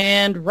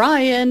 and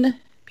Ryan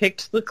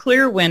picked the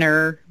clear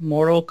winner,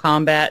 Mortal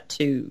Kombat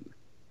 2.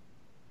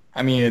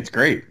 I mean, it's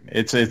great.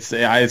 It's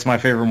my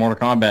favorite Mortal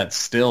Kombat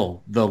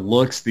still. The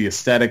looks, the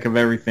aesthetic of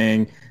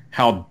everything,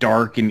 how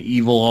dark and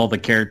evil all the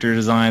character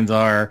designs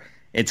are.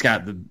 It's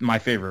got my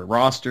favorite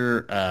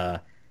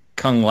roster.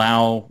 Kung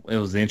Lao, it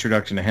was the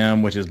introduction to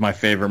him, which is my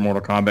favorite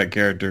Mortal Kombat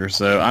character.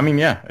 So, I mean,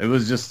 yeah, it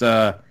was just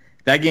that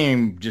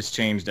game just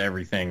changed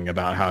everything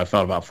about how I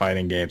felt about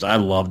fighting games. I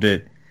loved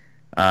it.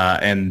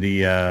 And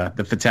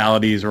the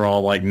fatalities are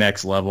all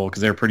next level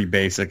because they're pretty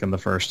basic in the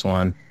first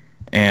one.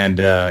 And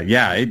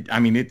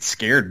it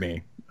scared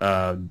me.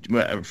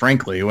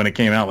 Frankly, when it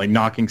came out,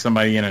 knocking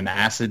somebody in an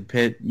acid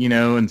pit,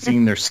 and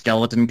seeing their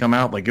skeleton come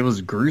out, it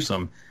was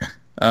gruesome.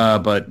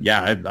 But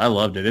yeah, I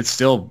loved it.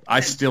 I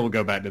still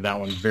go back to that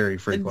one very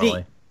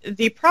frequently.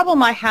 The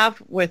problem I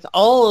have with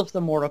all of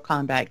the Mortal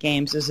Kombat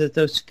games is that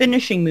those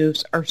finishing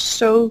moves are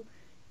so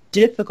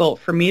difficult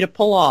for me to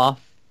pull off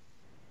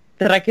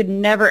that I could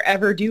never,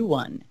 ever do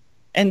one.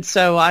 And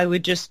so I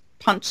would just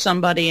punch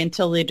somebody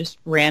until they just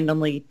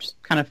randomly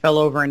just kind of fell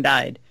over and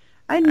died.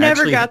 I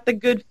never got the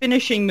good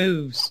finishing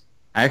moves.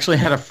 I actually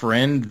had a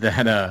friend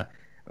that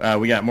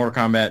we got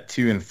Mortal Kombat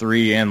 2 and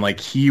 3, and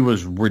he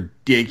was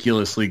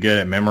ridiculously good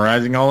at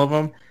memorizing all of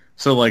them.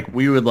 So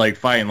we would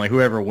fight, and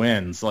whoever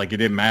wins, it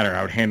didn't matter.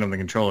 I would hand him the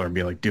controller and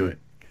be like, "Do it,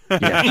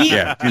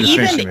 yeah, do the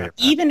finishing move."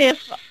 Even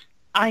if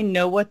I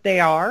know what they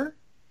are,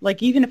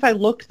 even if I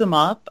looked them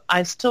up,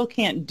 I still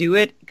can't do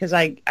it because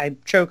I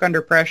choke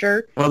under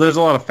pressure. Well, there's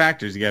a lot of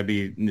factors. You got to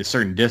be in a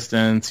certain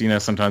distance.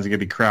 Sometimes you got to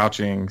be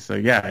crouching. So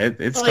yeah,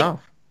 it's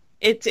tough.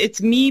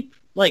 It's me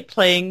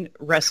playing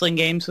wrestling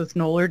games with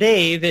Noel or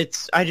Dave.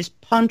 I just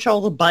punch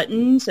all the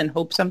buttons and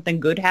hope something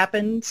good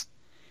happens,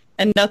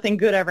 and nothing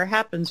good ever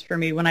happens for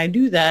me when I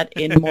do that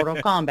in Mortal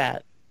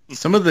Kombat.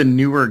 Some of the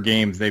newer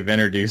games they've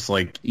introduced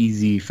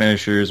easy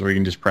finishers where you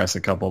can just press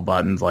a couple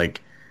buttons,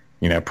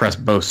 press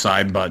both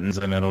side buttons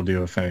and it'll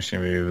do a finishing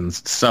move and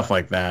stuff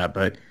like that.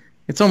 But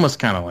it's almost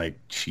kind of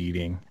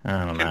cheating.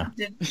 I don't know.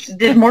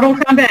 Did Mortal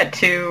Kombat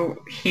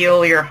 2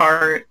 heal your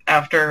heart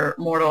after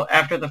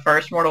the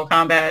first Mortal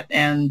Kombat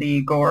and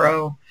the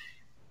Goro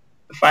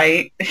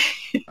fight?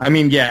 I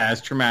mean, yeah,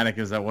 as traumatic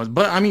as that was.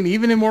 But, I mean,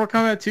 even in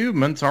Mortal Kombat 2,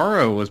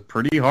 Montaro was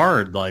pretty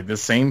hard. The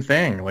same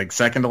thing.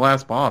 Second to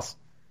last boss.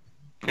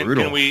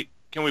 Brutal.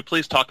 Can we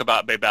please talk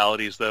about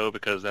babalities, though?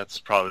 Because that's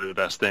probably the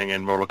best thing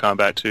in Mortal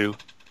Kombat 2.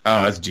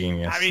 Oh, that's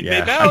genius. I mean,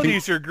 yeah.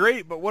 babalities are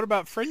great, but what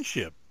about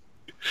friendship?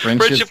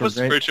 Friendship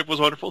was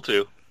wonderful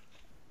too.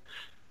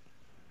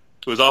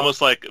 It was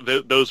almost like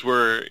those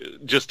were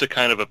just to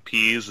kind of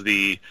appease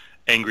the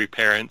angry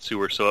parents who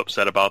were so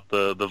upset about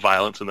the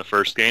violence in the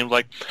first game.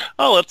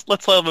 Let's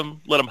let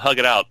them hug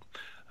it out.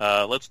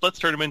 Let's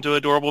turn them into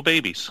adorable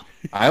babies.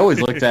 I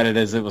always looked at it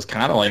as it was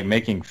kind of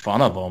making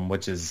fun of them,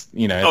 which is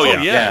it's Oh,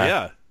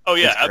 yeah. Oh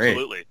yeah, It's great.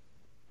 absolutely.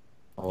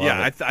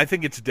 I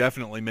think it's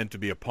definitely meant to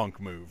be a punk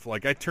move.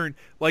 I turned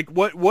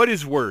what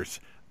is worse?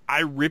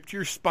 I ripped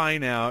your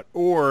spine out,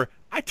 or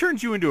I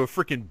turned you into a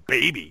freaking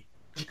baby.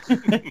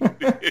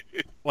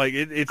 Like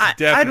it's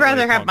definitely. I'd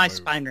rather a have punk my move.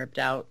 spine ripped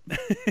out.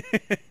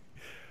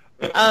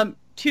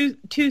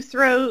 To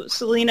throw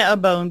Selena a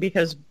bone,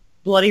 because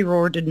Bloody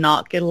Roar did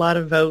not get a lot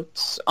of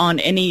votes on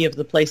any of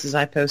the places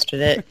I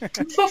posted it.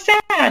 It's so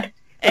sad.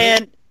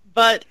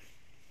 But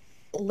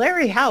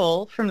Larry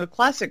Howell from the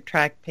Classic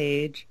Track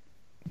page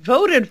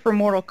voted for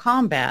Mortal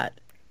Kombat,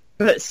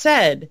 but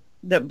said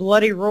that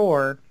Bloody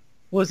Roar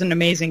was an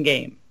amazing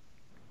game.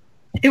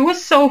 It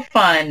was so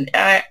fun.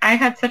 I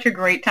had such a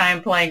great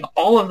time playing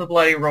all of the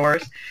Bloody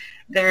Roars.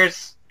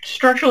 There's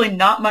structurally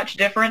not much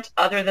difference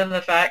other than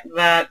the fact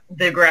that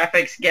the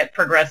graphics get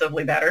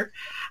progressively better.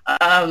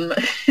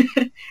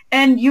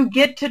 And you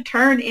get to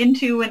turn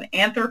into an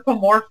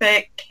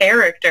anthropomorphic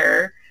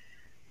character,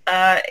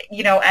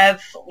 as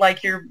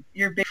like your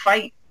big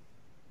fight,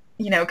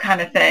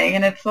 kind of thing.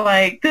 And it's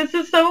like, this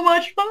is so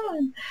much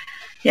fun.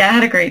 Yeah, I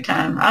had a great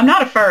time. I'm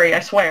not a furry, I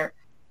swear.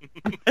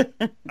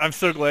 I'm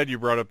so glad you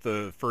brought up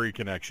the furry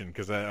connection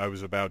because I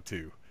was about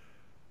to.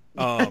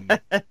 Mortal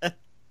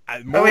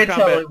Kombat.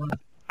 Totally was.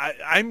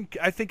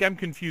 I think I'm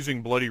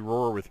confusing Bloody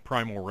Roar with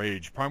Primal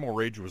Rage. Primal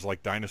Rage was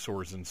like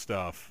dinosaurs and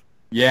stuff.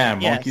 Yeah,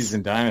 Yes. monkeys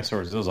and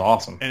dinosaurs. It was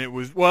awesome. And it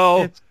was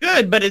It's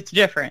good, but it's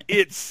different.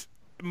 it's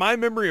my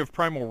memory of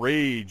Primal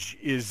Rage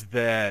is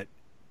that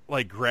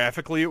like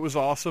graphically it was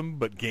awesome,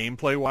 but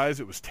gameplay wise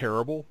it was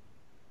terrible.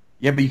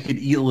 Yeah, but you could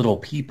eat little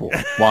people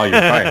while you're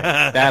fighting.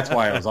 That's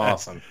why it was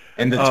awesome.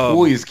 And the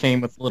toys came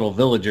with little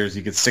villagers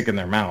you could stick in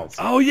their mouths.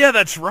 Oh yeah,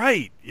 that's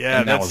right. Yeah,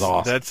 And that was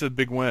awesome. That's a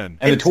big win.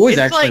 And the toys it's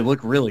actually like-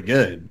 look really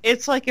good.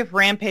 It's like if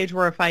Rampage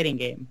were a fighting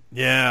game.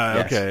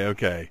 Yeah, Yes.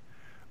 okay.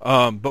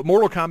 But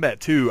Mortal Kombat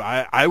 2,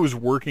 I was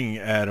working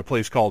at a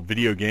place called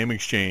Video Game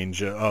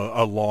Exchange,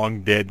 a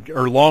long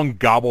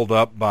gobbled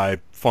up by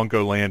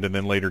Funko Land and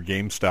then later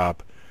GameStop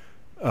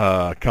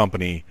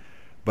company.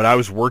 But I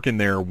was working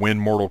there when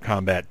Mortal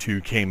Kombat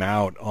 2 came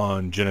out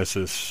on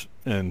Genesis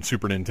and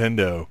Super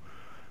Nintendo,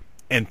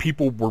 and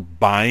people were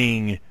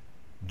buying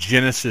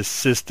Genesis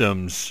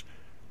systems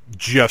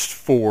just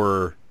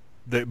for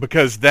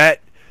because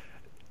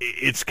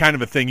it's kind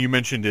of a thing. You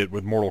mentioned it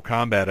with Mortal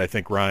Kombat, I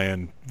think,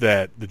 Ryan,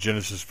 that the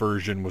Genesis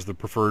version was the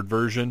preferred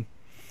version.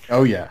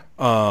 Oh, yeah.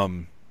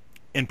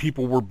 And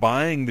people were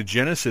buying the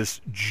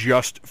Genesis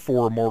just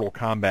for Mortal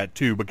Kombat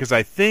 2 because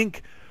I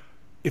think,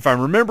 if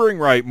I'm remembering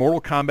right, Mortal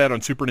Kombat on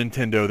Super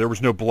Nintendo, there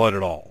was no blood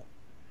at all.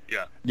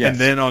 Yeah. Yes. And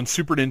then on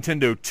Super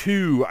Nintendo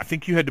 2, I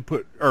think you had to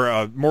put,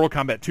 or Mortal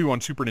Kombat 2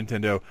 on Super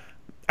Nintendo,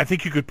 I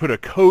think you could put a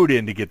code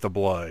in to get the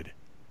blood.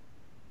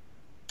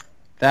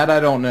 That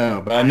I don't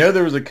know, but I know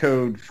there was a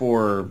code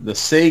for the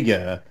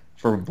Sega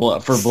for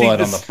blood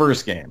on the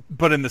first game.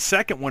 But in the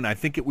second one, I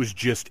think it was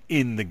just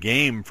in the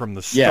game from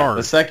the Yeah, start.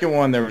 the second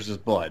one there was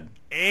just blood.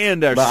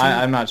 And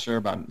I'm not sure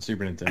about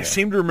Super Nintendo. I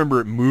seem to remember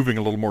it moving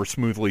a little more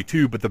smoothly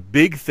too, but the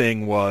big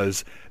thing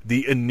was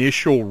the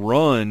initial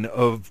run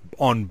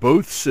on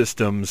both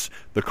systems,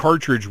 the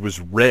cartridge was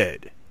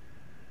red.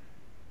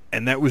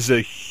 And that was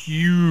a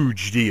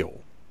huge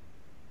deal.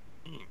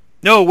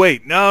 No,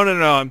 wait. No.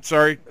 I'm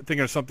sorry. I'm thinking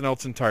of something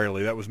else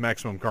entirely. That was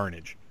Maximum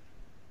Carnage.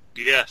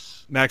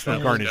 Yes. Maximum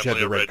That was Carnage had the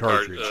definitely a red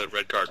cartridge.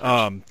 red cartridge.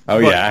 Oh,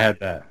 but- yeah, I had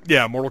that.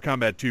 Yeah, Mortal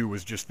Kombat 2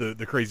 was just the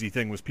crazy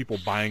thing was people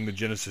buying the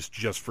Genesis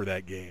just for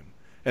that game.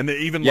 And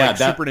even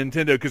Super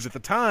Nintendo, because at the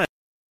time,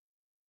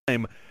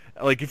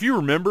 like if you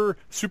remember,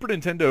 Super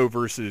Nintendo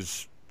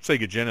versus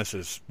Sega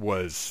Genesis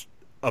was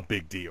a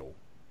big deal.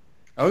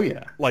 Oh,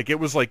 yeah. Like it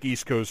was like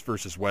East Coast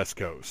versus West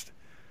Coast.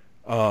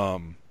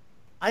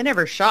 I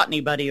never shot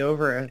anybody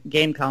over a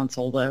game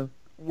console, though.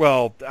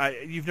 Well,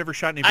 you've never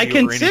shot anybody I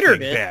over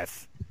considered anything, it.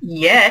 Beth.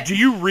 Yeah. Do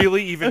you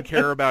really even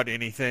care about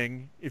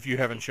anything if you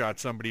haven't shot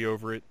somebody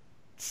over it?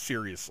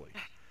 Seriously.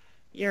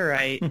 You're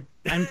right.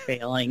 I'm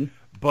failing.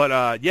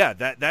 But yeah,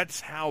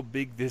 that's how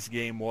big this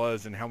game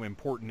was and how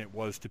important it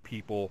was to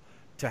people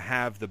to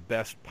have the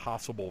best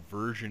possible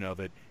version of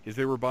it. Is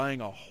they were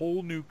buying a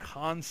whole new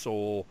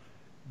console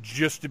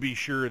just to be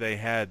sure they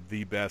had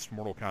the best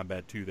Mortal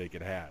Kombat 2 they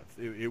could have.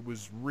 It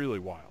was really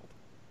wild.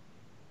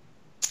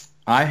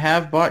 I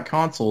have bought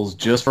consoles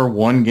just for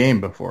one game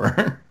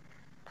before.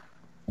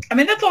 I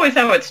mean, that's always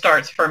how it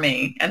starts for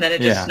me, and then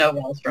it just Yeah.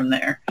 snowballs from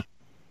there.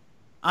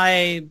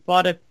 I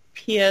bought a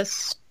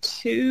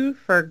PS2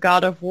 for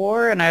God of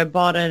War, and I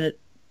bought a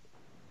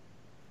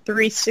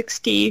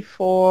 360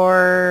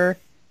 for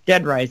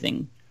Dead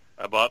Rising.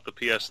 I bought the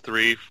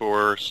PS3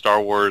 for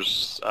Star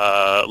Wars,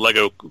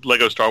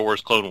 Lego Star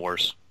Wars Clone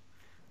Wars.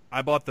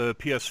 I bought the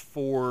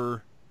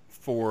PS4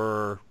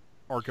 for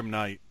Arkham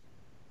Knight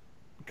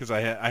because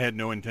I had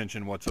no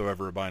intention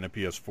whatsoever of buying a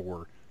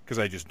PS4 because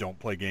I just don't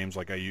play games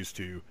like I used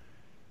to.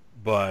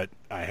 But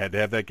I had to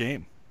have that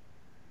game.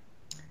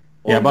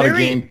 Yeah, Well,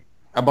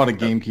 I bought a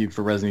GameCube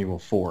for Resident Evil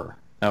 4.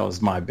 That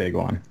was my big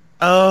one.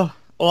 Oh,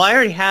 well, I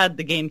already had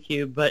the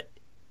GameCube, but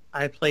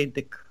I played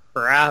the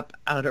crap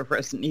out of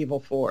Resident Evil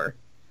 4.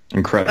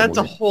 Incredible. That's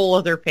a whole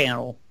other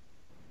panel.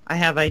 I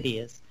have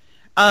ideas.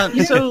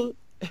 So,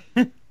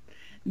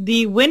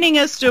 the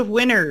winningest of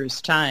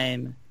winners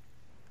time.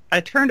 I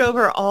turned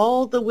over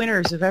all the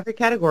winners of every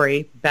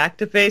category back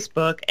to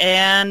Facebook,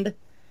 and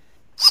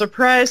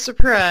Surprise,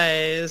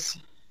 surprise.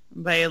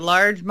 By a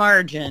large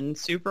margin,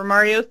 Super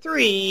Mario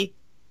 3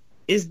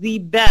 is the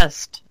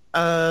best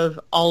of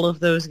all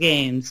of those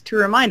games. To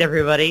remind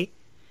everybody,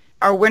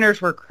 our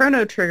winners were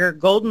Chrono Trigger,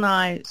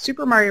 GoldenEye,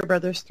 Super Mario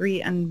Bros.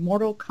 3, and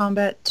Mortal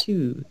Kombat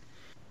 2.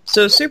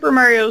 So Super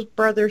Mario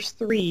Bros.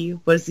 3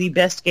 was the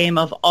best game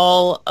of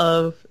all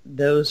of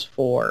those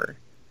four.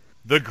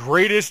 The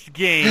greatest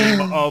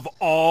game of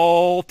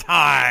all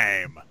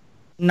time.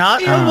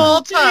 Not of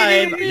all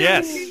time.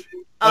 Yes.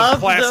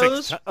 Of classic,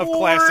 those of four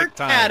classic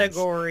times.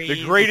 categories.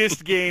 The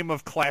greatest game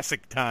of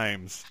classic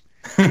times.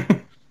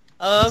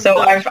 Of So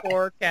those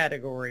four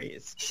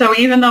categories. So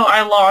even though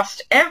I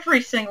lost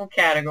every single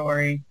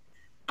category,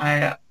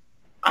 I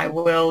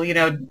will,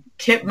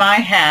 tip my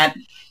hat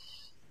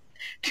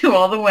to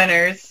all the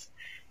winners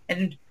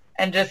and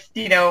just,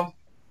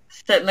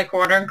 sit in the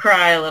corner and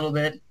cry a little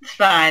bit. It's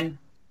fine.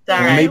 It's all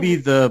right. Maybe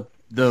the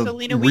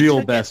Selena, we real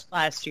took best it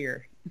last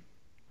year.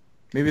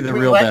 maybe the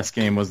Wait, real what? best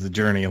game was the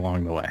journey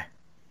along the way.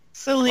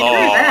 Selena, Screw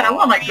that. I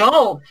want my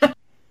gold.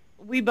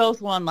 we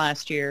both won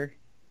last year.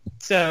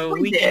 So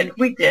We did.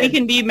 We did.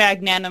 can be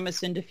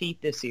magnanimous in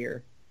defeat this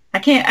year. I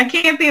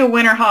can't be a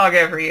winner hog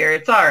every year.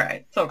 It's all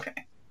right. It's okay.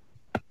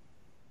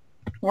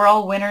 We're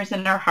all winners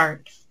in our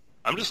hearts.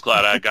 I'm just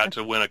glad I got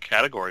to win a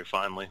category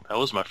finally. That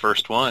was my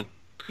first one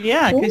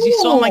Yeah, because you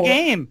stole my Ooh.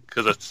 game.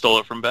 because I stole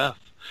it from Beth.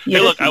 Yes,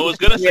 Hey, look, I was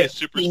gonna say yes,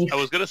 yes. I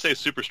was gonna say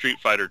Super Street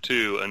Fighter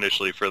 2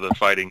 initially for the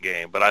fighting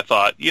game, but I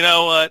thought, you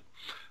know what?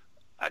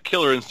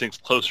 Killer Instinct's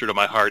closer to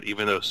my heart,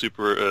 even though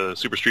Super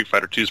Street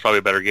Fighter 2 is probably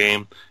a better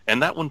game,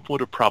 and that one would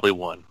have probably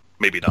won.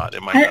 Maybe not.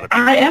 It might not have been.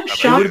 I am It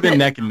shocked would have been that-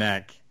 neck and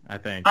neck, I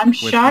think. I'm with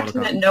shocked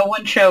Mortal that Kombat. no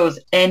one chose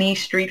any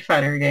Street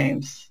Fighter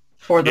games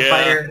for the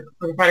Yeah.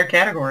 fighter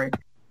category.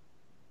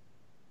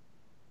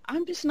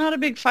 I'm just not a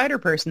big fighter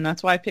person.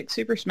 That's why I picked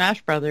Super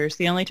Smash Brothers.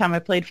 The only time I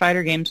played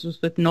fighter games was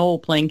with Noel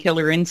playing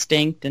Killer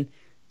Instinct, and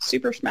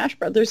Super Smash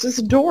Brothers is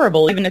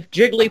adorable, even if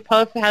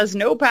Jigglypuff has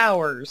no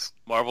powers.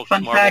 Marvel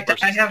Fun fact,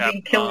 versus I have the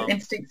Capcom. Killer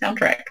Instinct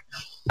soundtrack.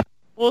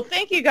 Well,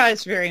 thank you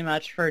guys very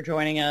much for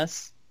joining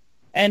us.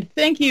 And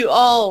thank you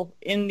all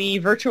in the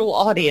virtual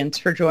audience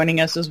for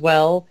joining us as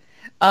well.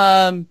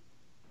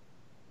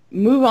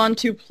 Move on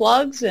to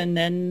plugs and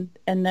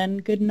then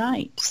good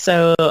night.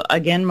 So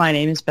again, my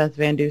name is Beth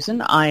Van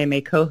Dusen. I am a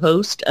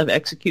co-host of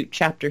Execute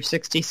Chapter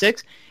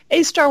 66,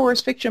 a Star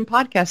Wars fiction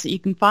podcast that you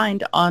can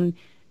find on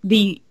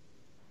the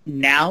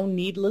Now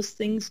Needless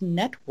Things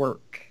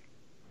Network.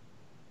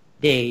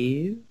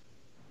 Dave?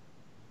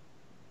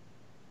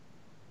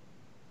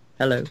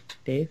 Hello,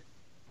 Dave?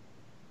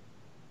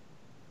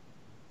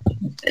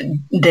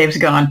 Dave's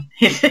gone.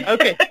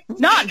 Okay,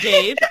 not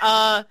Dave.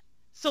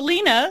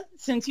 Selena,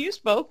 since you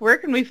spoke, where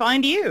can we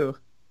find you?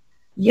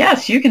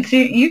 Yes, you can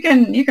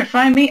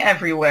find me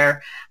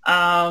everywhere.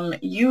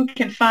 You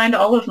can find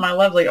all of my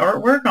lovely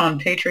artwork on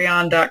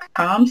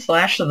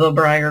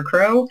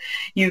patreon.com/thebriarcrow.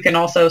 You can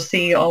also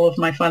see all of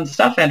my fun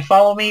stuff and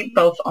follow me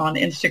both on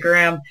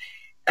Instagram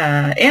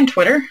and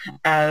Twitter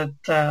at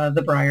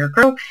The Briar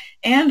Crow.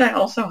 And I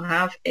also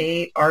have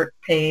a art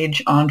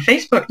page on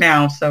Facebook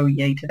now, so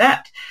yay to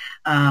that.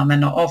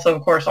 And also,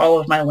 of course, all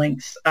of my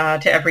links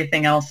to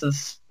everything else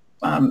is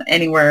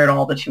anywhere at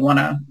all that you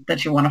wanna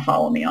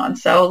follow me on.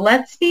 So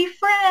let's be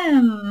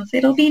friends.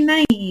 It'll be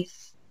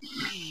nice.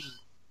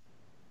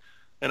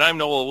 And I'm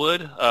Noel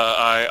Wood.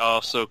 I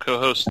also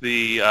co-host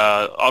the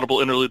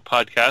Audible Interlude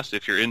podcast.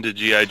 If you're into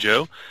G.I.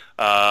 Joe,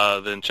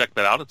 then check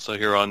that out. It's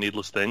here on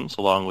Needless Things,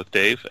 along with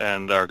Dave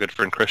and our good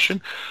friend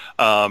Christian.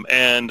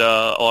 And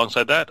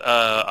alongside that,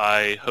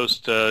 I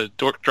host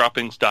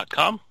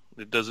dorkdroppings.com.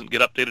 It doesn't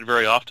get updated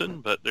very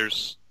often, but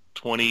there's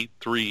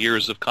 23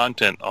 years of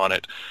content on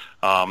it.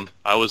 My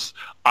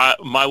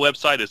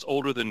website is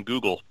older than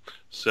Google,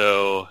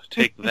 so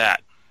take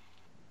that.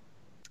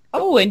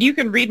 Oh, and you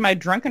can read my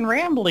drunken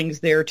ramblings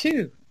there,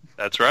 too.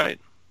 That's right.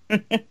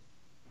 And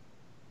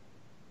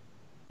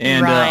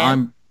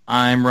Ryan.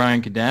 I'm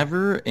Ryan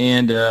Cadaver,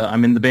 and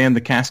I'm in the band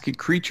The Casket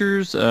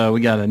Creatures.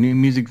 We got a new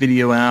music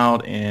video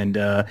out,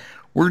 and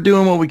we're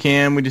doing what we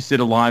can. We just did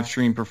a live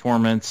stream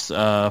performance,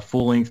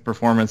 full-length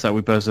performance that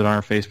we posted on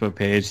our Facebook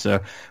page. So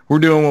we're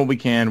doing what we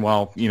can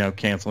while,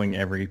 canceling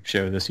every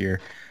show this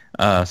year.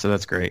 So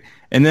that's great.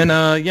 And then,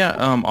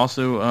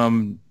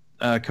 also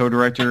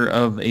co-director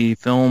of a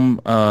film,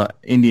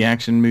 indie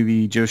action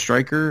movie, Joe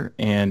Stryker,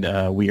 and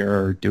we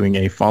are doing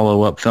a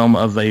follow-up film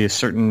of a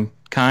certain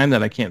kind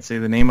that I can't say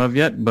the name of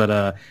yet,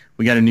 but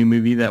we got a new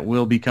movie that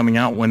will be coming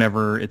out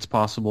whenever it's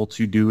possible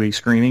to do a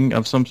screening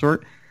of some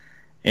sort.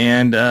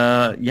 And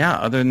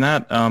other than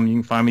that, you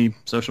can find me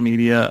social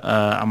media.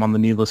 I'm on the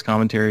Needless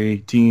Commentary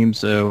team,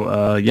 so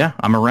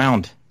I'm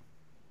around.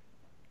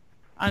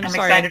 I'm I'm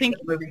sorry, excited for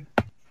the movie.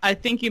 I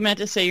think you meant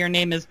to say your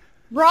name is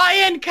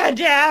Ryan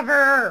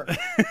Cadaver.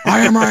 I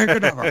am Ryan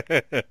Cadaver.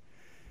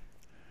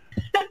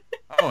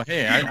 Oh,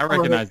 hey, I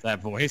recognize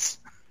that voice.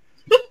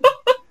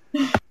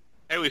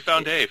 Hey, we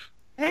found Dave.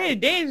 Hey,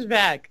 Dave's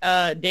back.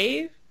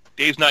 Dave?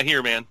 Dave's not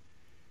here, man.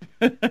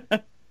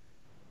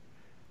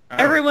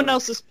 Everyone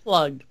else is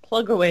plugged.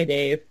 Plug away,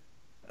 Dave.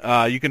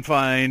 You can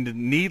find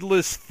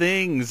Needless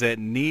Things at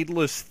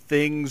Needless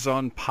Things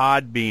on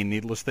Podbean,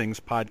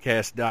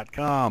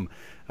 needlessthingspodcast.com.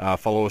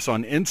 Follow us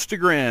on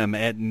Instagram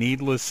at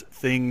Needless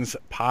Things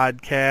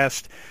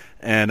Podcast.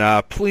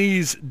 And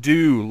please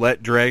do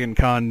let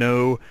DragonCon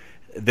know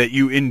that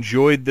you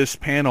enjoyed this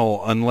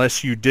panel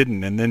unless you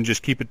didn't, and then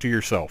just keep it to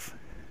yourself.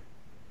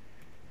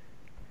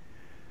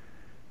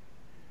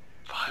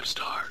 5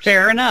 stars.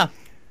 Fair enough.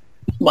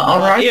 Well, all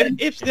right.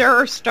 If there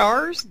are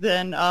stars,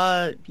 then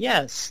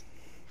yes,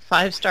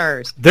 5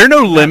 stars. There are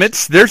no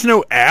limits. There's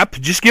no app.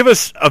 Just give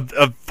us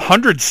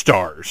 100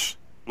 stars.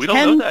 We don't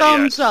 10 know that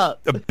thumbs yet. up.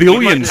 1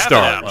 billion might have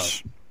an app.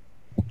 stars.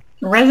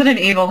 Resident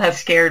Evil has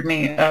scared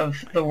me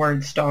of the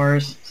word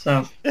stars.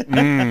 So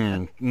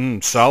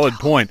Solid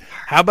point.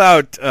 How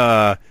about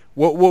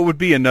what would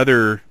be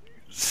another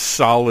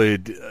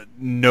solid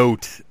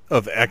note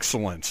of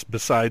excellence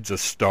besides a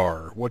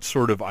star? What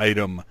sort of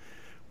item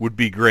would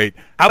be great?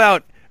 How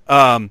about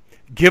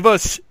give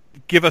us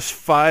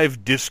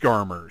 5 disc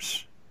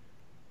armors,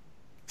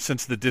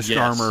 since the disc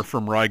armor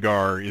from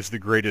Rygar is the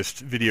greatest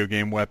video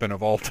game weapon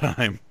of all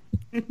time.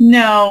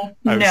 no.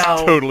 I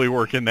was totally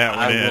working that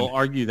one I in. will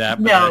argue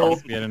that, but No. that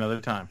needs to be at another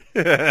time.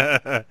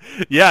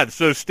 Yeah,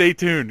 so stay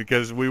tuned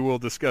because we will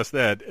discuss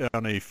that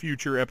on a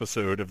future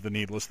episode of the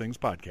Needless Things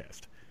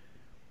podcast.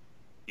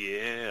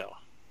 Yeah.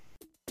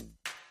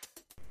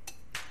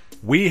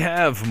 We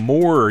have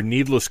more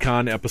Needless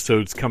Con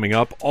episodes coming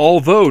up,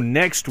 although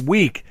next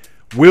week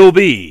will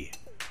be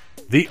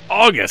the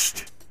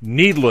August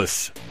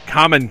Needless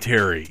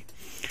Commentary.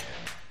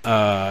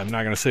 I'm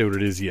not going to say what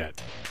it is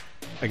yet.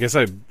 I guess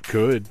I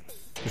could.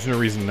 There's no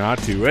reason not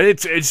to.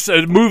 It's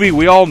a movie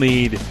we all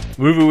need, a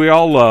movie we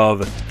all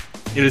love.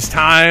 It is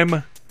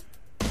time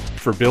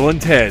for Bill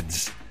and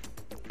Ted's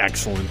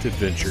Excellent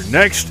Adventure.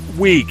 Next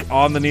week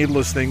on the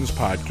Needless Things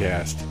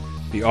podcast,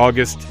 the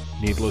August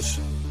Needless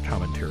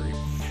Commentary.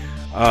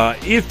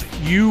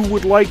 If you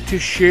would like to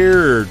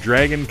share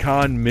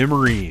DragonCon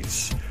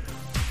memories,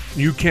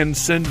 you can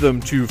send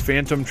them to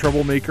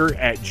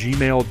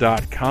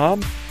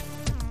phantomtroublemaker@gmail.com.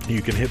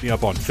 You can hit me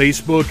up on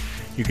Facebook.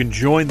 You can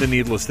join the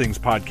Needless Things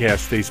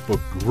podcast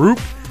Facebook group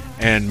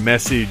and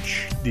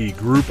message the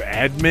group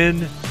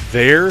admin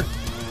there.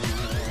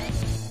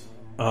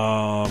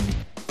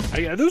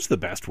 Those are the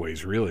best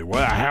ways, really.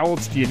 Well, how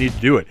else do you need to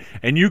do it?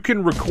 And you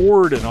can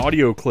record an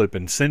audio clip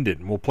and send it,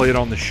 and we'll play it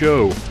on the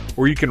show.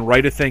 Or you can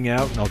write a thing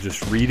out, and I'll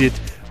just read it.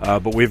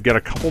 But we've got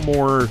a couple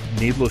more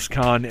Needless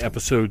Con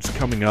episodes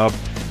coming up.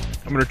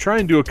 I'm going to try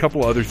and do a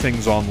couple other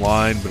things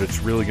online, but it's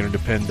really going to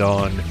depend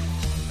on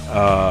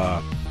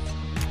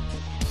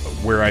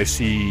where I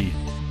see.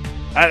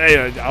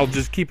 I'll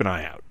just keep an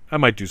eye out. I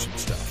might do some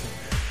stuff.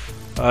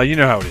 You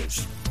know how it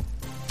is.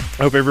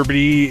 I hope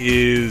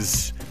everybody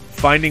is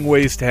finding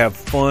ways to have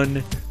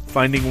fun,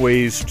 finding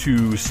ways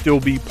to still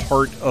be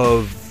part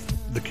of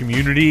the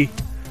community,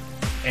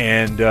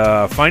 and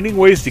finding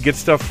ways to get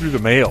stuff through the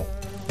mail,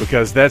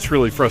 because that's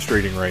really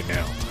frustrating right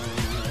now.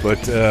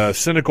 But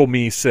cynical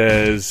me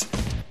says,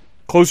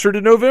 closer to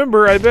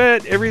November, I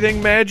bet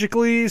everything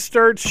magically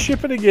starts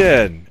shipping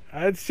again.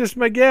 It's just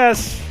my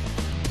guess.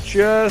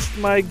 Just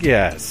my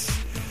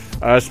guess.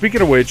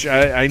 Speaking of which,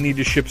 I need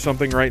to ship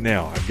something right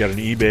now. I've got an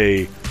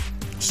eBay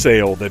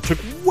sale that took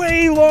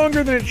way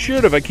longer than it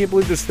should have. I can't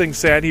believe this thing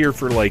sat here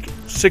for like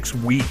 6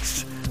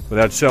 weeks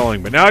without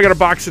selling. But now I got to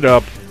box it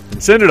up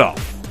and send it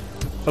off.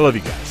 I love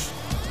you guys.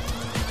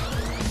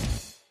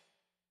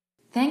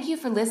 Thank you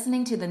for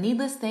listening to the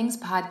Needless Things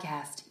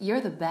podcast. You're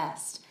the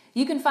best.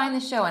 You can find the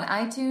show on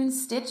iTunes,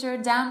 Stitcher,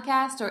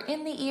 Downcast, or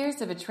in the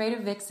ears of a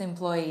Trader Vic's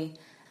employee.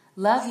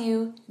 Love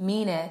you,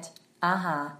 mean it.